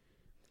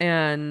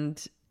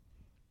 and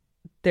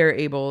they're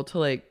able to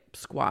like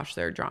squash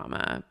their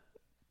drama.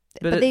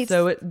 But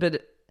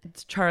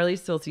Charlie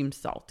still seems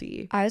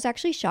salty. I was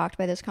actually shocked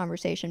by this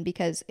conversation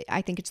because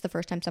I think it's the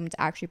first time someone's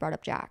actually brought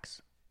up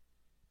Jax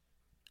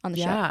on the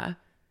show. Yeah.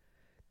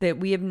 That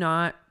we have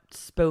not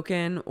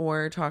spoken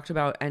or talked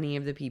about any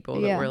of the people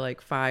that were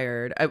like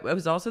fired. It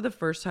was also the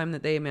first time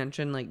that they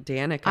mentioned like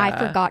Danica. I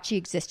forgot she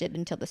existed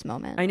until this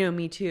moment. I know,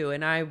 me too.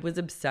 And I was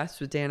obsessed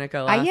with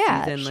Danica last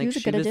season. Like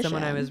she was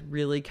someone I was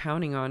really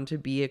counting on to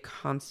be a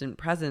constant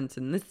presence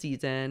in this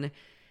season.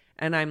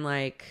 And I'm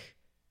like,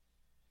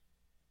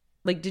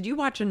 did you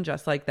watch And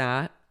Just Like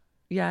That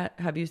yet?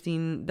 Have you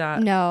seen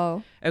that?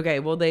 No. Okay,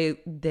 well they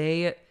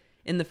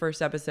in the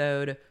first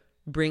episode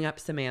bring up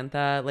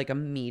Samantha like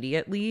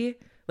immediately.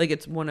 Like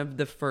it's one of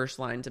the first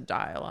lines of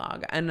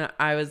dialogue. And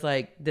I was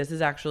like, this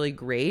is actually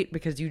great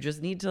because you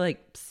just need to like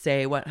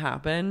say what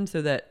happened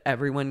so that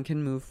everyone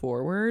can move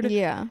forward.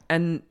 Yeah.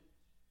 And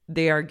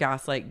they are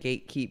gaslight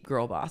gatekeep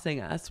girl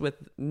bossing us with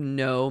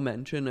no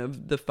mention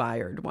of the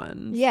fired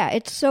ones. Yeah,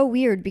 it's so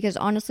weird because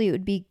honestly it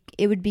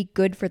would be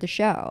good for the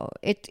show.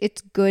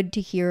 It's good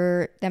to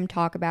hear them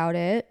talk about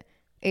it.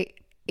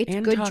 It's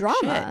and good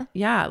drama. Shit.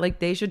 Yeah, like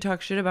they should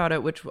talk shit about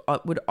it, which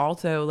would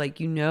also like,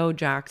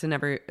 Jax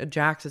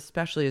Jax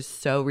especially is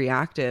so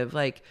reactive.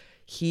 Like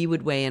he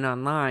would weigh in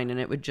online and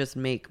it would just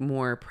make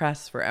more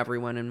press for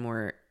everyone and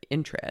more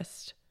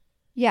interest.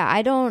 Yeah,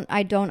 I don't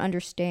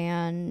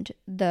understand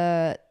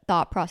the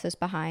thought process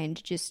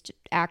behind just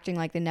acting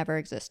like they never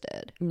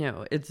existed.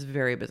 No, it's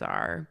very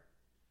bizarre.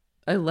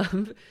 I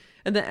love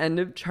at the end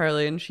of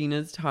Charlie and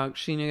Sheena's talk,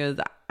 Sheena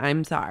goes,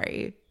 "I'm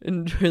sorry."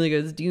 And Charlie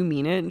goes, "Do you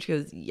mean it?" And she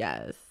goes,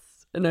 "Yes."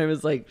 And I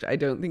was like, I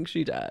don't think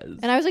she does.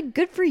 And I was like,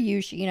 good for you,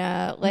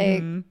 Sheena.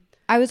 Like,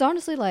 I was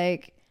honestly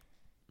like,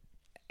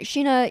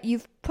 Sheena,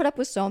 you've put up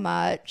with so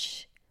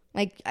much.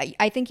 Like,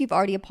 I think you've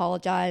already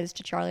apologized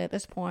to Charlie at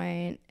this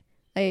point.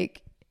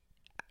 Like,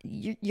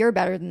 you're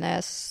better than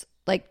this.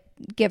 Like,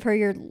 give her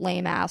your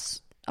lame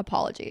ass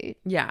apology.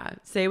 Yeah.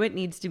 Say what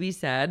needs to be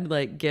said.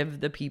 Like,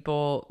 give the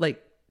people,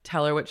 like,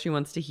 tell her what she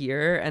wants to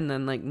hear and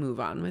then, like, move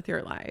on with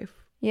your life.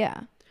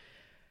 Yeah.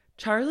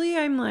 Charlie,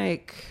 I'm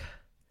like,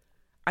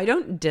 I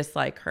don't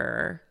dislike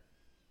her.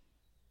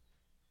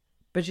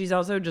 But she's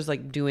also just,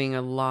 like, doing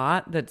a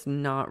lot that's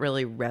not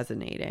really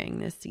resonating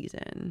this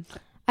season.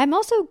 I'm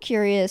also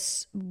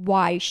curious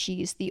why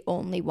she's the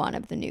only one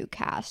of the new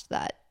cast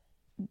that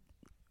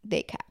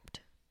they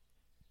kept.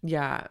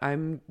 Yeah,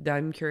 I'm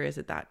curious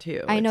at that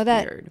too. I know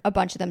that a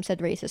bunch of them said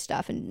racist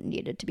stuff and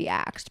needed to be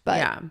axed,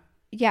 but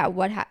yeah,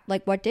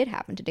 what did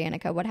happen to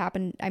Danica? What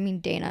happened? I mean,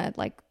 Dana,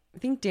 like, I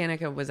think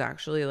Danica was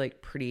actually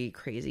like pretty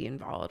crazy and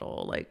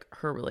volatile. Like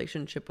her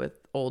relationship with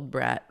old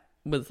Brett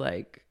was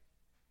like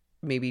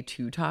maybe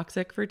too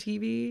toxic for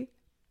TV.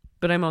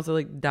 But I'm also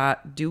like,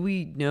 do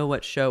we know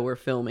what show we're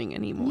filming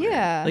anymore?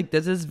 Yeah. Like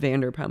this is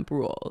Vanderpump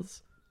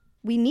Rules.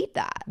 We need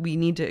that. We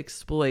need to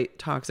exploit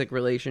toxic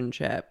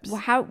relationships.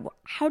 Well,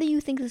 how do you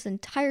think this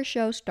entire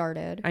show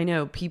started? I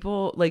know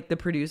people, like the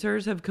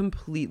producers have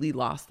completely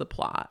lost the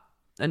plot.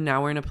 And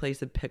now we're in a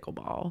place of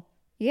pickleball.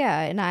 Yeah,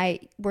 and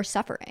we're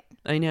suffering.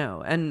 I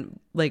know. And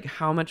like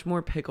how much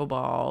more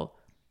pickleball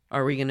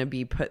are we going to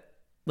be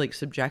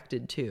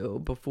subjected to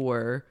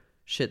before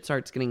shit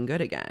starts getting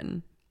good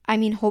again? I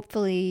mean,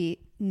 hopefully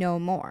no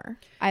more.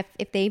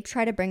 If they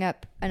try to bring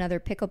up another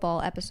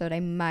pickleball episode, I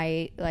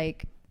might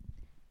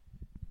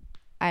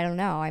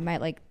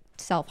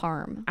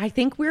self-harm. I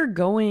think we're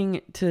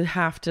going to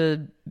have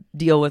to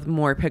deal with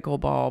more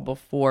pickleball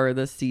before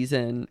the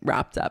season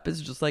wraps up.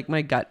 It's just like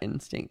my gut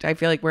instinct. I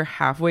feel like we're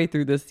halfway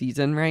through the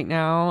season right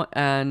now,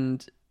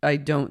 and I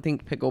don't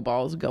think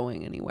pickleball is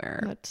going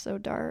anywhere. That's so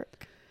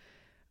dark.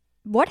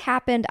 What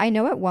happened? I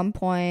know at one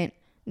point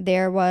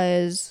there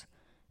was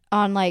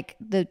on like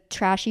the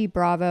trashy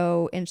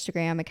Bravo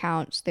Instagram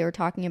accounts, they were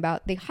talking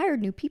about they hired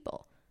new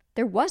people.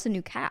 There was a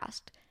new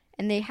cast.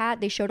 And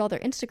they showed all their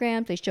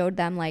Instagrams. They showed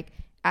them like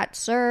at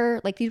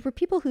SUR. Like, these were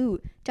people who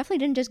definitely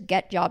didn't just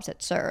get jobs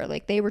at SUR.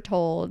 Like, they were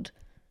told,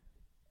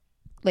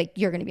 like,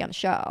 you're going to be on the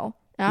show.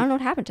 And I don't know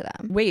what happened to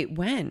them. Wait,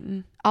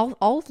 when? I'll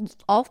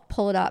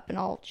pull it up and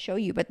I'll show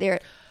you. But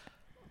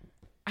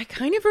I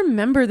kind of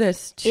remember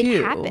this too.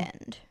 It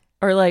happened.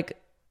 Or like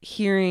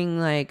hearing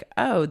like,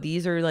 oh,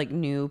 these are like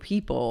new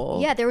people.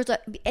 Yeah, there was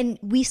and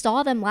we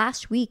saw them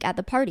last week at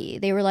the party.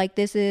 They were like,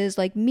 this is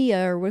like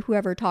Mia or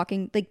whoever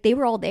talking. Like, they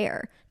were all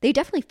there. They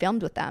definitely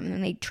filmed with them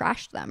and they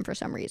trashed them for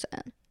some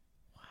reason.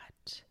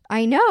 What?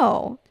 I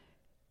know.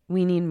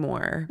 We need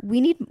more.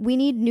 We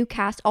need new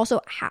cast.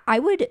 Also, I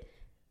would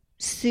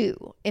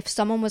sue if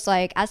someone was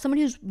like, as someone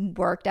who's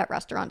worked at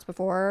restaurants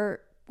before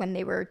when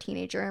they were a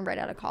teenager and right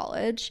out of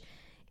college,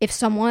 if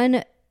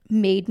someone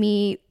made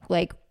me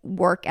like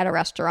work at a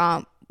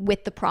restaurant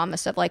with the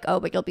promise of like, oh,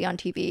 but you'll be on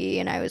TV,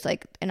 and I was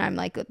like, and I'm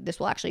like, this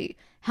will actually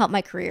help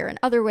my career in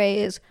other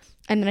ways,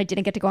 and then I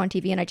didn't get to go on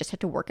TV and I just had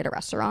to work at a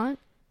restaurant,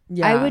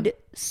 I would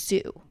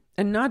sue.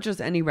 And not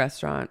just any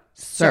restaurant,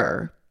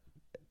 SUR.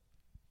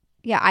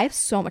 Yeah, I have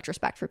so much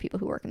respect for people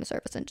who work in the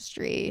service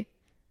industry.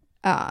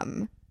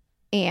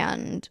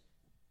 And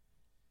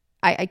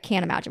I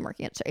can't imagine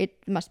working at SUR. It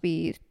must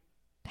be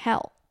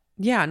hell.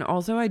 Yeah, and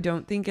also I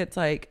don't think it's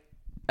like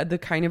the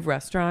kind of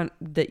restaurant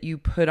that you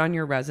put on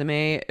your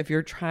resume if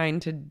you're trying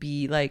to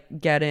be like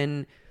get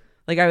in.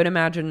 Like, I would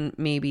imagine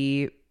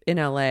maybe in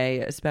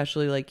LA,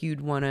 especially, like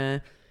you'd want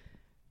to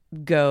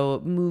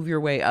go move your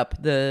way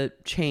up the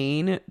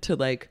chain to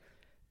like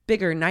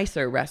bigger,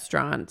 nicer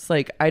restaurants.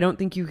 Like, I don't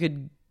think you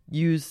could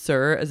use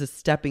SUR as a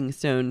stepping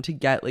stone to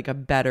get like a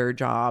better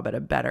job at a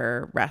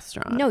better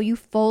restaurant. No, you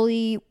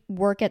fully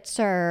work at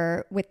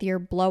SUR with your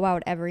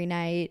blowout every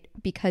night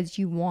because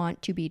you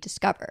want to be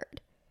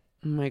discovered.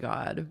 Oh my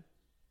God.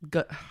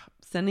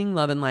 Sending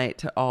love and light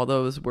to all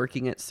those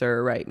working at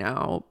SUR right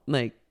now.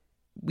 Like,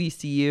 we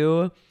see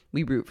you,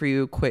 we root for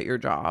you, quit your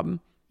job.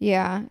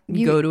 Yeah.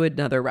 Go to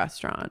another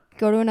restaurant.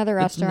 Go to another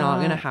restaurant. It's not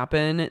going to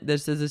happen.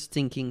 This is a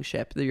sinking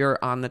ship. You're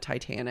on the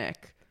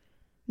Titanic.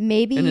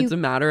 Maybe and it's a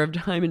matter of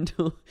time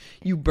until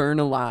you burn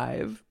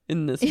alive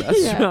in this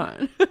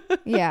restaurant.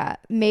 Yeah.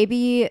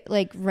 Maybe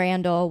like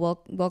Randall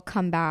will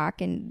come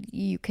back and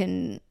you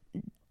can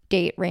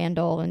date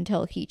Randall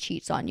until he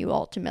cheats on you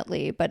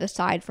ultimately. But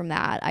aside from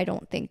that, I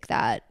don't think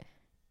that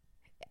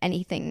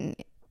anything,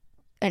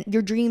 and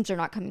your dreams are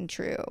not coming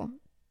true.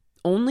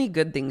 Only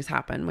good things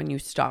happen when you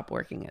stop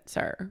working at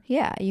SUR.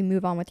 Yeah, you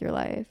move on with your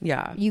life.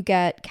 Yeah. You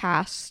get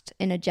cast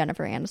in a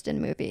Jennifer Aniston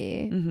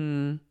movie.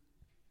 Mm-hmm.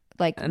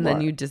 Like, and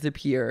then you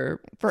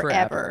disappear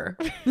forever.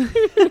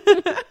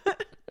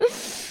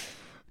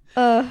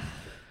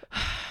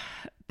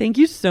 Thank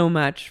you so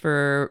much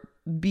for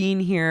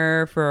being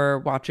here, for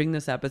watching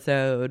this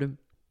episode,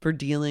 for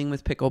dealing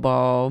with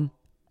pickleball.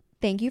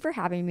 Thank you for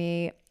having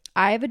me.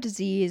 I have a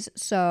disease,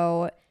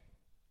 so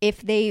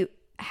if they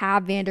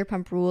have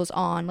Vanderpump Rules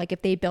on, like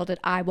if they build it,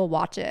 I will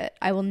watch it.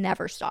 I will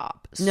never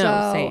stop.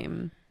 No,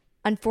 same.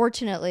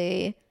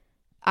 Unfortunately,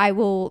 I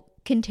will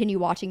continue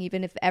watching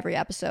even if every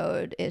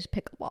episode is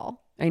pickleball.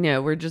 I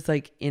know, we're just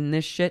like in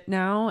this shit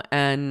now,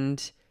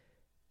 and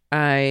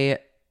I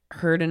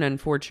heard an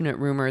unfortunate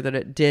rumor that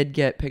it did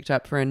get picked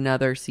up for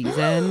another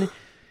season.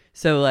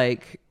 So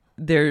like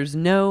there's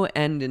no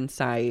end in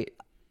sight.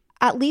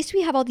 At least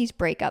we have all these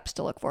breakups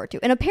to look forward to.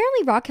 And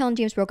apparently Raquel and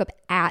James broke up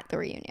at the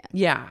reunion.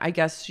 Yeah, I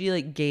guess she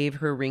like gave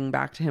her ring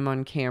back to him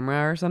on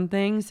camera or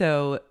something.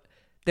 So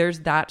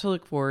there's that to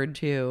look forward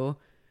to.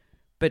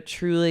 But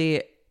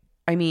truly,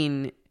 I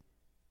mean,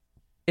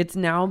 it's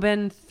now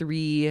been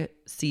 3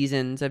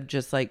 seasons of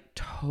just like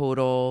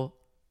total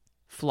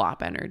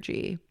flop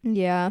energy.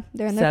 Yeah,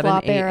 they're in their 7,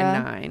 flop 8, era.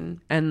 and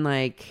 9. And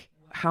like,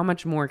 how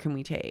much more can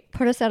we take?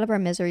 Put us out of our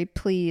misery,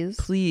 please.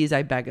 Please,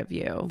 I beg of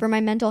you. For my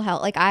mental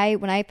health. Like,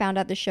 when I found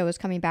out the show was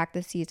coming back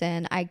this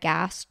season, I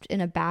gasped in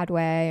a bad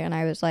way. And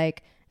I was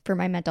like, for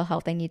my mental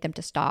health, I need them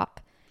to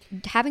stop.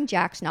 Having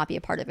Jax not be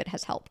a part of it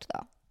has helped,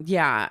 though.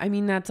 Yeah, I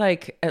mean, that's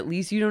like, at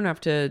least you don't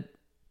have to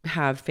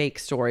have fake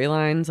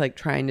storylines like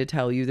trying to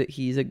tell you that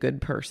he's a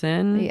good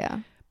person. Yeah.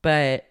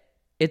 But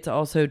it's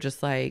also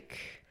just like,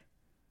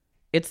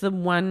 it's the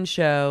one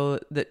show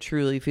that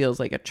truly feels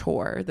like a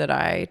chore that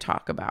I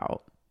talk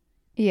about.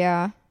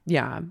 Yeah.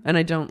 Yeah. And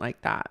I don't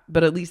like that.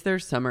 But at least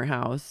there's Summer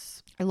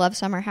House. I love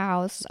Summer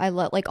House. I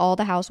love, like, all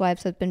the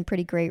housewives have been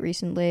pretty great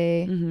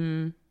recently.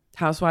 Mm-hmm.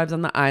 Housewives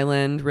on the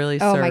Island really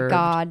served. Oh my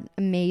God.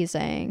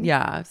 Amazing.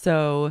 Yeah.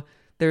 So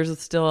there's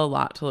still a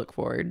lot to look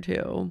forward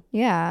to.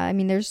 Yeah. I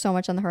mean, there's so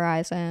much on the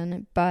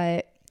horizon.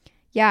 But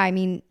yeah, I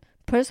mean,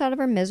 put us out of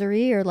our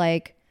misery, or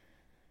like,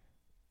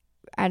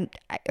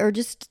 or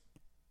just,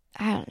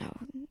 I don't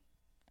know,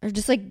 or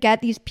just like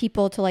get these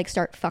people to like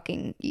start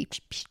fucking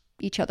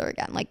each other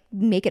again, like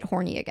make it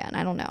horny again.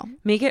 I don't know,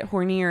 make it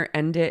horny or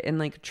end it in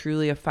like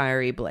truly a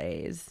fiery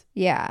blaze.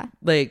 Yeah,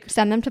 like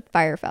send them to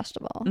Fire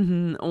Festival.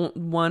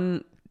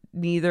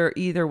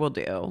 Either will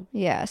do.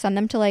 Yeah, send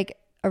them to like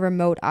a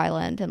remote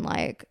island and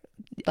like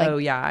Like, oh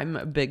yeah, I'm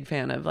a big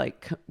fan of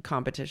like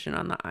competition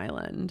on the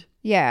island.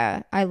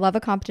 Yeah, I love a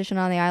competition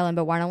on the island,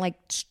 but why don't like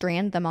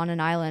strand them on an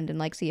island and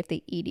like see if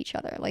they eat each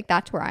other? Like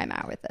that's where I'm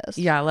at with this.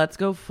 Yeah, let's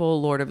go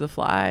full Lord of the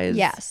Flies.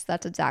 Yes,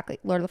 that's exactly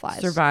Lord of the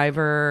Flies.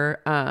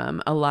 Survivor,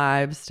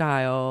 Alive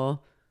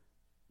style,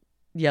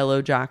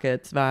 Yellow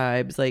Jackets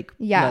vibes. Like,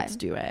 yeah, let's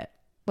do it.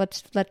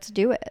 Let's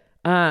do it.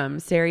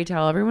 Sari,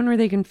 tell everyone where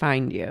they can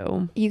find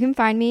you. You can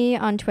find me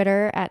on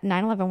Twitter at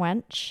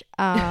 911wench.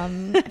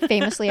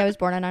 Famously, I was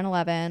born on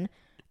 9/11.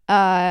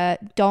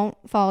 Don't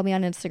follow me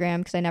on Instagram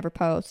because I never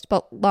post.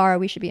 But Laura,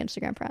 we should be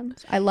Instagram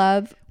friends.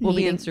 We'll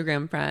be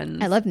Instagram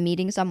friends. I love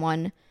meeting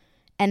someone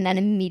and then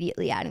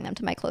immediately adding them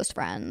to my close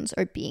friends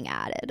or being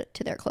added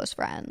to their close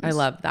friends. I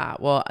love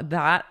that. Well,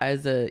 that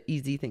is a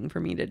easy thing for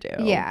me to do.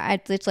 Yeah,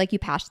 it's like you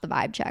pass the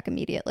vibe check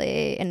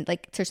immediately, and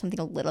like there's something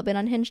a little bit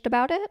unhinged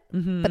about it,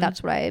 but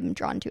that's what I'm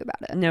drawn to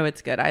about it. No,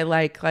 it's good. I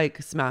like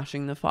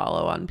smashing the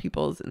follow on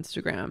people's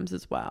Instagrams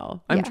as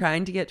well. I'm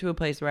trying to get to a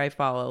place where I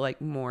follow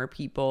like more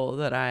people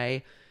that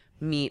I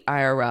meet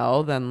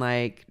IRL than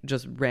like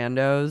just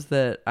randos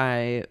that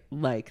I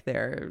like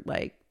their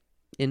like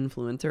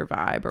influencer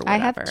vibe or whatever. I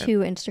have 2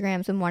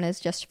 Instagrams, and one is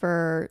just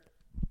for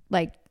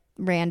like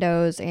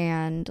randos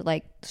and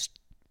like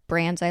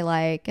brands I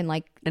like, and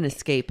like an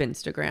escape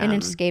Instagram.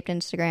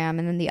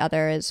 And then the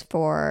other is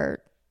for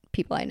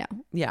people I know.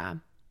 Yeah.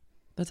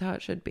 That's how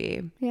it should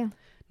be. Yeah.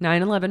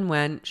 9/11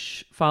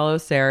 wench, follow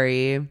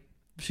Sari.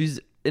 She's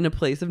in a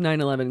place of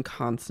 9/11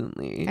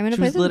 constantly.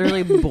 She was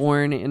literally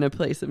born in a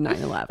place of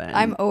 9/11.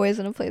 I'm always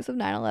in a place of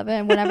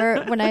 9/11.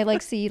 Whenever when I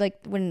like see like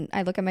when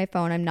I look at my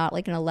phone, I'm not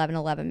like an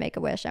 11/11 make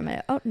a wish. I'm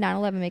a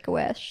 9/11 make a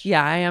wish.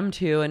 Yeah, I am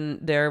too. And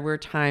there were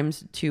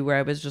times too where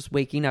I was just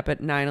waking up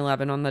at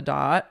 9/11 on the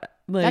dot.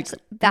 Like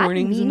that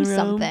mornings means in a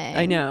row. something.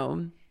 I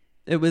know.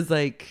 It was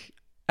like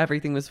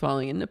everything was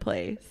falling into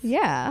place.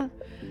 Yeah.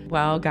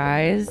 Well,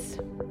 guys,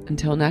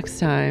 until next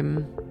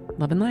time,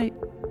 love and light.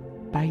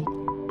 Bye.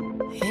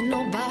 Ain't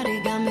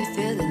nobody got me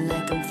feeling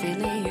like I'm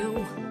feeling